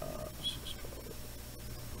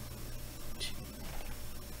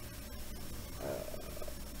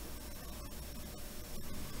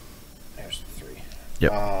 There's the 3.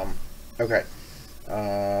 Yep. Okay.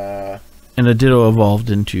 And a Ditto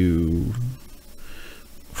evolved into,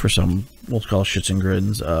 for some, we'll call shits and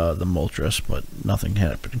grins, the Moltres, but nothing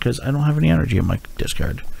happened because I don't have any energy in my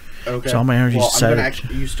discard. Okay. So all my energy's set.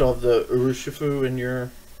 You still have the Urushifu in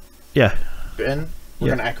your Yeah. bin? We're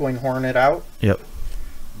Yep. going to Echoing Horn it out. Yep.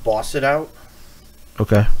 Boss it out.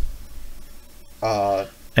 Okay.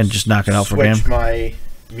 And just knock it out for game? Switch my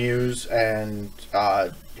Muse and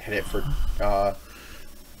hit it for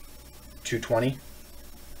 220.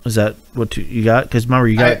 Is that what you got? Because remember,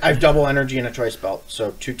 you got... I have double energy in a choice belt,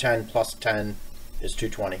 so 210 plus 10 is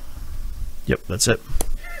 220. Yep, that's it.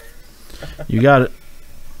 You got it.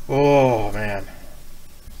 Oh, man.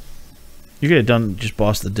 You could have done just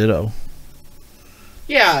boss the Ditto.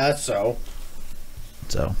 Yeah, that's so.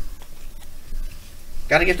 So.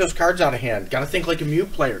 Gotta get those cards out of hand. Gotta think like a Mew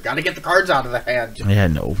player. Gotta get the cards out of the hand. Yeah,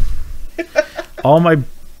 no. All my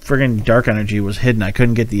friggin' dark energy was hidden. I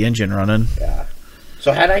couldn't get the engine running. Yeah.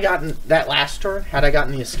 So had I gotten that last turn, had I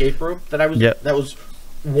gotten the escape rope that that was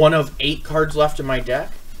one of 8 cards left in my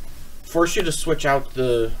deck, force you to switch out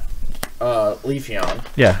the Leafeon.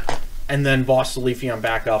 Yeah. And then boss the Leafeon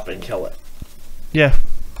back up and kill it. Yeah.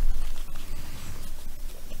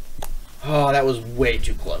 Oh, that was way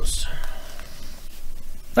too close.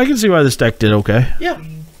 I can see why this deck did okay. Yeah.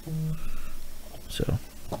 So.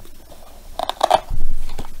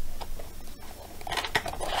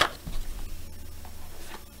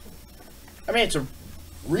 I mean, it's a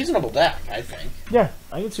reasonable deck, I think. Yeah,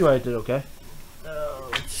 I can see why I did okay.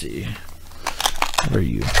 Let's see. What are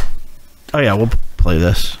you? Oh yeah, we'll play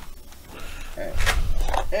this. Okay.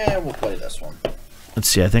 And we'll play this one. Let's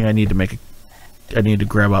see. I think I need to make a. I need to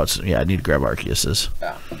grab out. Some, yeah, I need to grab Arceus's.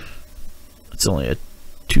 Yeah. It's only a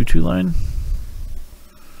 2/2 line.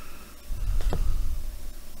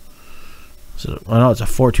 So, well, no, it's a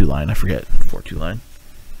 4/2 line. I forget 4/2 line.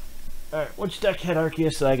 All right, which deck had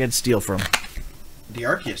Arceus that I could steal from? The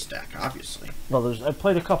Arceus deck, obviously. Well, I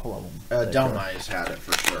played a couple of them. Delmai's had it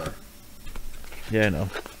for sure. Yeah, I know.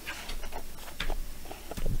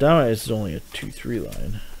 Delmai is only a 2/3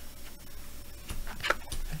 line.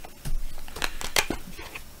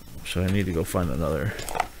 So I need to go find another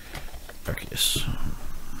Arceus.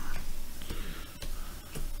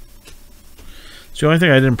 So the only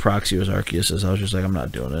thing I didn't proxy was Arceus. I was just like, I'm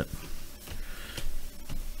not doing it.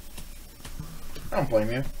 I don't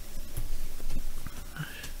blame you.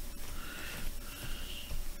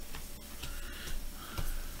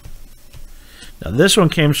 Now this one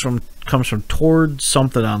comes from Toward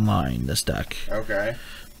Something Online. This deck. Okay.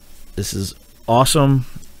 This is awesome.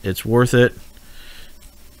 It's worth it.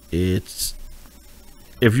 It's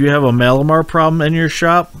if you have a Malamar problem in your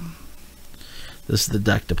shop, this is the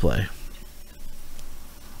deck to play.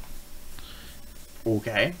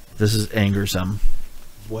 Okay. This is Angersem.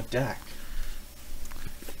 What deck?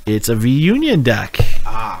 It's a V-Union deck.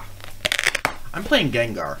 Ah. I'm playing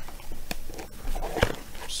Gengar.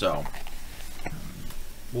 So.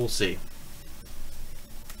 We'll see.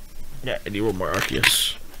 Yeah, I need one more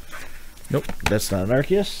Arceus. Nope, that's not an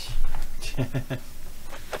Arceus.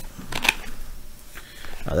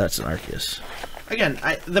 Oh, that's an Arceus. Again,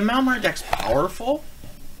 the Malamar deck's powerful,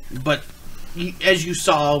 but as you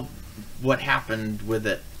saw, what happened with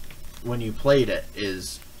it when you played it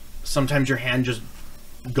is sometimes your hand just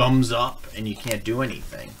gums up and you can't do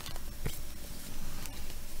anything.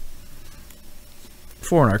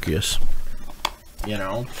 For an Arceus. You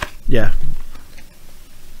know? Yeah.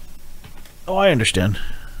 Oh, I understand.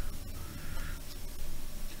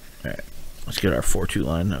 Alright. Let's get our 4/2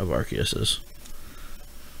 line of Arceuses.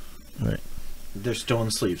 Alright. They're still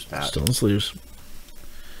in sleeves, Pat. Still in sleeves.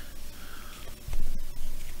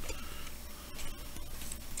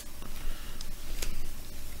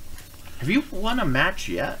 Have you won a match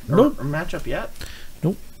yet? Nope. Or matchup yet?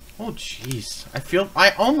 Nope. Oh, jeez.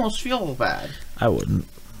 I almost feel bad. I wouldn't.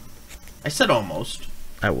 I said almost.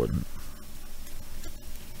 I wouldn't.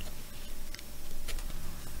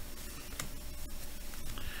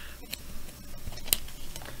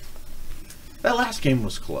 That last game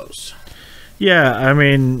was close. Yeah, I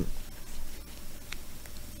mean,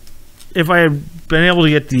 if I had been able to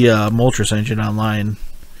get the Moltres engine online,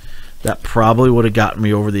 that probably would have gotten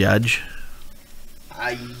me over the edge.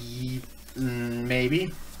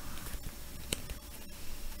 Maybe.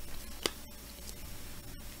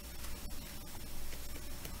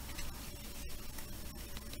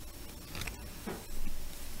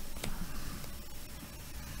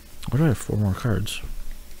 Why do I have 4 more cards?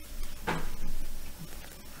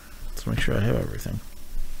 Let's make sure I have everything.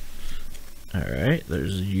 Alright,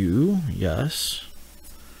 there's you. Yes.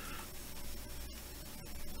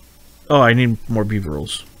 Oh, I need more beaver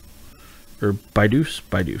rolls. Or Bidoofs?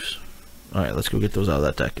 Bidoofs. Alright, let's go get those out of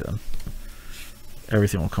that deck then.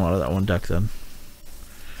 Everything will come out of that one deck then.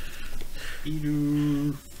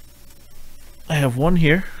 I have one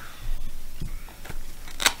here.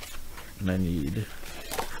 And I need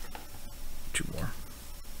 2 more.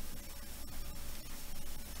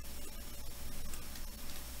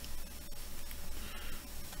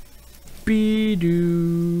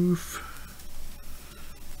 Bidoof.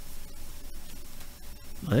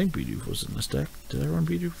 I think Bidoof was in this deck. Did I run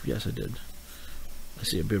Bidoof? Yes, I did. I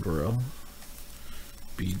see a Bibarel.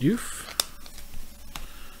 Bidoof.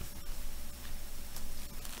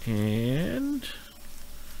 And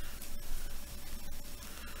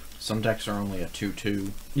some decks are only a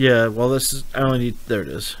 2/2. yeah, well, this is. I only need. There it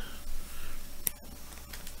is.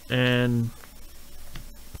 And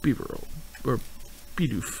Bibarel or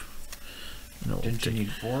Bidoof. No, Didn't you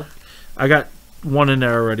need 4? I got 1 in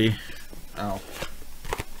there already. Oh.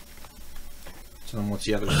 So then what's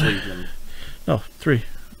the other sleeve then? No, 3.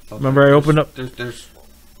 Remember I opened up... There's...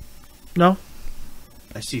 No?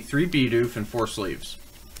 I see 3 Bidoof and 4 sleeves.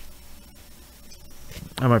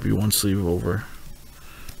 I might be 1 sleeve over.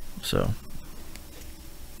 So...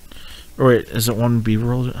 Or wait, is it 1 beaver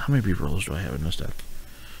roll? How many beaver rolls do I have in this deck?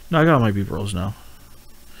 No, I got all my beaver rolls now.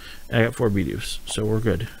 And I got 4 Bidoofs, so we're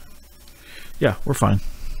good. Yeah, we're fine.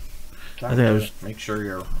 I think I was... Make sure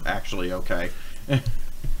you're actually okay. 1,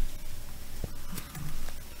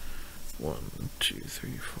 2,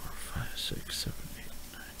 3, 4, 5, 6, 7,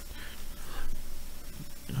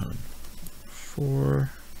 8, 9, 4,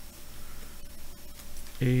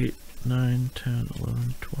 8, 9, 10,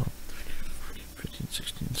 11, 12, 13, 15,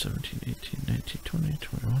 16, 17, 18, 19, 20,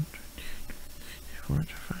 21, 22, 24,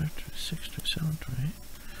 25, 26, 27, 28,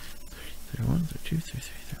 31, 32, 33,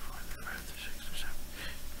 34, 35, 36, 37,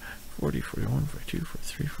 40, 41, 42,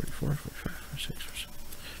 43, 44, 45, 46, 47,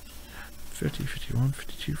 50, 51,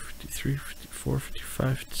 52, 53, 54,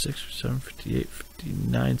 55, 56, 57, 58,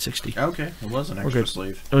 59, 60. Okay, it was an extra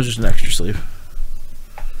sleeve. It was just an extra sleeve.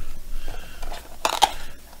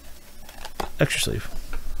 Extra sleeve.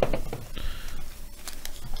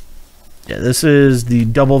 Yeah, this is the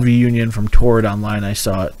Double V Union from Torrid Online. I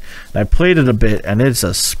saw it. And I played it a bit, and it's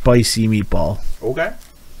a spicy meatball. Okay.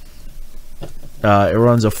 It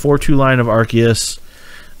runs a 4-2 line of Arceus,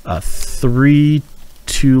 a 3-2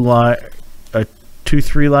 line, a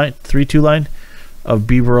 2-3 line, 3-2 line of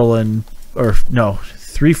Bibarel and, or no,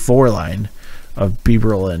 3-4 line of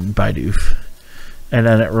Bibarel and Bidoof. And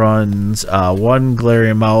then it runs 1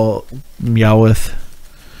 Galarian Meowth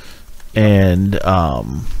and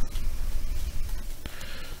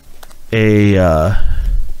a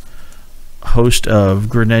host of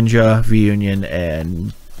Greninja V Union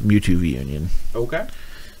and Mewtwo V Union. Okay.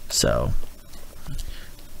 So.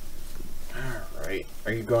 Alright.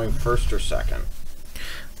 Are you going first or second?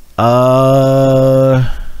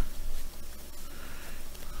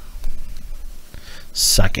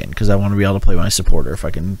 Second, because I want to be able to play my supporter if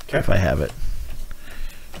I can, if I have it.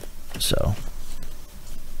 So.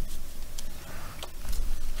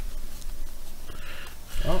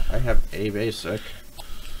 Well, I have a basic.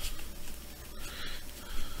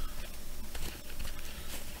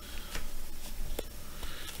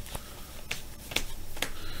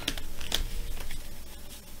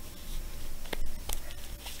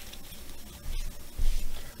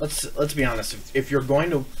 Let's be honest. If you're going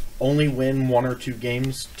to only win 1 or 2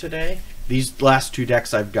 games today, these last 2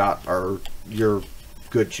 decks I've got are your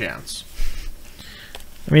good chance.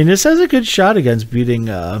 I mean, this has a good shot against beating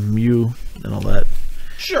Mew and all that.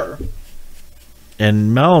 Sure.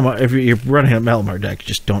 And Malamar, if you're running a Malamar deck,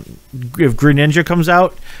 just don't. If Greninja comes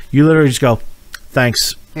out, you literally just go,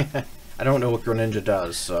 thanks. I don't know what Greninja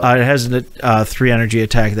does. So. It has a 3 energy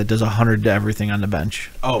attack that does 100 to everything on the bench.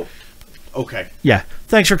 Oh. Okay. Yeah.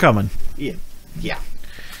 Thanks for coming. Yeah. Yeah.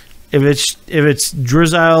 If it's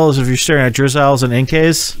Drizziles, if you're staring at Drizziles and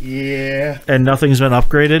Inkays, yeah, and nothing's been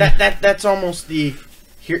upgraded, that's almost the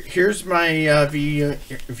here's my V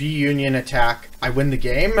Union attack. I win the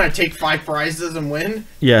game. I take 5 prizes and win.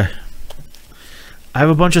 Yeah. I have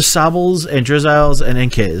a bunch of Sobbles and Drizziles and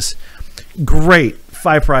Inkays. Great,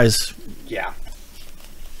 5 prize. Yeah.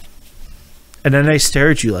 And then they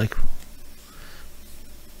stare at you like,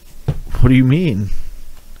 what do you mean?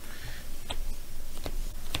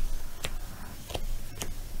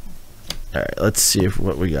 Alright, let's see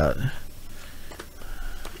what we got.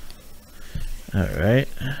 Alright.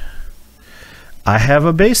 I have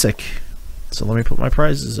a basic. So let me put my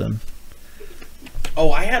prizes in.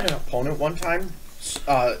 Oh, I had an opponent one time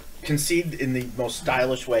concede in the most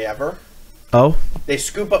stylish way ever. Oh? They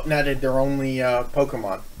scoop up netted their only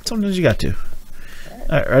Pokemon. Sometimes you got to.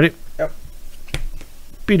 Alright, ready? Yep.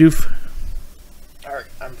 Bidoof. Alright,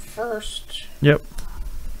 I'm first. Yep.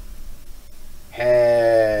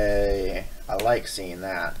 Hey, I like seeing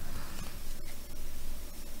that.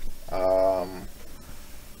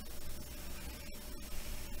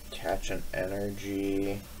 Attach an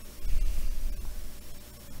energy.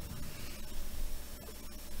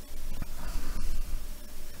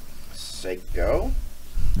 Say go.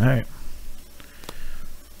 Alright.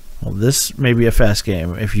 Well, this may be a fast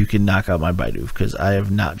game if you can knock out my Bidoof, because I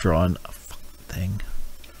have not drawn a fucking thing.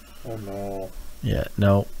 Oh no. Yeah,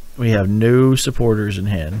 no. We have no supporters in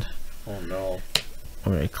hand. Oh no.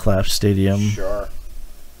 We're going to Clap Stadium. Sure.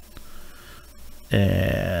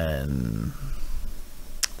 And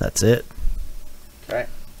that's it. Okay.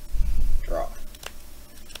 Draw.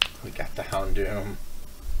 We got the Houndoom.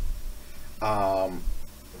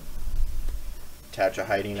 Attach a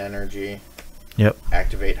hiding energy. Yep.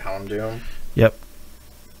 Activate Houndoom. Yep.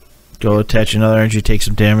 Go attach another energy, take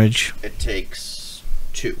some damage. It takes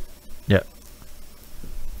 2. Yep.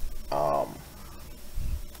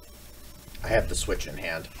 I have the switch in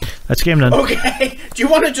hand. That's game done. Okay. Do you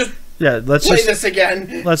want to just let's play just this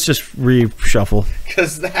again? Let's just reshuffle.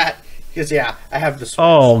 Because yeah, I have the switch.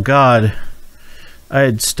 Oh god. I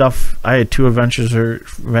had 2 adventures.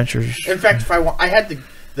 In fact, if I had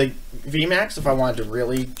the VMAX if I wanted to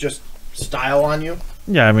really just style on you.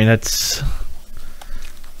 Yeah, I mean, it's...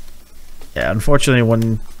 Yeah, unfortunately,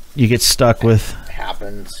 when you get stuck with... It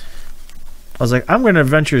happens. I was like, I'm going to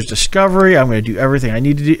Adventures Discovery. I'm going to do everything I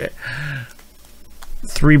need to do.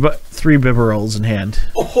 Three Bibber rolls in hand.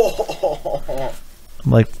 Oh.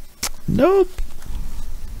 I'm like, nope.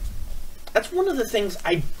 That's one of the things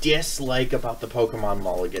I dislike about the Pokemon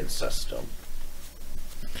Mulligan system.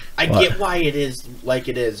 I get why it is like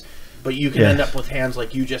it is, but you can end up with hands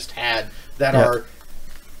like you just had that are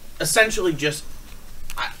essentially just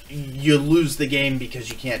you lose the game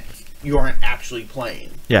because you aren't actually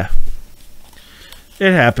playing. Yeah.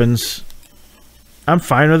 It happens. I'm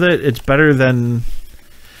fine with it. It's better than,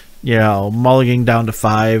 mulliganing down to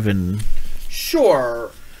 5 and...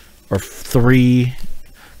 Sure. Or 3.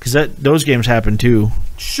 Because those games happen too.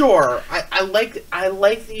 Sure. I like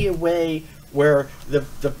the way where the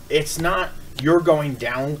it's not you're going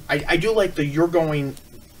down. I do like the your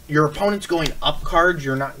opponent's going up cards,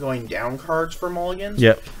 you're not going down cards for mulligans.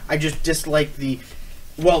 Yep. I just dislike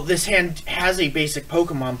this hand has a basic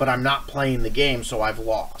Pokemon, but I'm not playing the game, so I've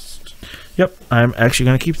lost. Yep. I'm actually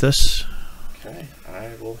going to keep this. Okay. I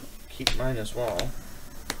will keep mine as well.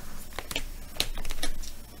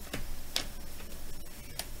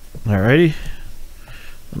 Alrighty.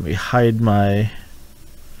 Let me hide my...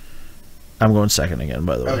 I'm going second again,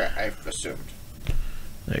 by the way. Okay, I've assumed.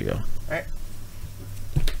 There you go. Alright.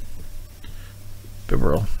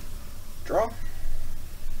 Bibberl. Draw.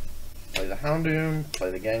 Play the Houndoom,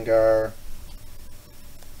 play the Gengar.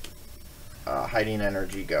 Hiding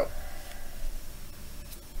Energy, go.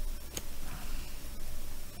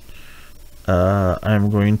 I'm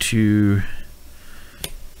going to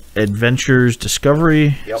Adventures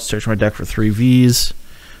Discovery. Yep. Search my deck for 3 Vs.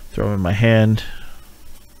 Throw them in my hand.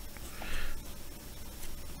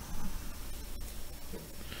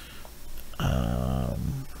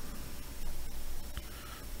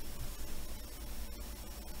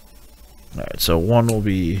 Alright, so one will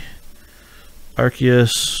be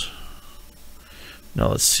Arceus. Now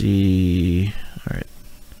let's see. Alright.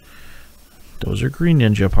 Those are Green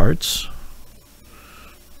Ninja parts.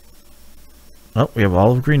 Oh, we have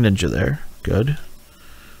all of Green Ninja there. Good.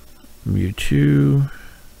 Mewtwo.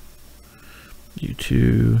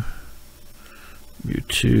 Mewtwo.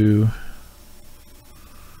 Mewtwo.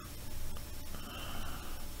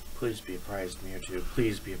 Please be a prized Mewtwo.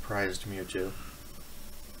 Please be a prized Mewtwo.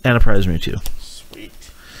 And a prize Mewtwo. Sweet.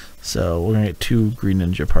 So we're going to get 2 Green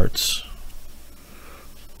Ninja parts.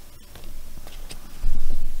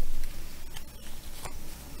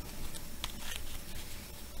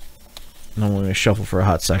 And then we're going to shuffle for a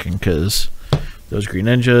hot second because those Green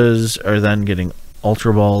Ninjas are then getting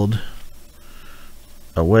Ultra Balled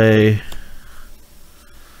away.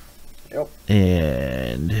 Yep.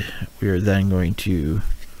 And we are then going to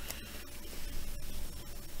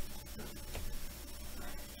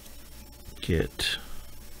get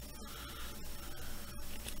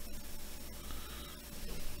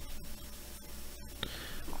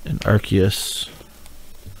an Arceus.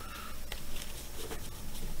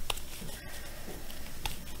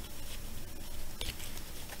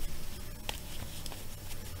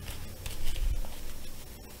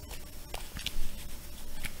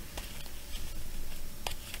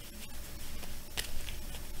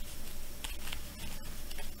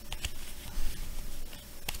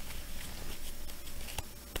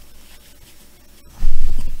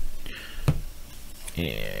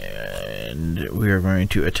 And we are going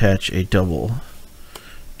to attach a double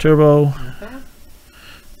turbo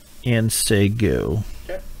and say go.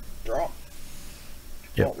 Okay, draw.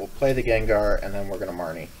 Yep. Well, we'll play the Gengar and then we're going to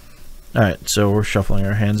Marnie. Alright, so we're shuffling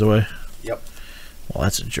our hands away. Yep. Well,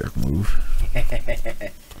 that's a jerk move.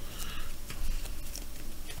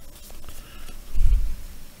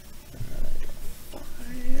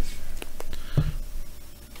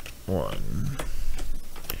 One,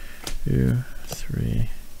 2, 3,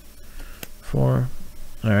 4.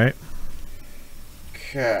 All right.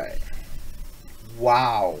 Okay.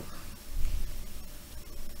 Wow.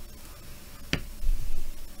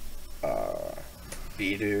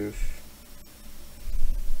 Bidoof.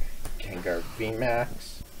 Gengar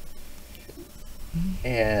VMAX.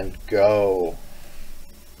 And go.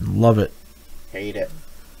 Love it. Hate it.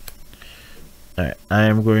 All right. I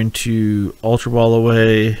am going to Ultra Ball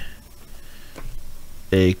away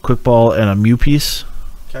a Quick Ball and a Mew piece.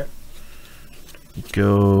 Okay.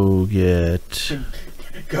 Go get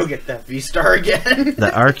Go get that V-Star again.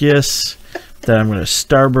 the Arceus. Then I'm going to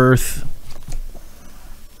Starbirth.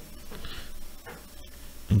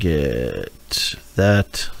 Get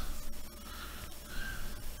that.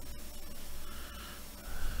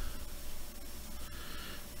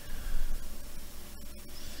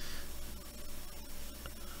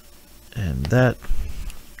 that.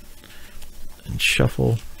 And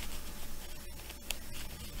shuffle.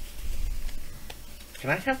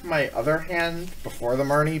 Can I have my other hand before the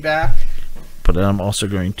Marnie back? But I'm also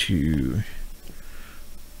going to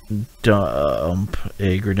dump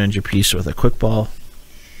a Greninja piece with a quick ball.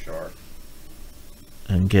 Sure.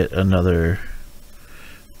 And get another.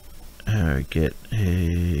 Get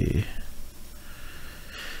a.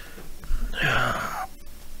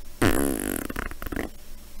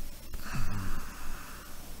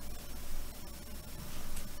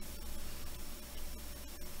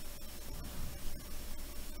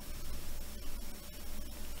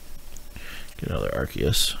 Get another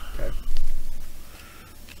Arceus. Okay.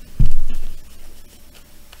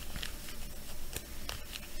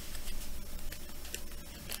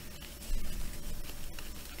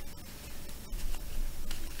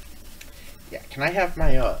 Yeah, can I have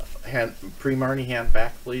my pre-Marnie hand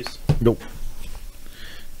back, please? Nope.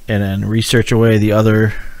 And then research away the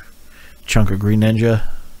other chunk of Greninja.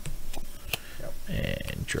 Yep.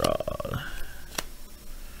 And draw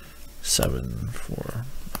 7, 4,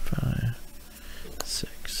 5,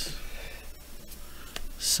 6,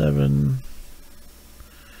 7.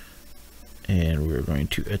 And we're going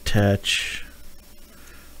to attach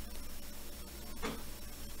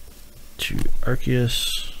to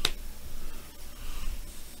Arceus.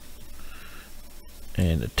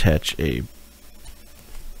 And attach a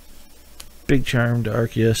big charm to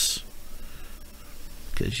Arceus.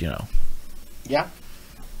 Because, you know. Yeah.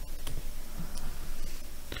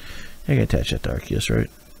 I can attach that to Arceus, right?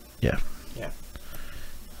 Yeah. Yeah.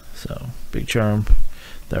 So, big charm.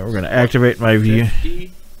 Then we're going to activate my V.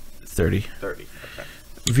 50? 30. 30. Okay.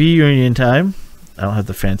 V Union time. I don't have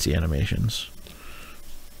the fancy animations.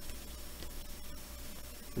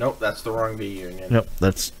 Nope, that's the wrong V Union. Nope,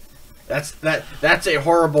 that's That's a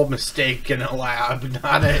horrible mistake in a lab,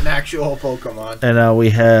 not an actual Pokemon. And now we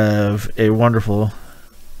have a wonderful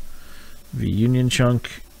V Union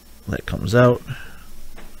chunk that comes out.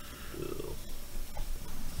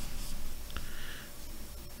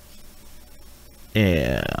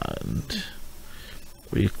 And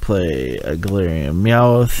we play a Galarian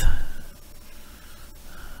Meowth.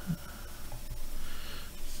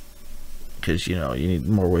 Because, you know, you need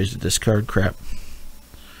more ways to discard crap.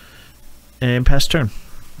 And pass turn.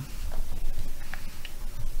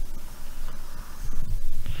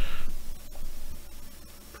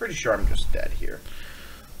 Pretty sure I'm just dead here.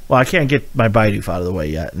 Well, I can't get my Bidoof out of the way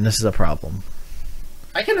yet, and this is a problem.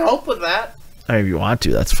 I can help with that. I mean, if you want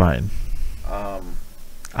to, that's fine.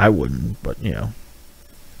 I wouldn't, but, you know.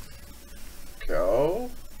 Go.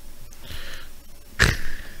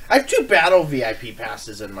 I have 2 battle VIP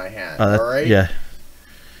passes in my hand, alright? Yeah.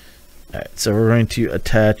 Alright, so we're going to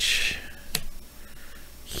attach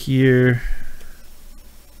here.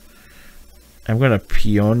 I'm going to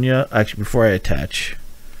Peonia. Actually, before I attach,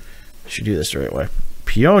 I should do this the right way.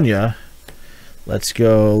 Peonia. Let's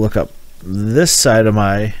go look up this side of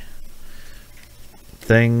my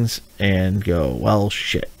things and go, well,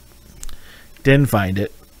 shit. Didn't find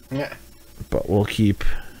it. Yeah. But we'll keep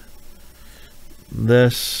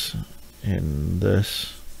this and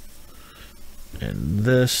this and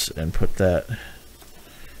this and put that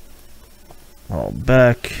all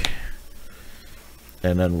back.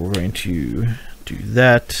 And then we're going to do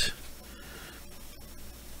that.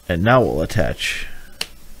 And now we'll attach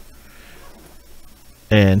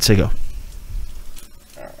and say go.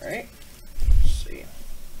 Alright. Let's see.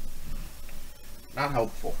 Not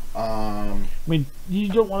helpful. I mean, you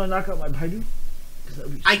don't want to knock out my Baidu?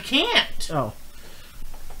 I can't. Oh.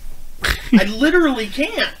 I literally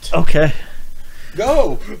can't. Okay.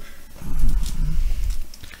 Go.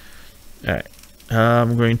 Alright.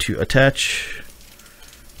 I'm going to attach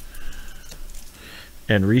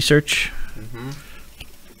and research.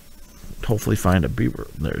 Hopefully find a beaver.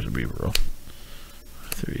 There's a beaver roll.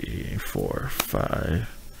 3, 4, 5,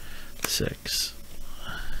 6,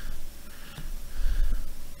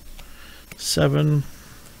 7.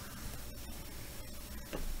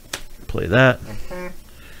 Play that.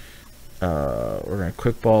 We're gonna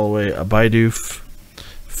quick ball away a Bidoof,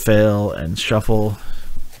 fail and shuffle.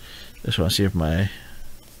 Just want to see if my.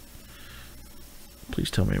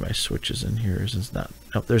 Please tell me my switch is in here. Is it's not?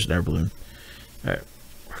 Oh, there's an air balloon. All right,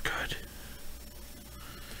 we're good.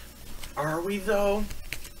 Are we though?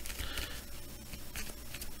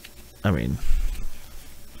 I mean,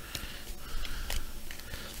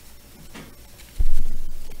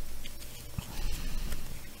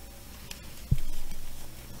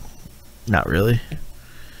 not really.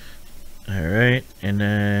 All right, and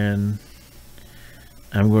then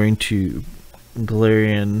I'm going to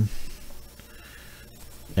Galarian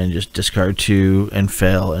and just discard 2 and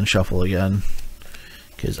fail and shuffle again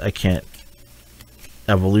because I can't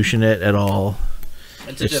evolution it at all.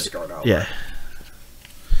 It's a discard out. Yeah.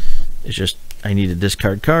 It's just I need to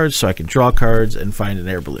discard cards so I can draw cards and find an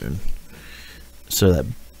air balloon so that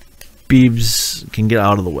Beebs can get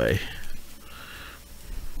out of the way.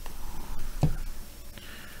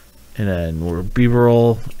 And then we're Beaver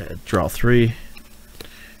roll, draw 3,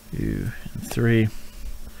 2, and 3.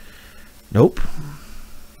 Nope.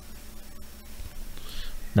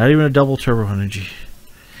 Not even a double turbo energy.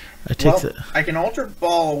 I take I can alter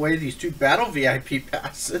ball away these 2 battle VIP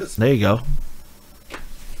passes. There you go.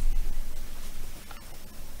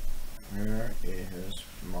 Where is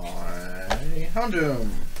my Houndoom?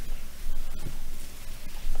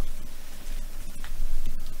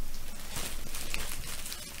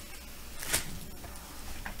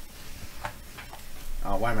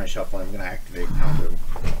 Why am I shuffling? I'm going to activate Houndoom.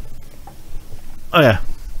 Oh yeah.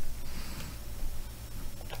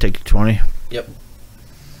 Take 20. Yep.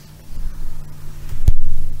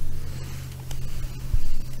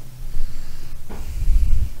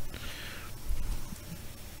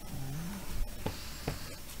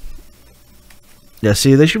 Yeah,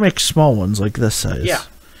 see, they should make small ones like this size. Yeah.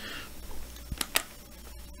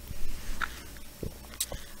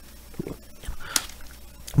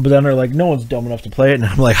 But then they're like, no one's dumb enough to play it, and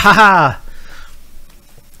I'm like, haha!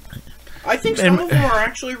 I think some of them are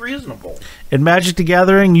actually reasonable. In Magic the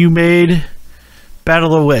Gathering, you made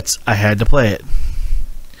Battle of Wits. I had to play it.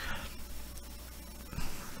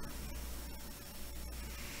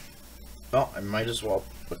 Well, I might as well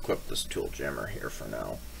equip this tool jammer here for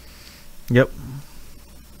now. Yep.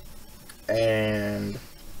 And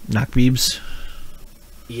knock Beebs.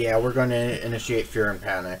 Yeah, we're going to initiate Fear and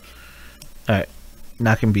Panic. Alright.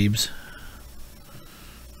 Knocking Beebs.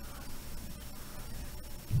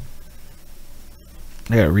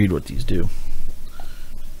 I gotta read what these do.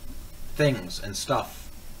 Things and stuff.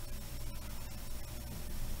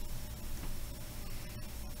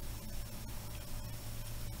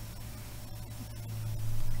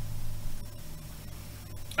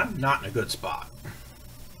 I'm not in a good spot.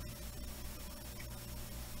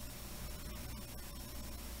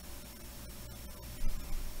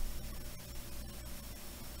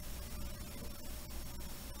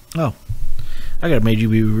 Oh. I could have made you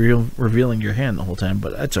be revealing your hand the whole time,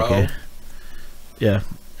 but that's okay. Oh. Yeah.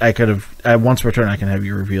 I could have... once per turn, I can have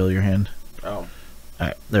you reveal your hand. Oh.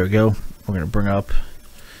 Alright, there we go. We're going to bring up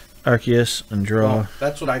Arceus and draw. Oh,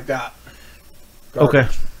 that's what I've got. Garbage. Okay.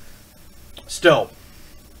 Still.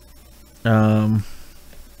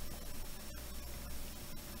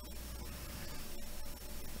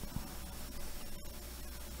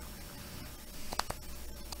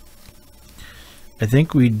 I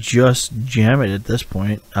think we just jam it at this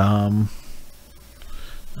point. I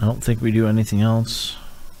don't think we do anything else.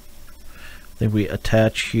 I think we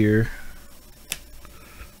attach here.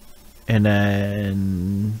 And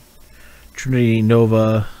then Trinity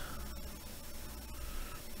Nova.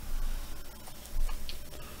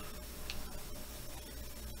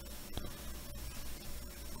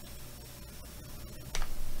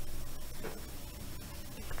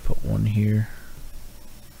 Put one here.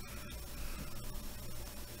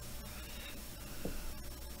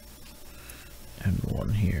 And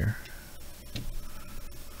one here.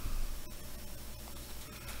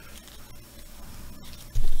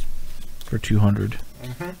 For 200.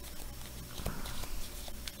 Mm-hmm.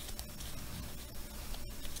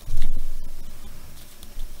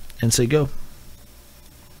 And say go.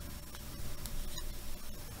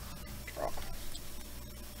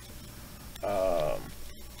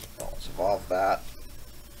 Let's evolve that.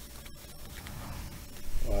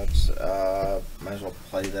 Let's might as well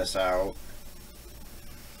play this out.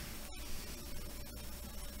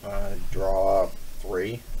 Draw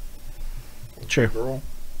 3. Sure. Girl.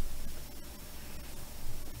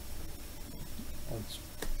 Let's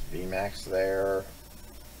VMAX there.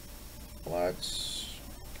 Let's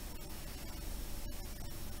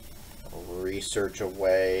research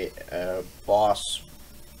away boss,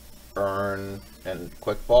 earn, and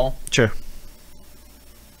quick ball. Sure.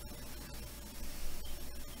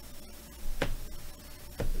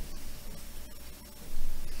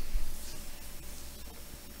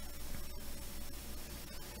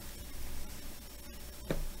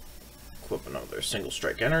 Equip another single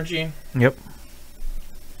strike energy. Yep.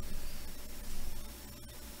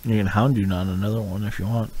 You can Houndoom on another one if you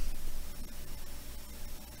want.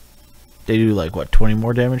 They do like what, 20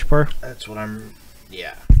 more damage per? That's what I'm...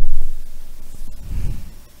 yeah.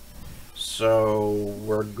 So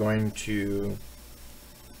we're going to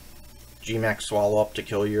GMAX swallow up to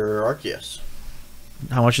kill your Arceus.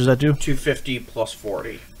 How much does that do? 250 plus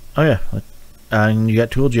 40. Oh yeah, and you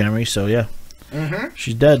got Tool Jammy, so yeah. Mm-hmm.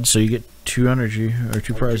 She's dead, so you get 2 energy or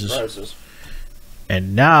 2 prizes. 2 prizes.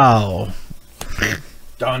 And now,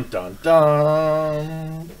 Dun dun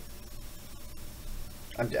dun.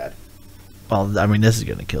 I'm dead. well, I mean, this is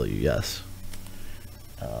gonna kill you, yes.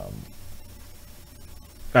 All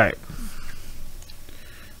right.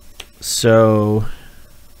 So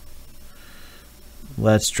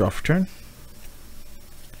let's draw for turn.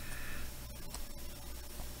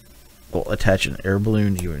 We'll attach an air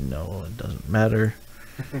balloon, even though it doesn't matter.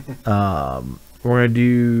 We're gonna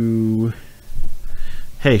do.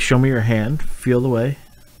 Hey, show me your hand. Feel the way.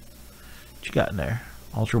 What you got in there?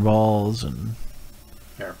 Ultra balls and.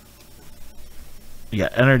 Here. You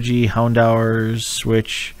got energy, hound hours,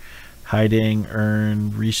 switch, hiding,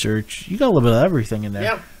 earn, research. You got a little bit of everything in there.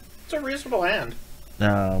 Yeah, it's a reasonable hand.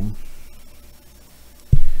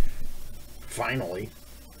 Finally.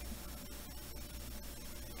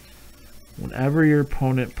 Whenever your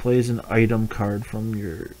opponent plays an item card from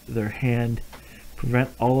their hand, prevent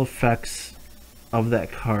all effects of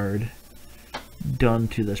that card done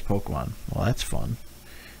to this Pokemon. Well, that's fun.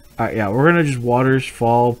 Alright, yeah, we're gonna just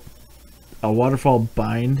waterfall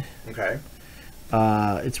bind. Okay.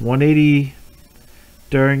 It's 180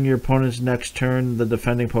 during your opponent's next turn. The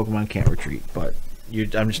defending Pokemon can't retreat, but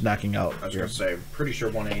I'm just knocking out. I was gonna say, pretty sure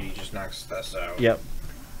 180 just knocks this out. Yep.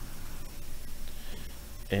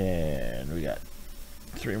 And we got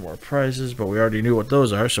 3 more prizes, but we already knew what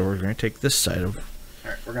those are, so we're going to take this side of.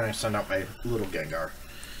 Alright, we're gonna send out my little Gengar.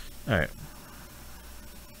 Alright.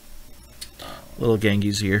 Little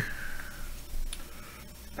Gengi's here.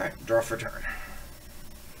 Alright, draw for turn.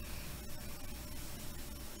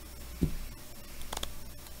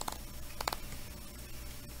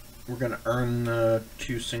 We're gonna earn the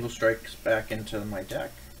 2 single strikes back into my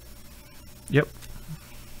deck. Yep.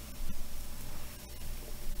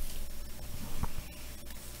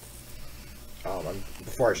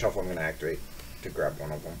 Before I shuffle, I'm gonna activate to grab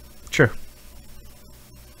one of them. Sure.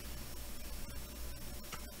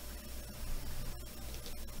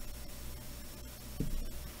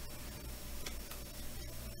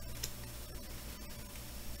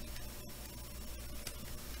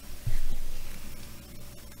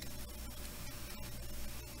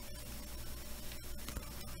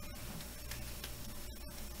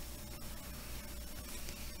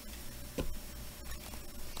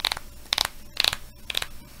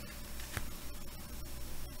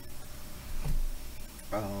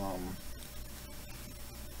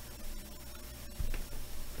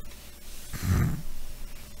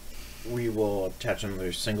 We will attach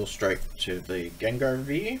another single strike to the Gengar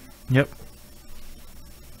V. Yep.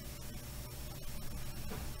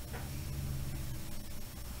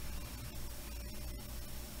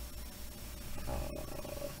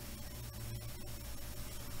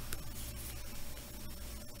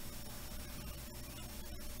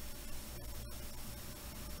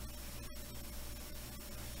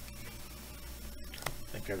 I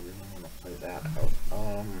think I really want to play that out.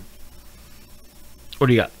 What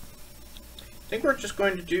do you got? I think we're just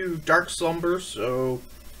going to do Dark Slumber, so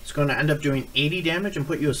it's going to end up doing 80 damage and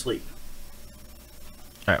put you asleep.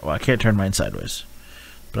 Alright, well, I can't turn mine sideways,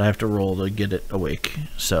 but I have to roll to get it awake.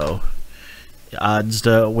 So, odds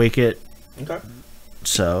to wake it. Okay.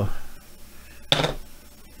 So,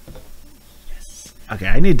 yes. Okay,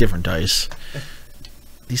 I need different dice.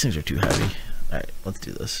 These things are too heavy. Alright, let's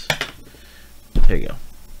do this. There you go.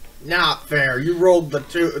 Not fair. You rolled the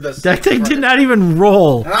two. That thing did not even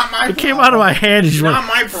roll. Not my problem. It came out of my hand and just Not went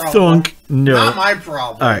my problem. thunk. No. Not my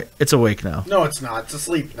problem. Alright, it's awake now. No, it's not. It's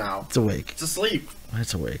asleep now. It's awake. It's asleep.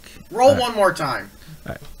 It's awake. Roll one more time.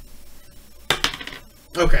 Alright.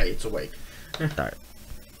 Okay, it's awake. Alright.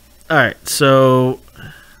 Alright, so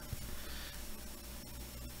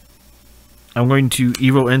I'm going to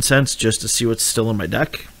Evo Incense just to see what's still in my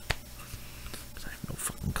deck. I have no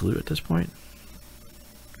fucking clue at this point.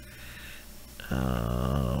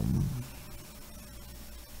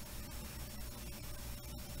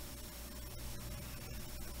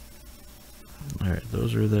 Alright,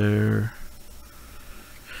 those are there.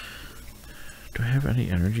 Do I have any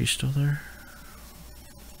energy still there?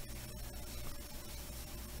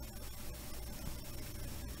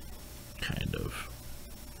 Kind of.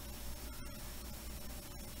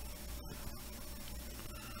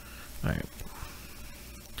 Alright.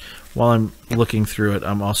 While I'm looking through it,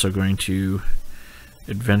 I'm also going to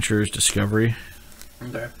Adventurer's Discovery.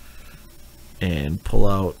 Okay. And pull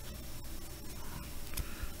out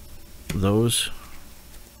those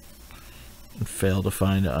and fail to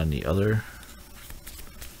find on the other.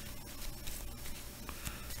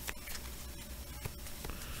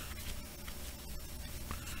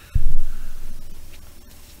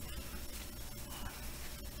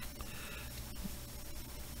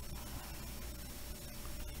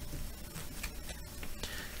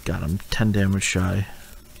 Got him 10 damage shy.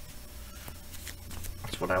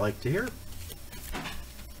 That's what I like to hear.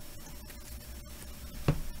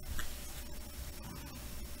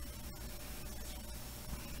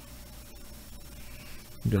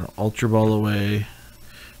 I'm gonna Ultra Ball away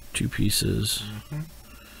 2 pieces.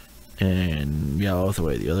 And Meowth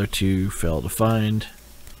away the other 2. Fail to find.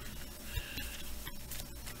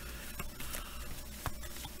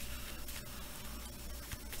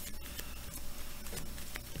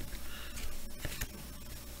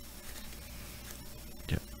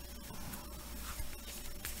 Yep.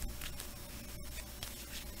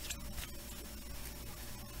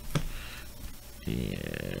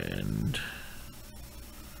 And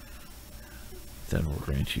then we're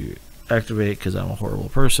going to activate because I'm a horrible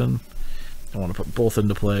person. I want to put both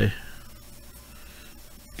into play. In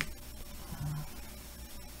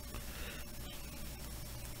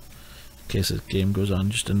case this game goes on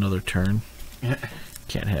just another turn.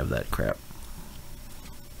 Can't have that crap.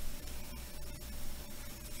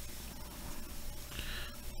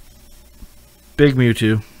 Big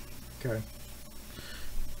Mewtwo. Okay.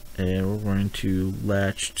 And we're going to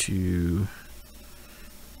latch to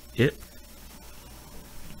it.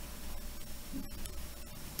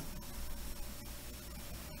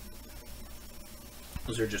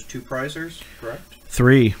 Those are just 2 prizers, correct?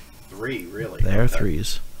 3. 3, really? They are Okay.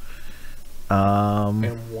 3s.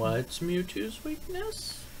 And what's Mewtwo's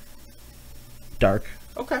weakness? Dark.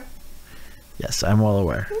 Okay. Yes, I'm well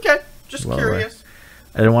aware. Okay. Just Well, curious.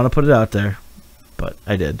 I didn't want to put it out there, but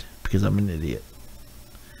I did because I'm an idiot.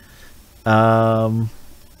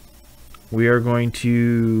 We are going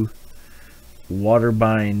to water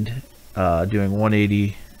bind, doing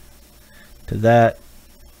 180 to that.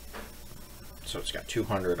 So it's got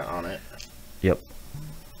 200 on it. Yep.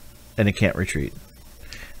 And it can't retreat.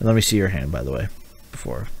 And let me see your hand, by the way,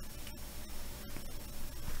 before.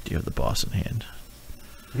 Do you have the boss in hand?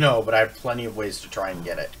 No, but I have plenty of ways to try and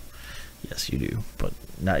get it. Yes, you do, but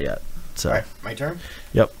not yet. So. Alright, my turn?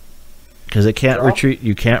 Yep. Because it can't Draw? retreat.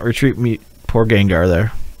 You can't retreat me. Poor Gengar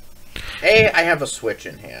there. A, I have a switch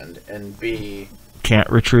in hand, and B, Can't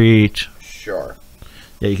retreat. sure.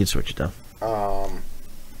 Yeah, you can switch it down.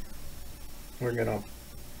 We're gonna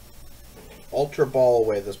Ultra Ball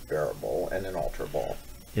away this Barrel and an Ultra Ball.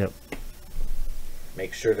 Yep.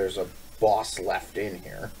 Make sure there's a boss left in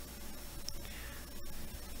here.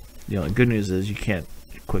 The only good news is you can't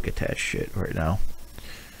quick attach shit right now.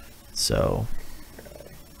 So.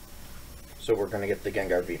 Okay. So we're gonna get the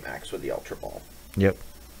Gengar VMAX with the Ultra Ball. Yep.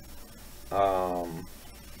 Um,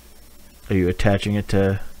 Are you attaching it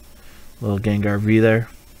to little Gengar V there?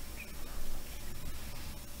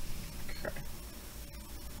 okay.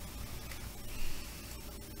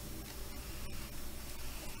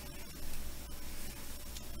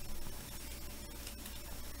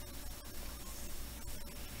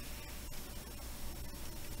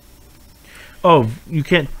 Oh, you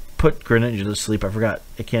can't put Greninja to sleep. I forgot.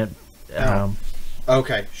 It can't.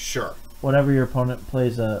 Okay, sure. Whenever your opponent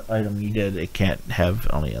plays a item you did, it can't have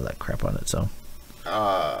any of that crap on it. So.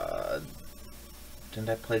 Didn't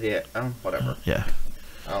I play the... whatever. Yeah.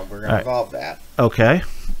 We're going All to right. evolve that. Okay.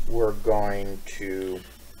 We're going to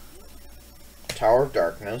Tower of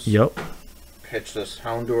Darkness. Yep. Pitch this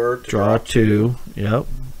Houndour to Draw 2. Yep.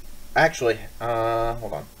 Actually,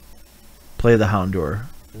 hold on. Play the Houndour.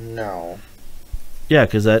 No. Yeah,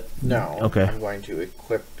 because that. No. Okay. I'm going to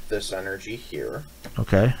equip this energy here.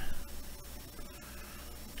 Okay.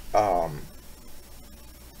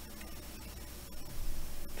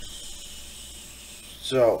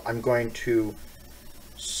 So I'm going to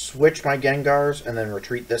switch my Gengars and then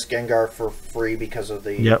retreat this Gengar for free because of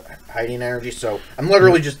the hiding energy. So I'm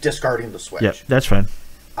literally just discarding the switch. Yep, that's fine.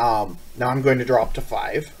 Now I'm going to draw up to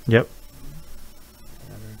 5. Yep.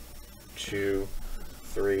 1, 2,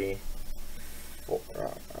 3, 4.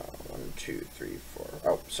 1, 2, 3, 4.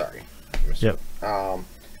 Oh, sorry. Yep.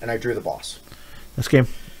 And I drew the boss. This game.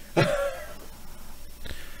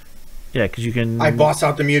 Yeah, because you can. I boss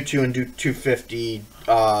out the Mewtwo and do 250.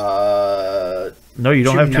 No, you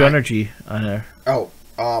don't have 2 2-9. energy on there. Oh,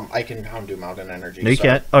 I can Houndour Mountain energy. No, you so.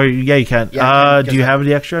 can't. Oh, yeah, you can. Yeah, do you have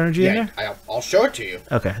the extra energy in Yeah, there? I'll show it to you.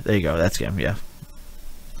 Okay, there you go. That's game. Yeah.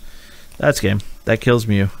 That's game. That kills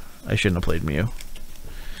Mew. I shouldn't have played Mew.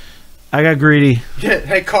 I got greedy.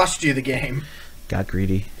 It cost you the game. Got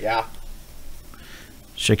greedy. Yeah.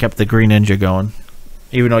 Should have kept the green ninja going.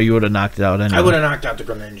 Even though you would have knocked it out anyway. I would have knocked out the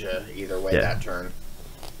Greninja either way Yeah. that turn.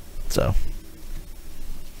 So.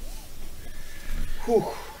 Whew.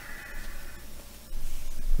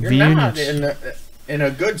 You're Venus. not in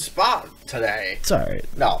a good spot today. It's alright.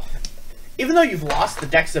 No. Even though you've lost, the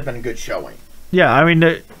decks have been a good showing. Yeah, I mean,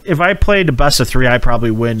 if I played the best of 3, I'd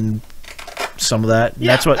probably win some of that.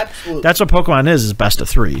 Yeah, That's what Pokemon is best of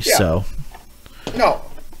 3. Yeah. So no,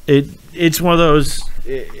 it's one of those.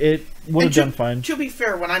 It would have done fine. To be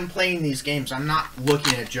fair, when I'm playing these games, I'm not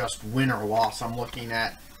looking at just win or loss. I'm looking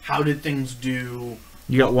at how did things do.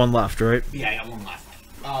 You got one left, right? Yeah, I got one left.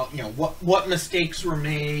 You know, what mistakes were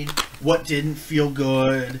made, what didn't feel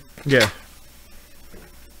good. Yeah.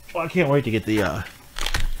 Well, I can't wait to get the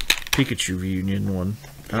Pikachu reunion one.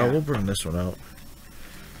 Yeah. We'll bring this one out.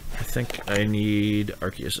 I think I need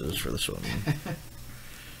Arceuses for this one.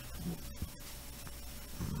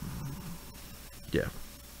 Yeah.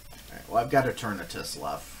 Alright, well, I've got Eternatus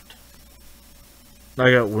left.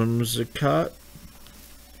 I got Whimsicott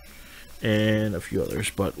and a few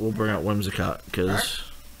others, but we'll bring out Whimsicott because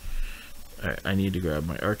I need to grab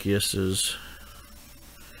my Arceuses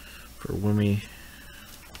for Wimmy.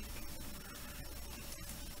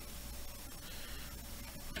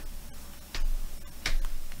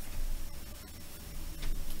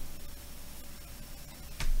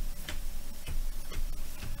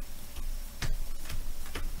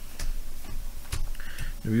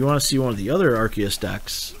 If you want to see one of the other Arceus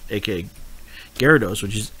decks, aka Gyarados,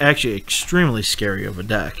 which is actually extremely scary of a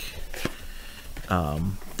deck,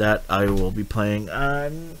 that I will be playing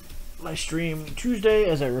on my stream Tuesday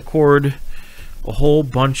as I record a whole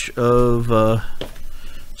bunch of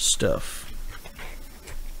stuff.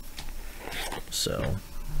 So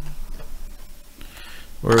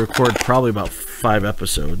we'll record probably about 5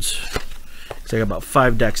 episodes. So I got about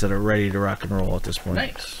 5 decks that are ready to rock and roll at this point.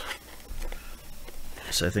 Nice.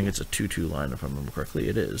 So I think it's a 2-2 line, if I remember correctly.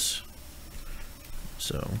 It is.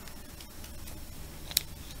 So.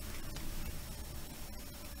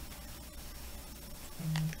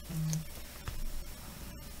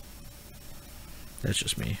 That's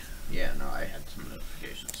just me. Yeah, no, I had some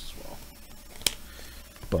notifications as well.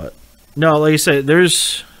 But, no, like I said,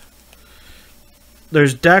 there's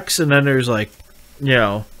decks, and then there's, like, you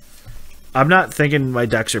know, I'm not thinking my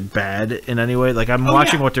decks are bad in any way. Like, I'm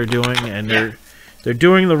watching what they're doing, and they're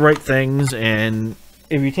doing the right things, and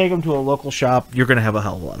if you take them to a local shop, you're going to have a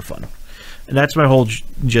hell of a lot of fun. And that's my whole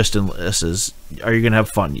gist in this is, are you going to have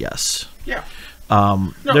fun? Yes. Yeah.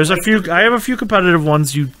 No, there's a few. I have a few competitive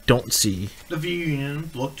ones you don't see. The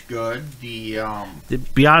V-Union looked good. To be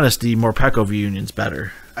honest, the Morpeko V-Union's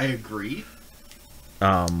better. I agree.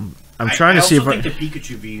 I'm trying to see if I think the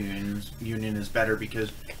Pikachu V-Union is better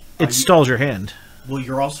because it stalls your hand. Well,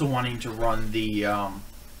 you're also wanting to run the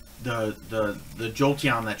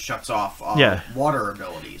Jolteon that shuts off water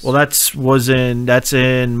abilities. Well, that's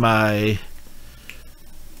in my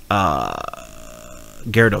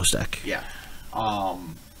Gyarados deck. Yeah.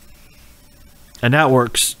 And that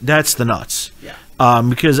works. That's the nuts. Yeah.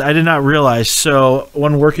 Because I did not realize. So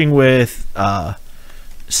when working with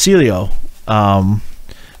Celio,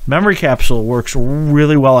 Memory Capsule works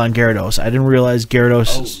really well on Gyarados. I didn't realize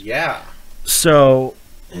Gyarados. Oh yeah. So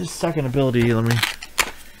his second ability. Let me.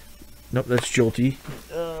 Nope, that's Jolty.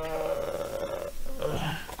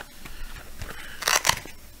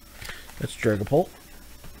 That's Dragapult.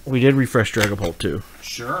 We did refresh Dragapult too.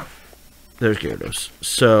 Sure. There's Gyarados.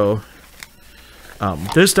 So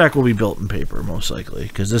this deck will be built in paper most likely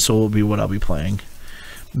because this will be what I'll be playing.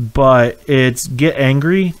 But it's Get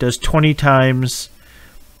Angry, does 20 times,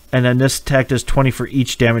 and then this attack does 20 for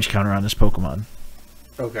each damage counter on this Pokemon.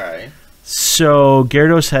 Okay. So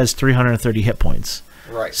Gyarados has 330 hit points.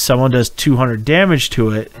 Right. Someone does 200 damage to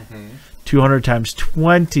it. 200 times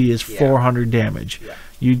 20 is 400 damage.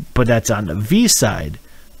 Yeah. But that's on the V side.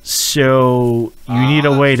 So you need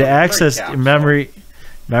a way to access memory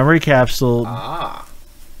capsule.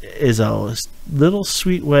 Is a little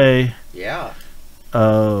sweet way. Yeah.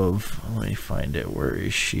 Of let me find it. Where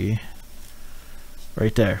is she?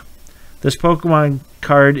 Right there. This Pokemon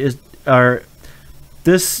card is the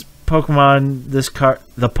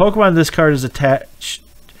Pokemon this card is attached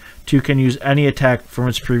to can use any attack from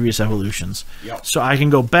its previous evolutions. Yep. So I can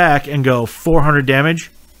go back and go 400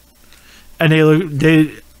 damage,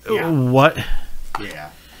 and what?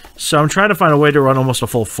 Yeah. So I'm trying to find a way to run almost a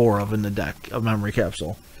full 4 of in the deck of Memory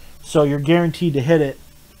Capsule. So you're guaranteed to hit it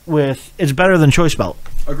with. It's better than Choice Belt.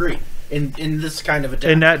 Agree. In this kind of a deck.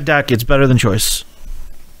 In that deck, it's better than Choice.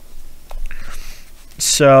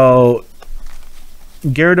 So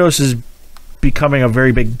Gyarados is becoming a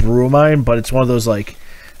very big brew of mine, but it's one of those like.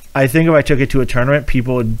 I think if I took it to a tournament,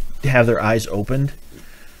 people would have their eyes opened.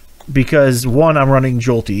 Because, one, I'm running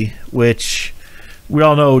Jolty, which we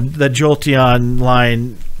all know the Jolteon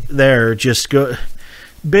line there just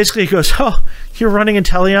basically goes, oh, you're running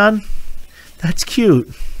Inteleon? That's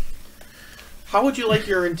cute. How would you like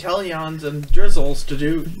your Intellions and Drizzles to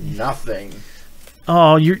do nothing?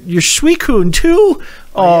 Oh, your Suicune too?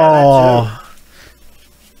 Oh, yeah, that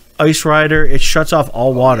too. Ice Rider, it shuts off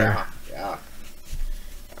all water. Yeah.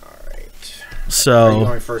 Alright. So Are you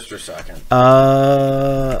going first or second?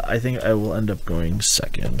 I think I will end up going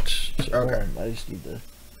second. So, Okay. I just need to.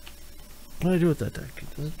 What do I do with that deck?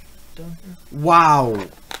 Does it down here? Wow.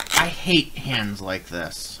 I hate hands like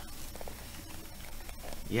this.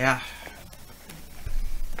 Yeah.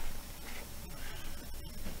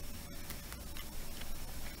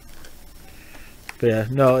 But yeah,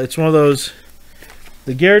 no, it's one of those.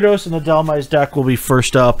 The Gyarados and the Dhelmise deck will be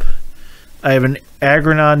first up. I have an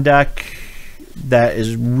Aggron deck that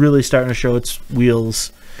is really starting to show its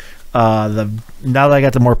wheels. Now that I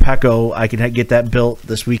got the Morpeko, I can get that built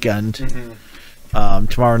this weekend,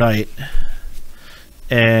 tomorrow night.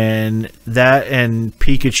 And that and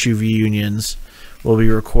Pikachu reunions will be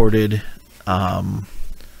recorded.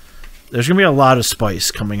 There's going to be a lot of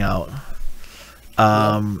spice coming out.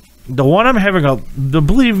 The one I'm having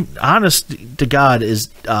honest to God, is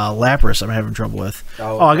Lapras I'm having trouble with.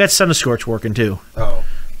 Oh, I got Scorch working too. Oh.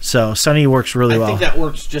 So Sunny works really well. I think that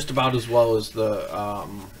works just about as well as the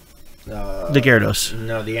Gyarados.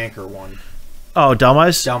 No, the Anchor one. Oh,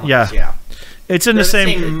 Dhelmise? Yeah. It's in the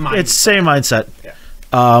same mindset. It's same mindset. Yeah.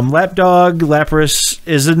 Lapdog, Lapras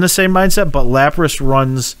is in the same mindset, but Lapras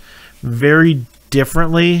runs very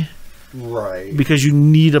differently. Right. Because you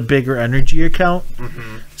need a bigger energy account.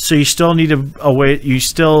 So you still need a way.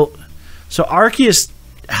 So Arceus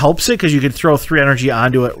helps it because you can throw 3 energy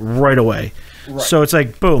onto it right away. Right. So it's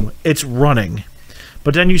like, boom, it's running.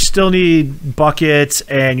 But then you still need buckets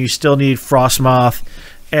and you still need Frostmoth.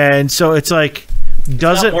 And so it's like,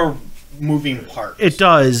 does it more moving parts? It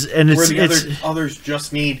does. And others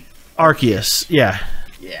just need Arceus. Yeah.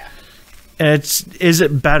 Yeah. And is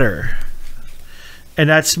it better? And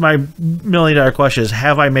that's my $1 million question: is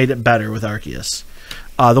have I made it better with Arceus?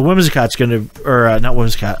 The Whimsicott's going to, or not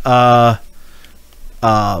Whimsicott.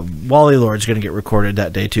 Wally Lord's going to get recorded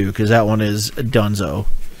that day too, because that one is Dunzo.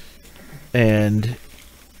 And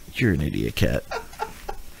you're an idiot, cat.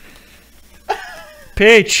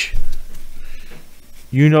 Peach,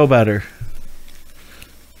 you know better.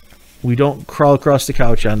 We don't crawl across the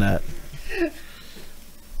couch on that.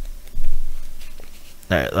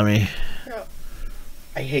 All right, let me.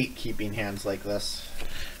 I hate keeping hands like this.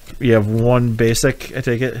 You have one basic, I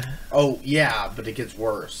take it? Oh, yeah, but it gets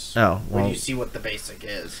worse. Oh, well. When you see what the basic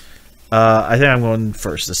is. I think I'm going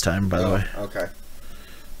first this time, by the way. Okay.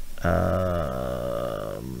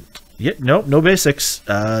 Yeah, no basics.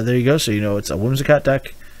 There you go. So you know it's a Whimsicott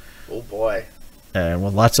deck. Oh, boy. And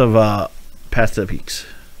with lots of Path to the Peaks.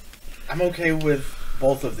 I'm okay with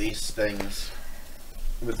both of these things.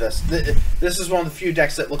 With this. This is one of the few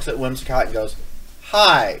decks that looks at Whimsicott and goes,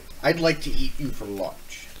 "Hi, I'd like to eat you for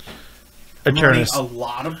lunch." I'm running a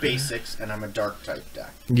lot of basics, and I'm a dark type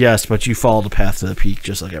deck. Yes, but you follow the Path to the Peak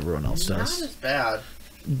just like everyone else does. Not as bad.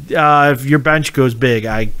 If your bench goes big,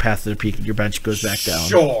 I Path to the Peak, and your bench goes back down.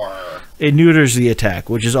 Sure. It neuters the attack,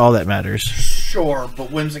 which is all that matters. Sure, but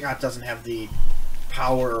Whimsicott doesn't have the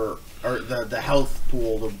power or the health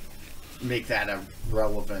pool to make that a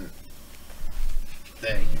relevant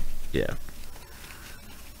thing. Yeah.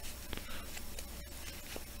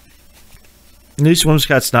 At least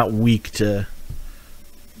Whimsicott's not weak to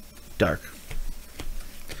dark.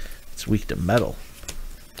 It's weak to metal.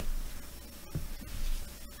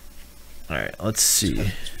 Alright, let's see.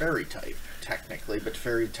 It's fairy type, technically, but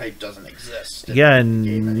fairy type doesn't exist.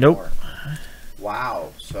 Again, nope.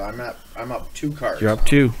 Wow, so I'm up 2 cards. You're up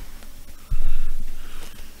 2.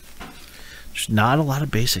 There's not a lot of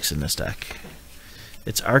basics in this deck.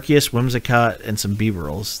 It's Arceus, Whimsicott, and some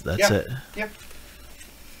Beaverls. That's it. Yep.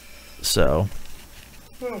 So.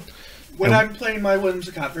 When I'm playing my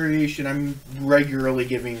Whimsicott variation, I'm regularly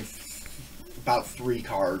giving about 3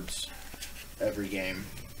 cards every game,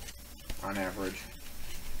 on average.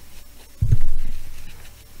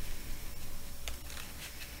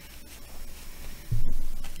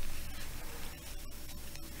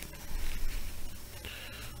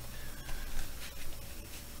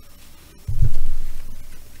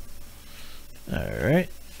 Alright.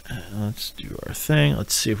 Let's do our thing.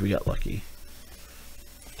 Let's see if we got lucky.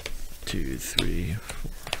 2, 3,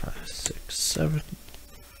 4, 5, 6, 7.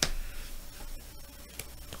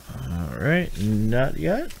 Alright, not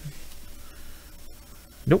yet.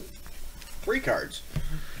 Nope. 3 cards.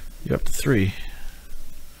 You're up to 3.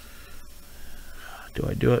 Do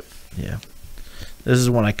I do it? Yeah. This is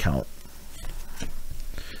one I count.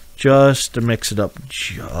 Just to mix it up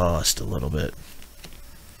just a little bit.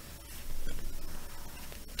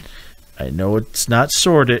 I know it's not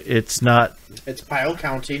sorted. It's not. It's pile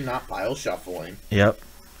counting, not pile shuffling. Yep.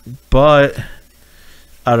 But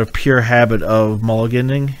out of pure habit of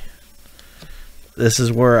mulliganing, this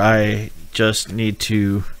is where I just need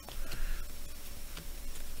to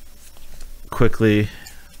quickly.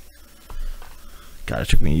 God, it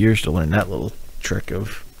took me years to learn that little trick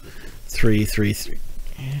of 3, 3, 3.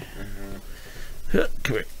 Come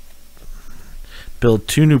here. Build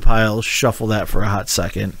 2 new piles, shuffle that for a hot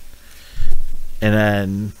second, and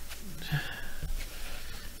then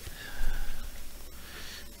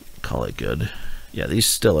call it good. Yeah, these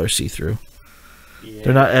still are see-through. Yeah.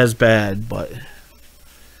 They're not as bad, but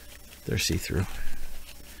they're see-through.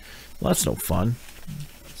 Well, that's no fun.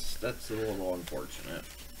 That's a little unfortunate.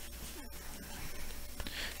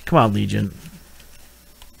 Come on, Legion.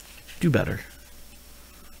 Do better.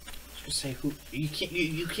 Just say you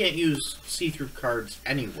can't use see-through cards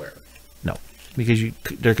anywhere. No, because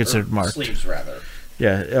they're considered marked. Sleeves, rather.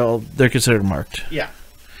 Yeah, they're considered marked. Yeah.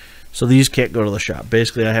 So these can't go to the shop.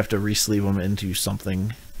 Basically, I have to re-sleeve them into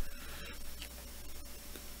something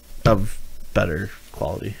of better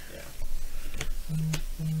quality. Yeah.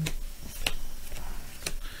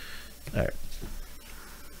 All right.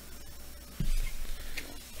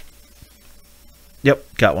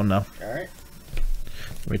 Yep, got one now. All right.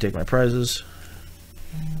 Let me take my prizes.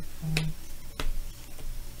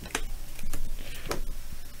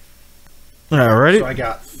 All righty. So I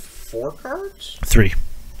got 4 cards? 3.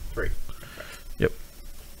 3. Okay. Yep.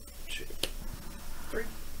 2, 3.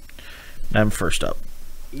 I'm first up.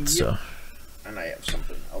 Yep. So. And I have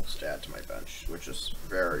something else to add to my bench, which is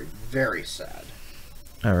very, very sad.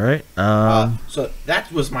 All right. So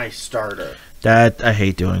that was my starter. That I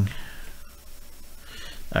hate doing.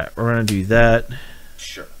 All right, we're gonna do that.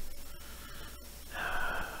 Sure.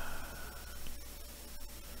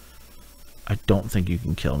 I don't think you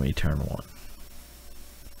can kill me turn 1.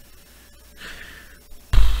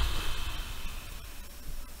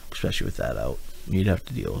 Especially with that out. You'd have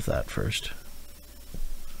to deal with that first.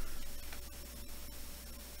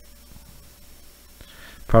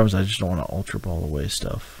 Problem is I just don't want to ultra ball away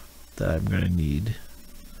stuff that I'm gonna need.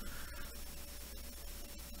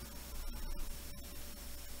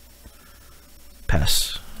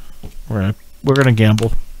 Pass. We're gonna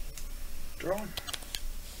gamble. Drawing.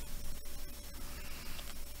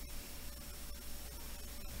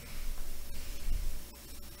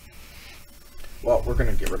 Well, we're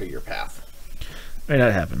gonna get rid of your path. I mean,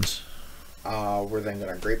 that happens. We're then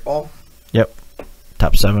gonna Great Ball. Yep.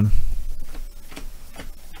 Top 7.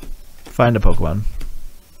 Find a Pokemon.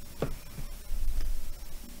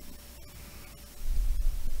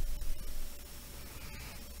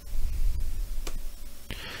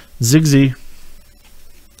 Zigzy.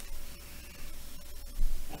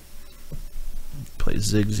 Play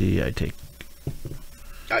Zigzy. I take.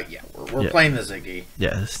 Yeah, we're playing the Ziggy.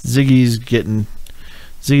 Yeah, Ziggy's getting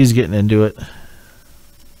into it.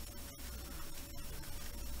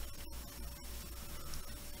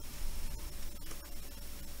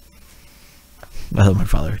 I love my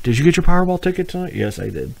father. Did you get your Powerball ticket tonight? Yes, I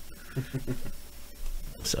did.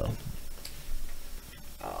 So.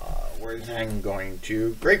 We're then going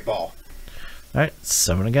to Great Ball. Alright,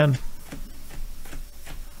 7 again.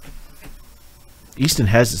 Easton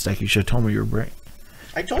has this deck. You should have told me you were bringing.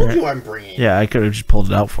 I told you I'm bringing. Yeah, I could have just pulled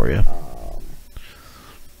it out for you.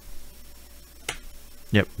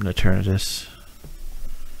 Yep, Eternatus.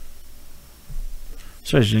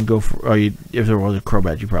 So I just didn't go for. Oh, if there was a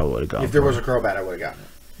Crobat, you probably would have gone. If there was a Crobat, I would have gotten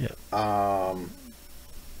it. Yeah.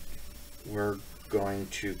 We're going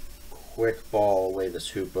to quick ball away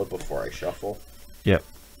this Hoopa before I shuffle. Yep.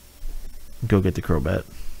 Go get the Crobat.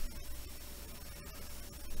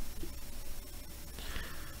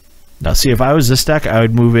 Now, see, if I was this deck, I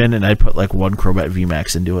would move in and I'd put like 1 Crobat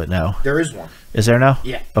VMAX into it now. There is one. Is there now?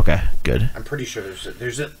 Yeah. Okay, good. I'm pretty sure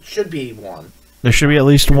should be one. There should be at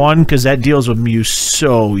least 1 because that deals with Mew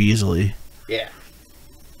so easily. Yeah.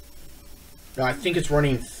 No, I think it's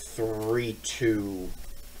running 3-2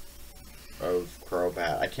 of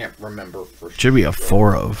Crobat. I can't remember for sure. Should be a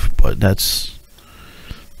 4 of, but that's...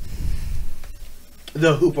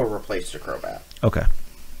 The Hoopa replaced the Crobat. Okay.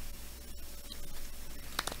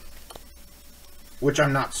 Which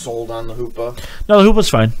I'm not sold on the Hoopa. No, the Hoopa's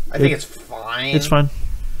fine. I think it's fine. It's fine.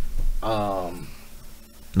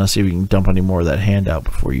 Now see if we can dump any more of that hand out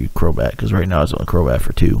before you Crobat, because right now it's only Crobat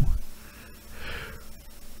for 2.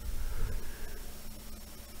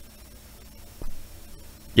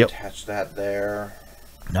 Yep. Attach that there.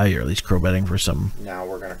 Now you're at least Crobatting for some. Now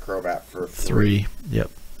we're going to Crobat for 3. Yep.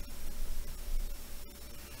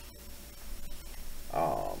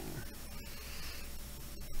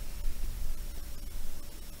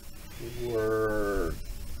 we're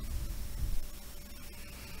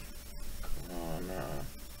gonna...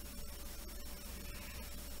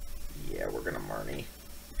 Yeah, we're gonna Marnie.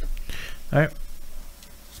 Alright.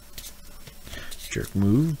 Jerk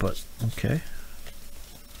move, but okay.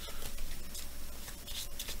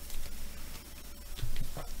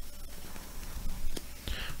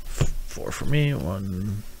 Four for me.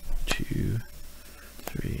 1, 2,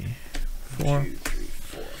 3, 4. 2, 3,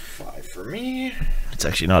 4, 5 for me. It's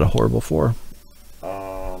actually not a horrible 4.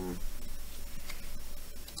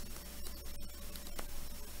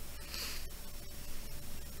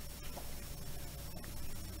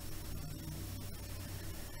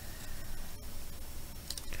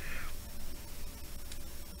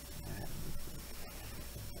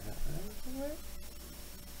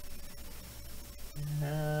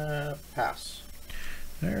 Pass.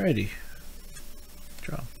 Alrighty.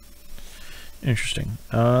 Draw. Interesting.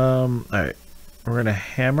 Alright. We're gonna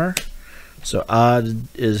hammer. So odd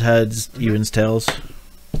is heads, evens tails.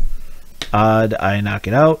 Odd, I knock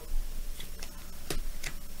it out.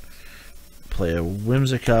 Play a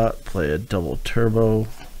Whimsicott, play a double turbo.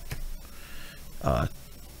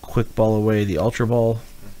 Quick ball away the ultra ball.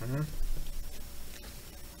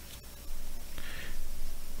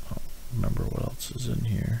 Oh, remember what else is in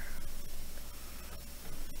here.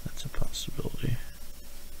 That's a possibility.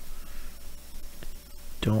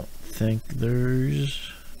 Don't think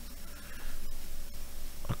there's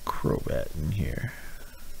a Crobat in here.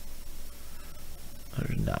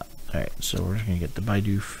 There's not. Alright, so we're just gonna get the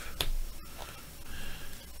Bidoof.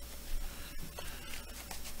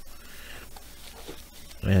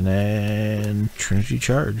 And then Trinity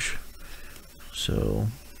Charge. So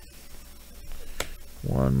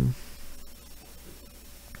 1,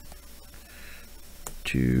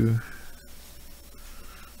 2,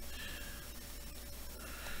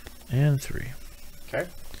 and 3. Okay.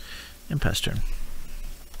 And pass turn.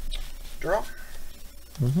 Draw.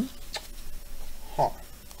 Huh.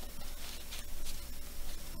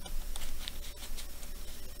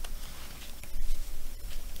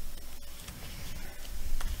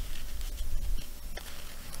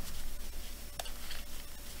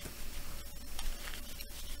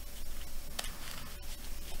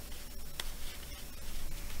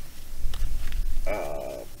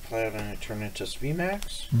 Play out an Eternatus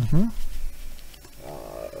VMAX.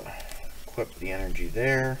 Equip the energy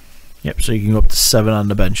there. Yep, so you can go up to 7 on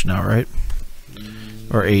the bench now, right?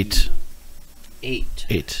 Or 8. 8.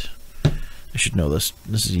 8. I should know this.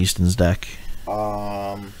 This is Easton's deck.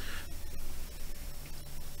 I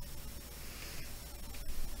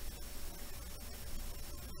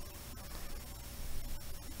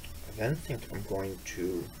then think I'm going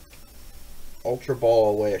to Ultra Ball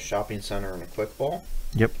away a Shopping Center and a Quick Ball.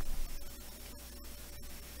 Yep.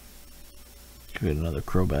 Give it another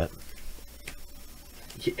Crobat.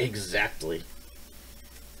 Yeah, exactly.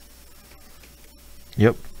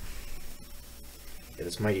 Yep. Yeah,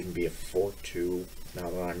 this might even be a 4-2 now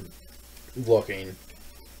that I'm looking.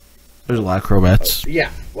 There's a lot of Crobats.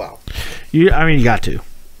 Yeah, wow. I mean, you got to.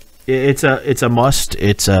 It's a must.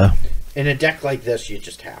 It's a... In a deck like this, you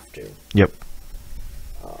just have to. Yep.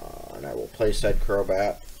 And I will play said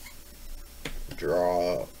Crobat.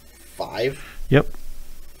 Draw 5. Yep.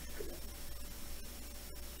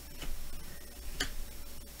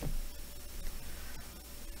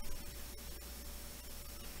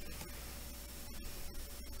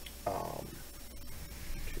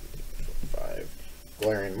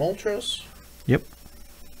 Glaring Moltres. Yep.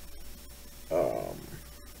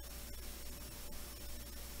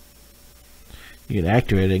 You can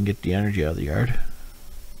activate it and get the energy out of the yard.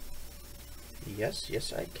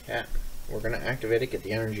 Yes, I can. We're going to activate it, get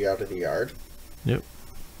the energy out of the yard. Yep.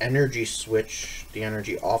 Energy switch the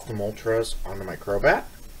energy off the Moltres onto my Crobat.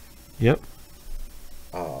 Yep.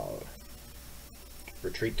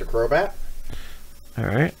 Retreat the Crobat.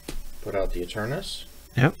 Alright. Put out the Eternus.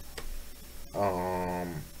 Yep.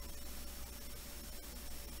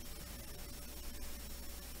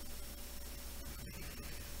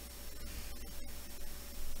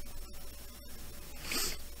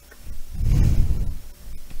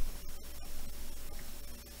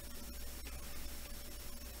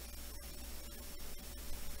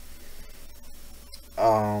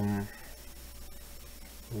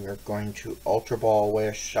 We are going to Ultra Ball away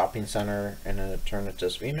a Shopping Center and an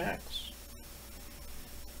Eternatus VMAX.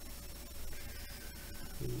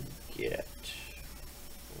 Get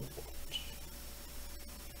what?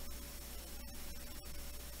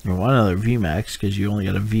 You want another VMAX because you only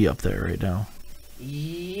got a V up there right now.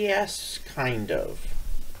 Yes, kind of.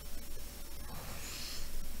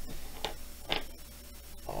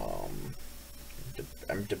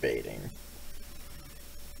 I'm debating.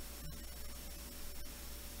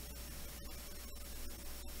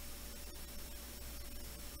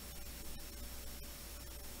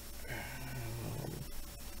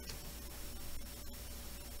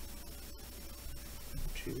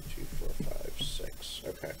 Two, 4, 5, 6.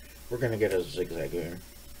 Okay. We're gonna get a Zigzagoon.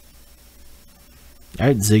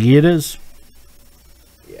 Alright, Ziggy it is.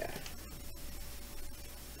 Yeah.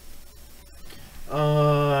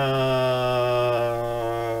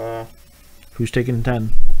 Who's taking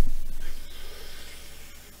 10?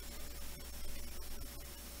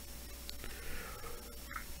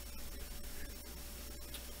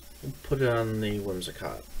 We'll put it on the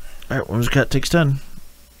Whimsicott. Alright, Whimsicott takes 10.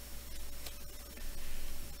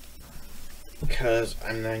 Because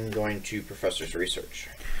I'm then going to Professor's Research.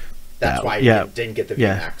 That's why yeah. I didn't get the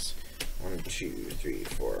Yeah. VMAX. 1, 2, 3,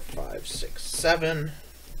 4, 5, 6, 7.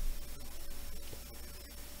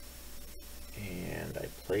 And I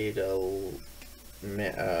played a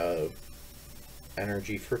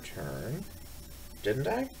energy for turn. Didn't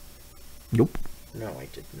I? Nope. No, I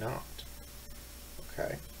did not.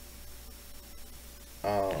 Okay.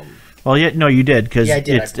 Well, yeah, no, you did because Yeah, I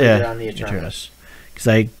did. I played it on the Eternus. Because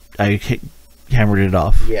I hammered it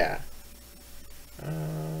off. Yeah.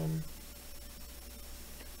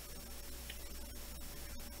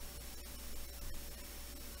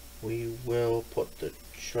 We will put the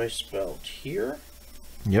choice belt here.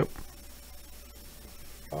 Yep.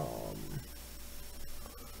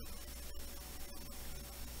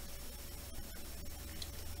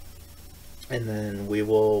 And then we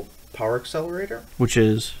will power accelerator. Which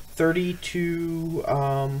is 30 to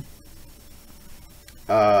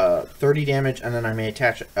 30 damage, and then I may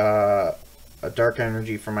attach a dark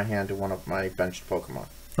energy from my hand to one of my benched Pokemon.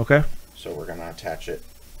 okay. So we're gonna attach it.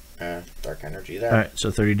 Dark energy there. Alright,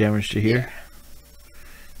 so 30 damage to here.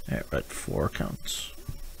 Alright, but 4 counts.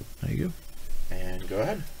 There you go. And go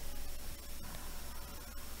ahead.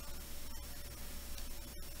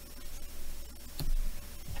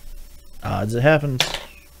 Odds it happens.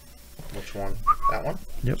 Which one? That one?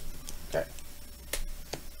 Yep. Okay.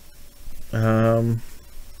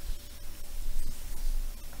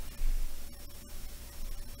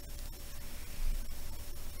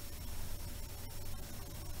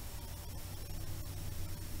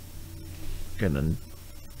 Gonna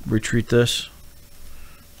retreat this.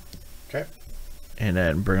 Okay. And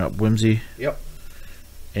then bring up Whimsy. Yep.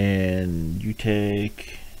 And you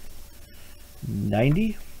take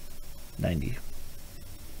 90? 90.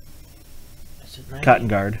 Is it 90? Cotton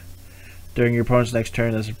Guard. During your opponent's next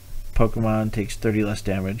turn, this Pokemon takes 30 less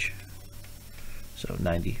damage. So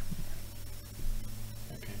 90.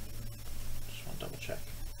 Okay. Just want to double check.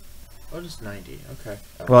 Oh, it is 90. Okay.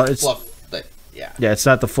 Well, it's fluff. But yeah. Yeah, it's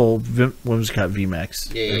not the full Whimsicott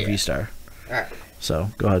VMAX Yeah, or V-Star. All right.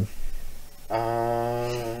 So go ahead.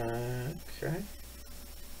 Okay.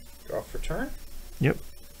 Draw for turn. Yep.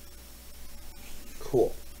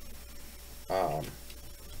 Cool.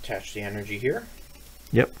 Attach the energy here.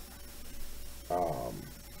 Yep.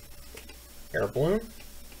 Air balloon.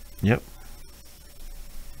 Yep.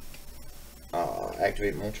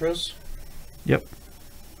 Activate Moltres. Yep.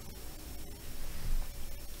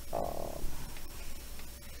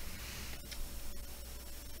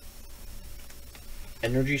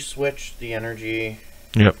 Energy switch the energy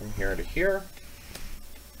Yep. from here to here.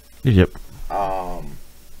 Yep.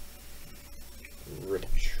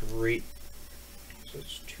 Retreat. So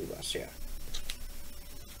it's 2 less, yeah.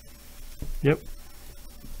 Yep.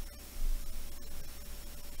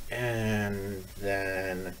 And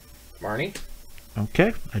then Marnie.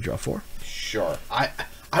 Okay, I draw 4. Sure. I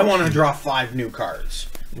want to draw 5 new cards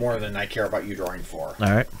more than I care about you drawing 4. All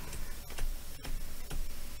right.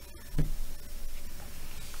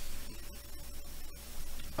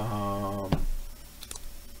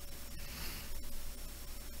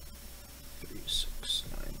 Three, 6,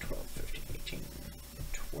 9, 12, 15, 18,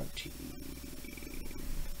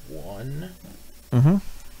 21. Mm-hmm.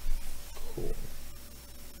 Cool.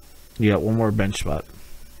 You got one more bench spot.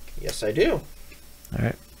 Yes, I do. All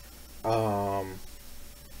right.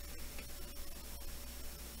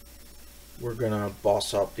 We're gonna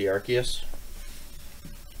boss up the Arceus.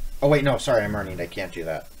 Oh wait, no, sorry, I'm Marnie. I can't do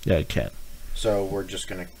that. Yeah, I can't. So we're just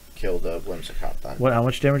gonna kill the Whimsicott then. What? How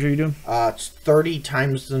much damage are you doing? It's 30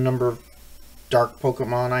 times the number of dark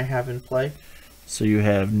Pokemon I have in play. So you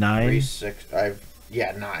have 9. 3, 6.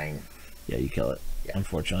 Yeah, 9. Yeah, you kill it. Yeah.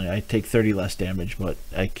 Unfortunately, I take 30 less damage, but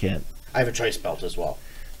I can't. I have a choice belt as well.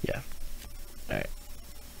 Yeah. All right.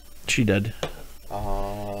 She did.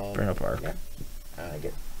 Burn up arc. Yeah. I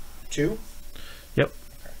get 2. Yep.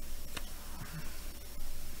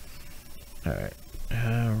 All right.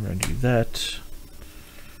 we're going to do that.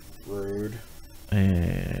 Rude.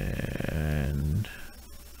 And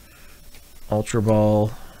Ultra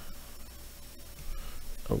Ball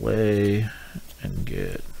away and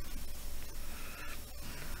get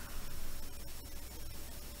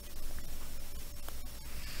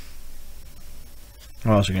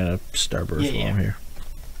I'm also going to Starburst while I'm here.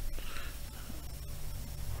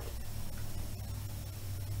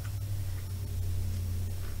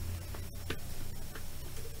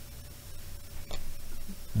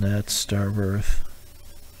 That's Starbirth.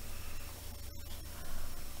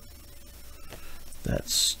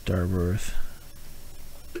 That's Starbirth.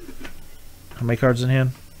 How many cards in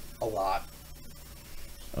hand? A lot.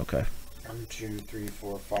 Okay. 1, 2, 3,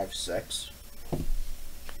 4, 5, 6.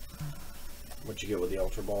 What'd you get with the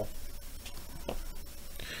Ultra Ball?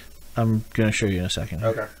 I'm gonna show you in a second.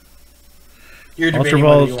 Okay. You're Ultra debating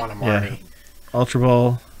Ball, whether you want a Marnie. yeah. Ultra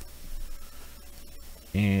Ball.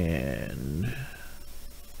 And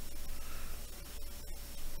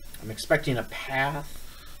I'm expecting a path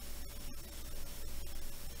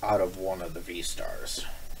out of one of the V-Stars.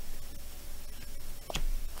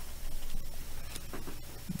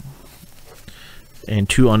 and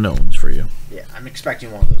 2 unknowns for you. Yeah, I'm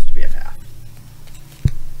expecting one of those to be a path.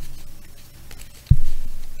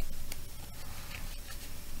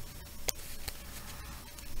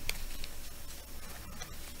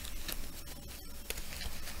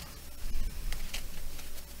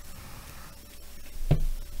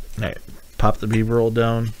 Alright, pop the beaver roll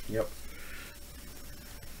down. Yep.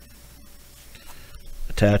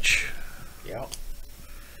 Attach. Yep.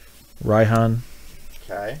 Raihan.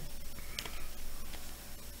 Okay.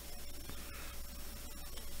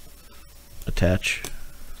 Attach.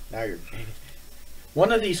 Now you're...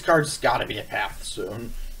 One of these cards has got to be a path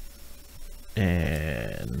soon.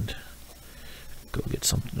 And go get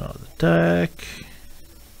something out of the deck.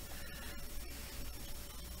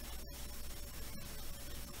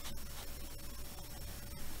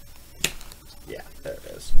 Yeah, there it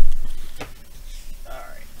is.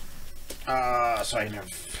 Alright. So I can have...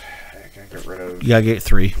 I can get rid of... You gotta get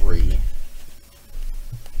 3. 3.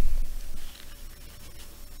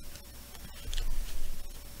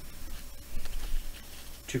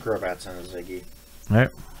 Two Crobats and a Ziggy.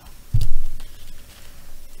 Alright.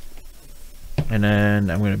 And then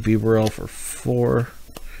I'm going to Beaver Roll for 4.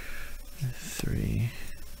 3.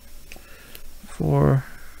 4.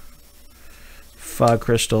 Fog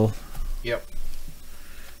Crystal. Yep.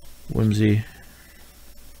 Whimsy.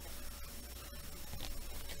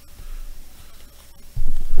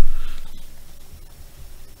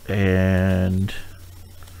 And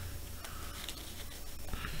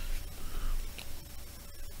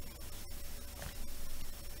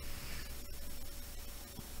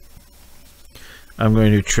I'm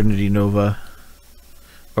going to Trinity Nova,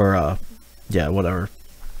 or yeah, whatever.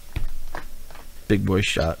 Big boy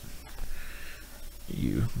shot.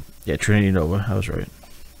 Yeah, Trinity Nova. I was right.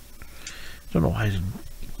 I don't know why I didn't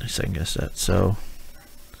second guess that. So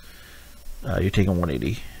you're taking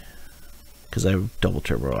 180 because I have double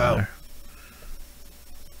turbo on there.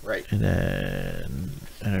 Right. And then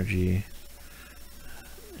energy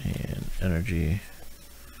and energy.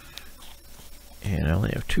 And I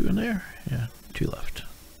only have 2 in there. Yeah, 2 left.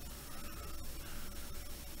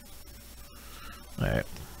 Alright.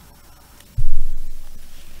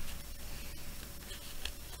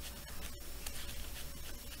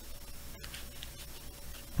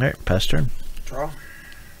 Alright, pass turn. Draw.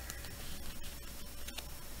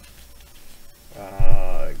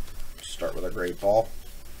 Start with a Great Ball.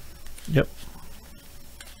 Yep.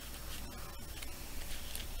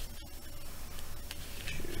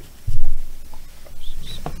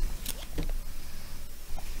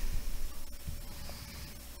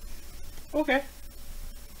 Okay.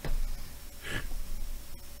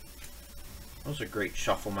 That was a great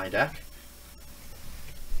shuffle my deck.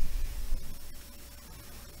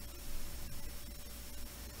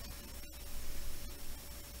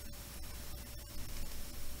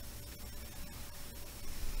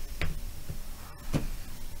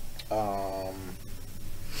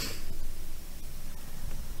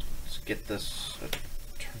 Let's get this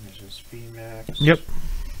Alternatives VMAX. Yep.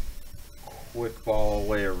 Quick Ball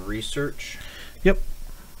Way of Research. Yep.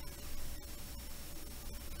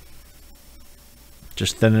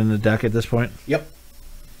 Just thinning the deck at this point. Yep.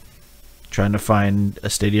 Trying to find a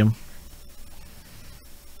stadium.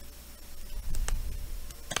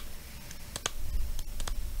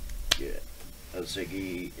 Get a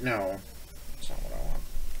Ziggy. No, that's not what I want.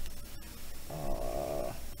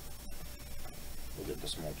 We'll get the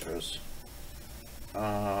Smoltros.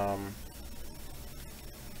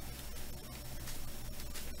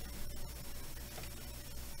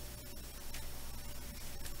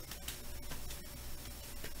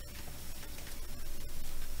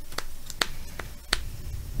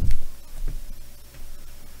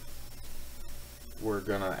 we're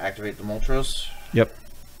gonna activate the Moltres. Yep.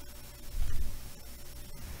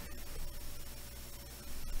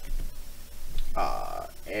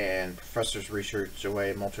 And Professor's Research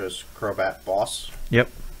away Moltres Crobat Boss. Yep.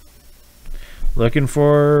 Looking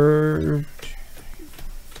for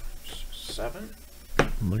 7.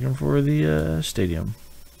 Looking for the stadium.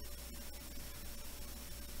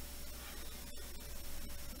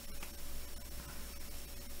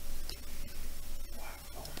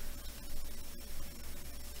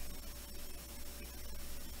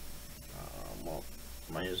 Well,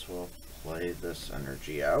 might as well play this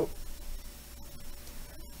energy out.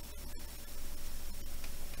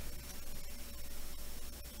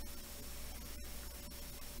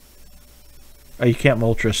 Oh, you can't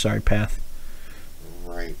Moltres, sorry, Path.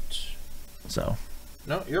 Right. So.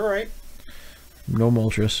 No, you're right. No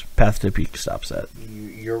Moltres. Path to Peak stops that.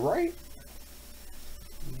 You're right.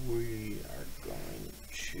 We are going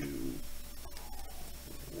to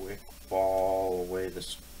Quick Ball away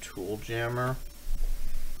this Tool Jammer.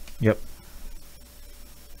 Yep.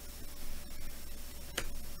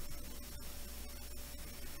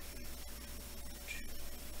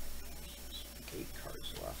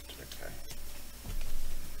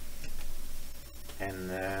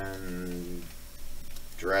 And then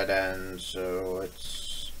Dread End, so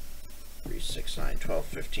it's 3, 6, 9, 12,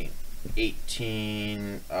 15,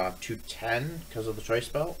 18, 210 because of the choice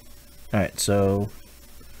belt. Alright, so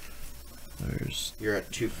there's. You're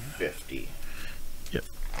at 250. Yep.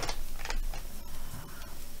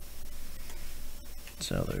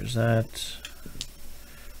 So there's that.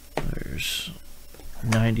 There's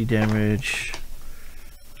 90 damage,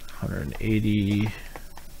 180.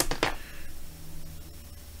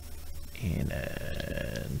 And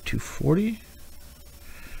 240,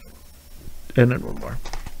 and then one more.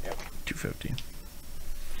 Yep. 250.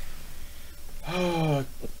 Oh,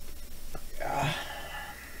 yeah.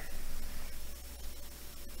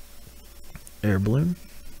 Air balloon.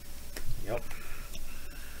 Yep.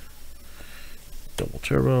 Double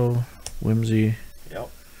turbo. Whimsy.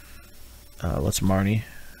 Yep. Let's Marnie.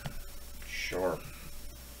 Sure.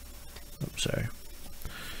 Oops, sorry.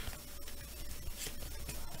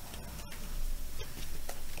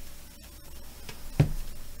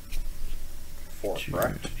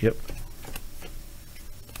 Correct. Yep.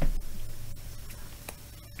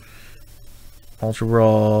 Ultra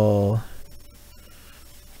Brawl,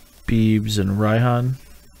 Beebs, and Raihan,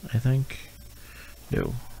 I think.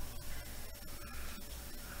 No.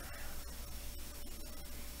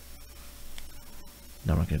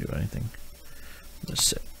 No, I'm not going to do anything. Let's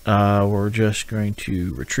sit. We're just going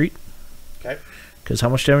to retreat. Okay. Because how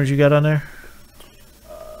much damage you got on there?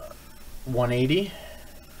 180.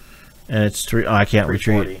 And it's 3. Oh, I can't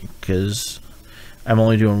retreat 340. because I'm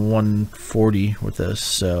only doing 140 with this,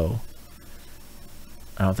 so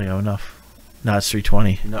I don't think I have enough. No, it's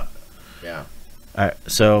 320. No. Yeah. Alright,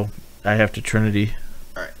 so I have to Trinity.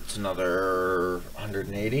 Alright, it's another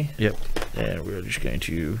 180. Yep. And we're just going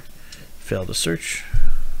to fail to search.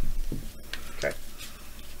 Okay.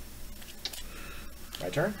 My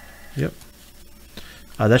turn? Yep.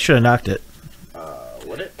 That should have knocked it.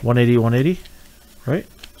 Would it? 180, 180, right?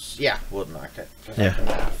 Yeah, would knock it. 'Cause Yeah. I can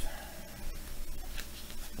math.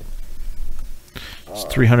 It's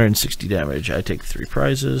 360 damage. I take 3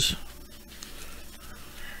 prizes.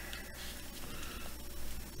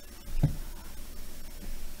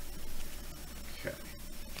 Okay.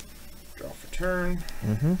 Draw for turn.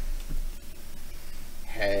 Mm-hmm.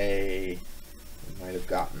 Hey, we might have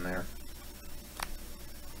gotten there.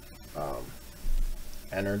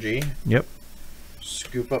 Energy. Yep.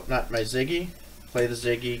 Scoop up not my Ziggy. Play the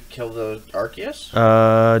Ziggy. Kill the Arceus.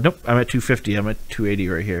 Nope. I'm at 250. I'm at 280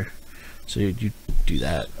 right here. So you do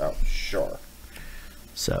that. Oh, sure.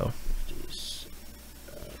 So.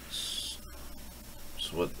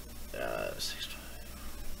 So what? 6.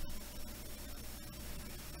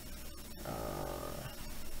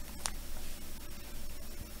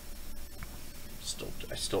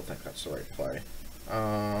 I still think that's the right play.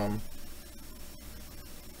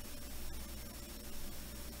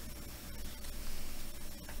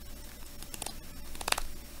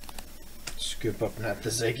 Scoop up not the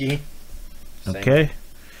Ziggy. Same. Okay.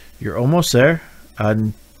 You're almost there.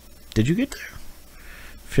 Did you get there?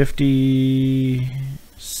 50,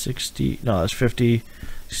 60. No, that's 50,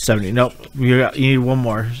 70. Nope. You need one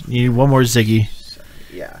more. You need one more Ziggy.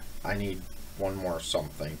 Yeah, I need one more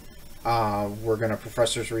something. We're gonna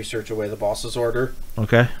Professor's Research away the boss's order.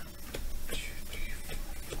 Okay. 2, 3,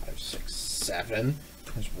 4, 5, 6, 7.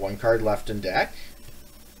 There's one card left in deck.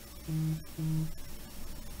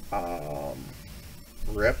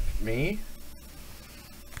 Rip me.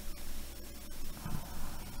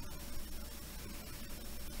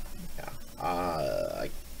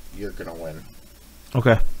 you're gonna win.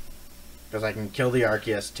 Okay. Because I can kill the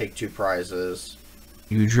Arceus, take 2 prizes.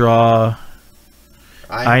 You draw.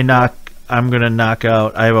 I knock. I'm gonna knock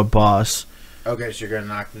out. I have a boss. Okay, so you're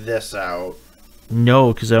gonna knock this out.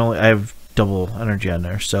 No, because I have double energy on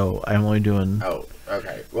there, so I'm only doing. Oh,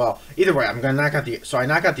 okay. Well, either way, I'm gonna knock out the. So I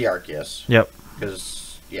knock out the Arceus. Yep.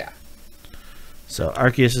 Because yeah. So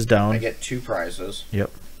Arceus is down. I get 2 prizes.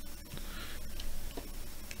 Yep.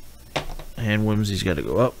 And Whimsy's got to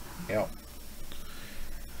go up. Yep.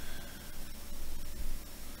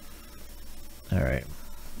 All right.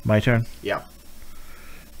 My turn. Yeah.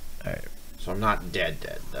 All right. So I'm not dead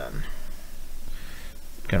then.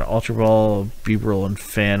 Gonna Ultra Ball, Beebrill, and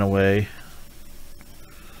Fan away.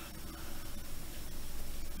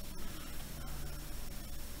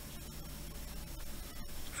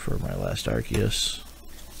 For my last Arceus.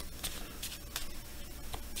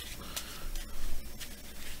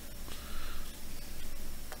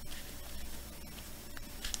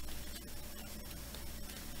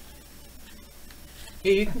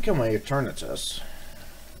 Yeah, you can kill my Eternatus.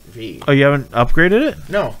 V. Oh, you haven't upgraded it?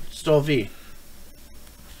 No, still V.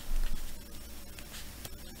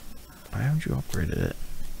 Why haven't you upgraded it?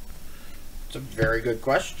 It's a very good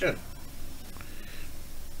question.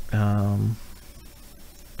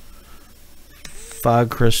 Fog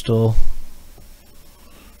Crystal.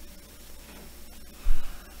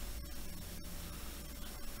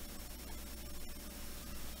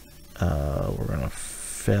 We're gonna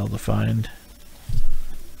fail to find.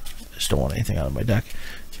 Just don't want anything out of my deck.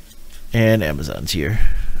 And Amazon's here.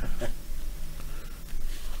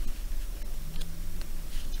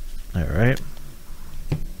 All right.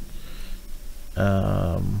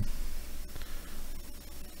 I'm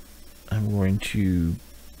going to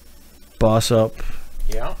boss up.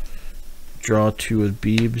 Yeah. Draw 2 with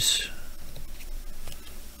Beebs.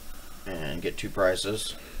 And get 2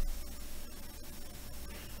 prizes.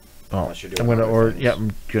 Oh, Unless you're doing I'm gonna other things. yeah,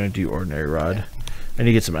 I'm gonna do Ordinary Rod. Yeah. I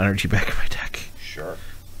need to get some energy back in my deck. Sure.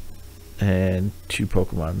 And 2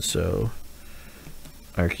 Pokemon, so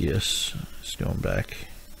Arceus is going back.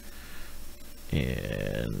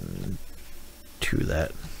 And 2 of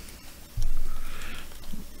that.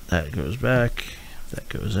 That goes back. That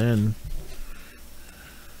goes in.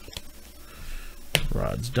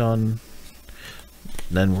 Rod's done.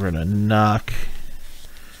 Then we're gonna knock.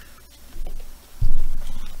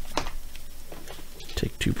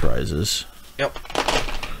 Take 2 prizes. Yep.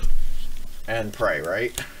 And pray,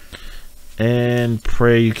 right? And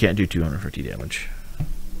pray you can't do 250 damage.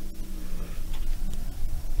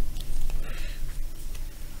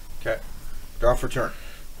 Okay. Draw for turn.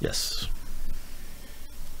 Yes.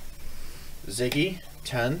 Ziggy,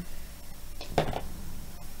 10.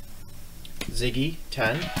 Ziggy,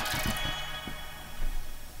 10.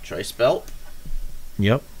 Choice belt.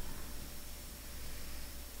 Yep.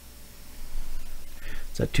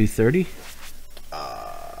 Is that 230?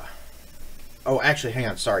 Oh, actually, hang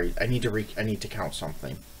on. Sorry, I need to count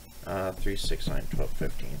something. 3, 6, 9, 12,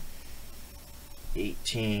 15,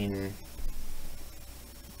 18.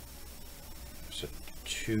 So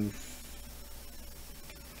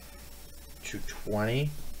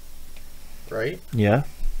 220, right? Yeah.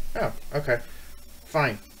 Oh, okay.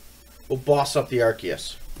 Fine. We'll boss up the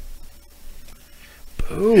Arceus.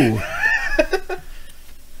 Ooh.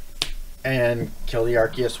 And kill the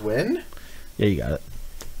Arceus, win? Yeah, you got it.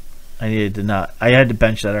 I needed to not. I had to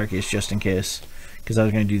bench that Arceus just in case, because I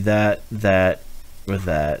was going to do that with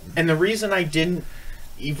that. And the reason I didn't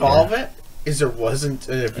evolve it is there wasn't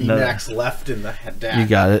a VMAX left in the deck. You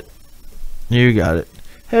got it. You got it.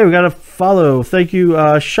 Hey, we got a follow. Thank you,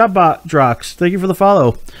 Shabbat Drox. Thank you for the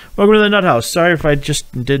follow. Welcome to the Nut House. Sorry if I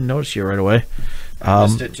just didn't notice you right away. I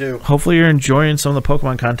missed it too. Hopefully you're enjoying some of the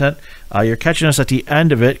Pokemon content. You're catching us at the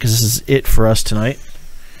end of it because this is it for us tonight.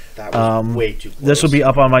 That was way too close. This will be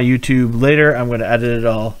up on my YouTube later. I'm going to edit it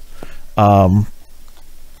all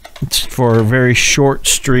for a very short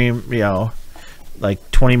stream,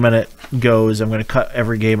 like 20-minute goes. I'm going to cut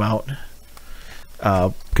every game out.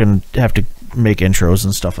 Going to have to make intros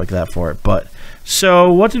and stuff like that for it. But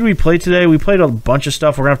so what did we play today? We played a bunch of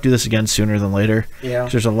stuff. We're going to have to do this again sooner than later. Yeah.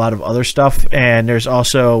 There's a lot of other stuff. And there's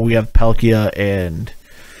also, we have Palkia and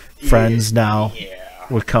friends now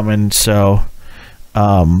with coming. So,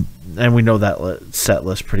 and we know that set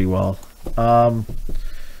list pretty well.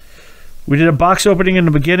 We did a box opening in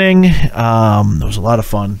the beginning. It was a lot of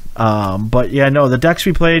fun. But yeah, no, the decks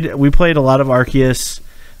we played a lot of Arceus,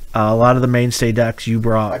 a lot of the mainstay decks. You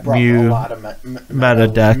brought, I brought Mew, a lot of meta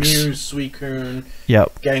decks. Mew, Suicune,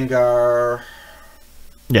 Yep. Gengar.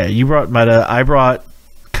 Yeah, you brought meta. I brought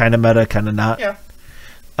kind of meta, kind of not. Yeah.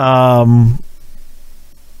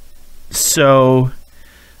 So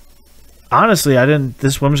honestly, I didn't.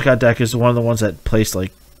 This Whimsicott deck is one of the ones that placed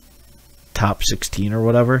like top 16 or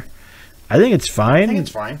whatever. I think it's fine. I think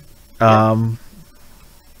it's fine.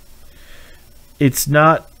 It's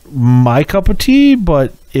not my cup of tea,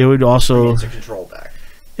 but it would also. It's a control deck.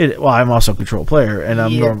 Well, I'm also a control player, and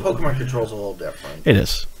I'm Pokemon control's a little different. It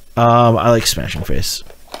is. I like Smashing Face,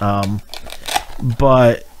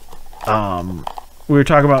 but we were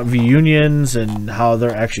talking about V-Unions and how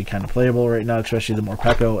they're actually kind of playable right now, especially the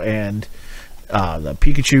Morpeko and the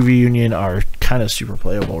Pikachu V-Union are kind of super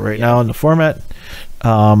playable right now in the format,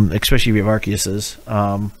 especially if you have Arceuses.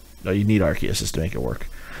 No, you need Arceuses to make it work.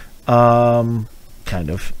 Kind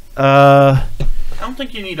of. I don't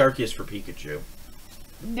think you need Arceus for Pikachu.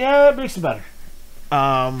 Yeah, it makes it better.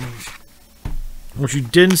 What you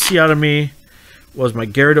didn't see out of me was my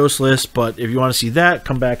Gyarados list, but if you want to see that,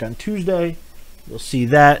 come back on Tuesday. You'll see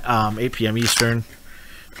that, 8 p.m. Eastern.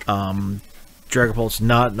 Dragapult's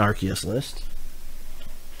not an Arceus list.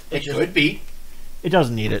 It could be. It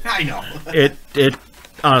doesn't need it. I know. It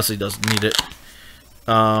honestly doesn't need it.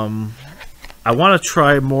 I want to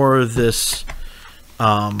try more of this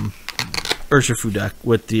Urshifu deck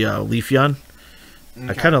with the Leafeon. Okay.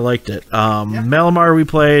 I kind of liked it. Malamar we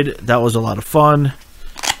played. That was a lot of fun.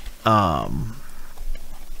 I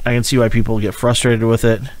can see why people get frustrated with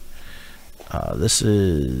it. This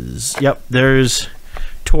is... Yep, there's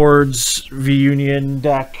Tord's V-Union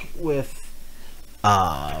deck with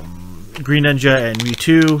Green Ninja and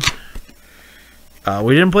Mewtwo.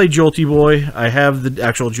 We didn't play Jolty Boy. I have the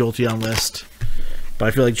actual Jolteon list, but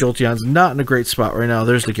I feel like Jolteon's not in a great spot right now.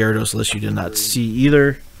 There's the Gyarados list you did not see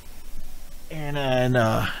either. And then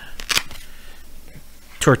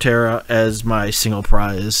Torterra as my single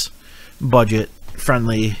prize, budget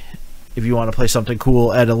friendly. If you want to play something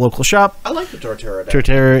cool at a local shop, I like the Torterra deck.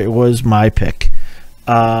 Torterra was my pick.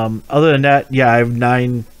 Other than that, yeah, I have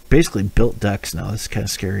 9 basically built decks now. This is kind of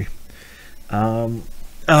scary.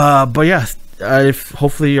 But yeah,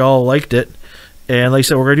 hopefully y'all liked it. And like I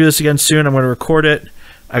said, we're gonna do this again soon. I'm gonna record it.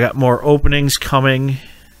 I got more openings coming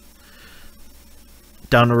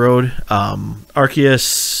down the road.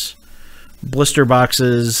 Arceus blister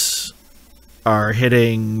boxes are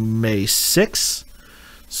hitting May 6th,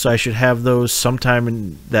 so I should have those sometime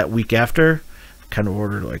in that week after. Kind of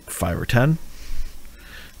ordered like 5 or 10.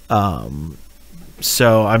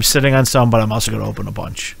 So I'm sitting on some, but I'm also going to open a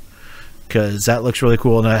bunch because that looks really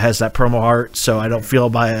cool and it has that promo art, so I don't feel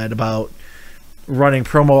bad about running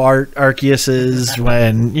promo art Arceuses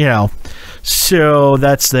when, you know. So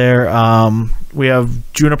that's there. We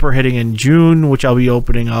have Juniper hitting in June, which I'll be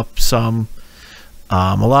opening up some.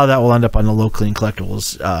 A lot of that will end up on the Low Clean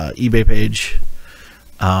Collectibles eBay page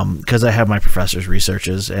because I have my professor's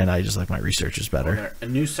researches and I just like my researches better. Well, a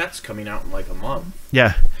new set's coming out in like a month.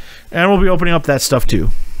 Yeah, and we'll be opening up that stuff too.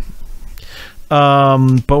 But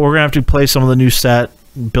we're gonna have to play some of the new set,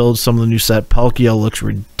 build some of the new set. Palkia looks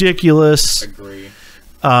ridiculous. Agree.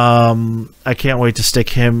 I can't wait to stick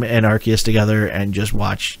him and Arceus together and just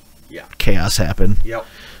watch chaos happen. Yep.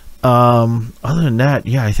 Other than that,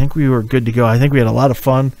 yeah, I think we were good to go. I think we had a lot of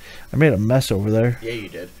fun. I made a mess over there. Yeah, you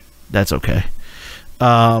did. That's okay.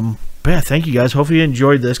 But yeah, thank you guys. Hopefully you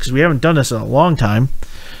enjoyed this because we haven't done this in a long time.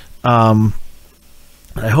 I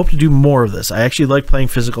hope to do more of this. I actually like playing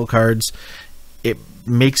physical cards. It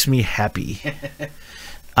makes me happy.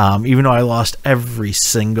 Even though I lost every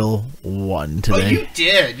single one today. Oh, you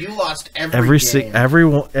did. You lost every game.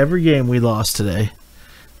 Every game we lost today.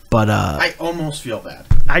 But I almost feel bad.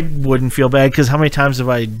 I wouldn't feel bad because how many times have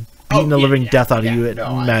I beaten the living death out of you at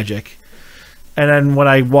Magic? And then when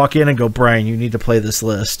I walk in and go, Brian, you need to play this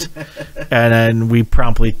list. And then we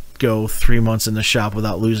promptly go 3 months in the shop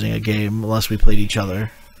without losing a game unless we played each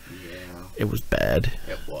other. Yeah. It was bad.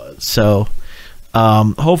 It was. So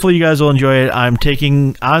hopefully you guys will enjoy it.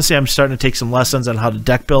 Honestly, I'm starting to take some lessons on how to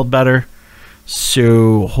deck build better.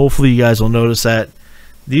 So hopefully you guys will notice that.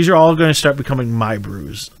 These are all going to start becoming my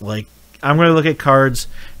brews. Like, I'm going to look at cards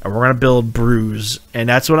and we're going to build brews. And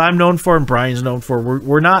that's what I'm known for and Brian's known for.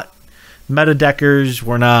 We're not meta deckers.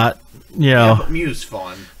 We're not, you know. Yeah, but Mew's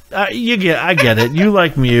fun. I get it. You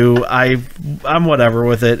like Mew. I'm whatever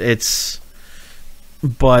with it.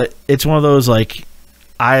 But it's one of those, like,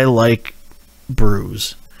 I like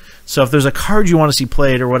brews. So if there's a card you want to see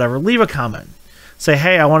played or whatever, leave a comment. Say,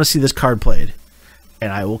 hey, I want to see this card played.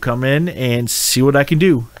 And I will come in and see what I can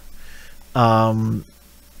do.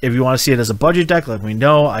 If you want to see it as a budget deck, let me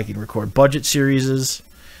know. I can record budget series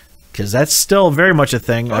because that's still very much a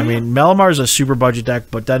thing. I mean, Malamar is a super budget deck,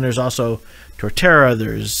 but then there's also Torterra.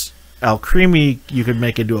 There's Alcremie you could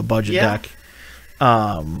make into a budget deck.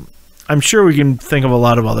 I I'm sure we can think of a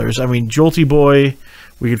lot of others. I mean, Jolty Boy,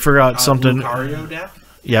 we could figure out something. Lucario deck?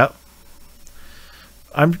 Yep.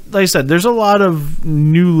 Like I said, there's a lot of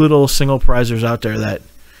new little single prizers out there that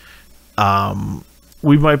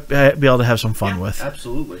we might be able to have some fun with.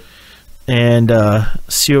 Absolutely. And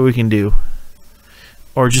see what we can do.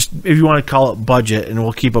 Or just, if you want to call it budget, and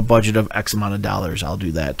we'll keep a budget of X amount of dollars, I'll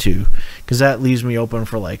do that too. Because that leaves me open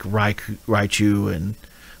for like Raichu and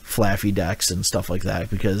Flaffy decks and stuff like that,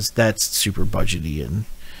 because that's super budgety. And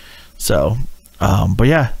so, but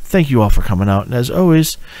yeah, thank you all for coming out. And as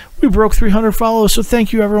always, we broke 300 follows, so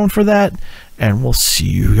thank you everyone for that. And we'll see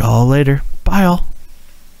you all later. Bye all.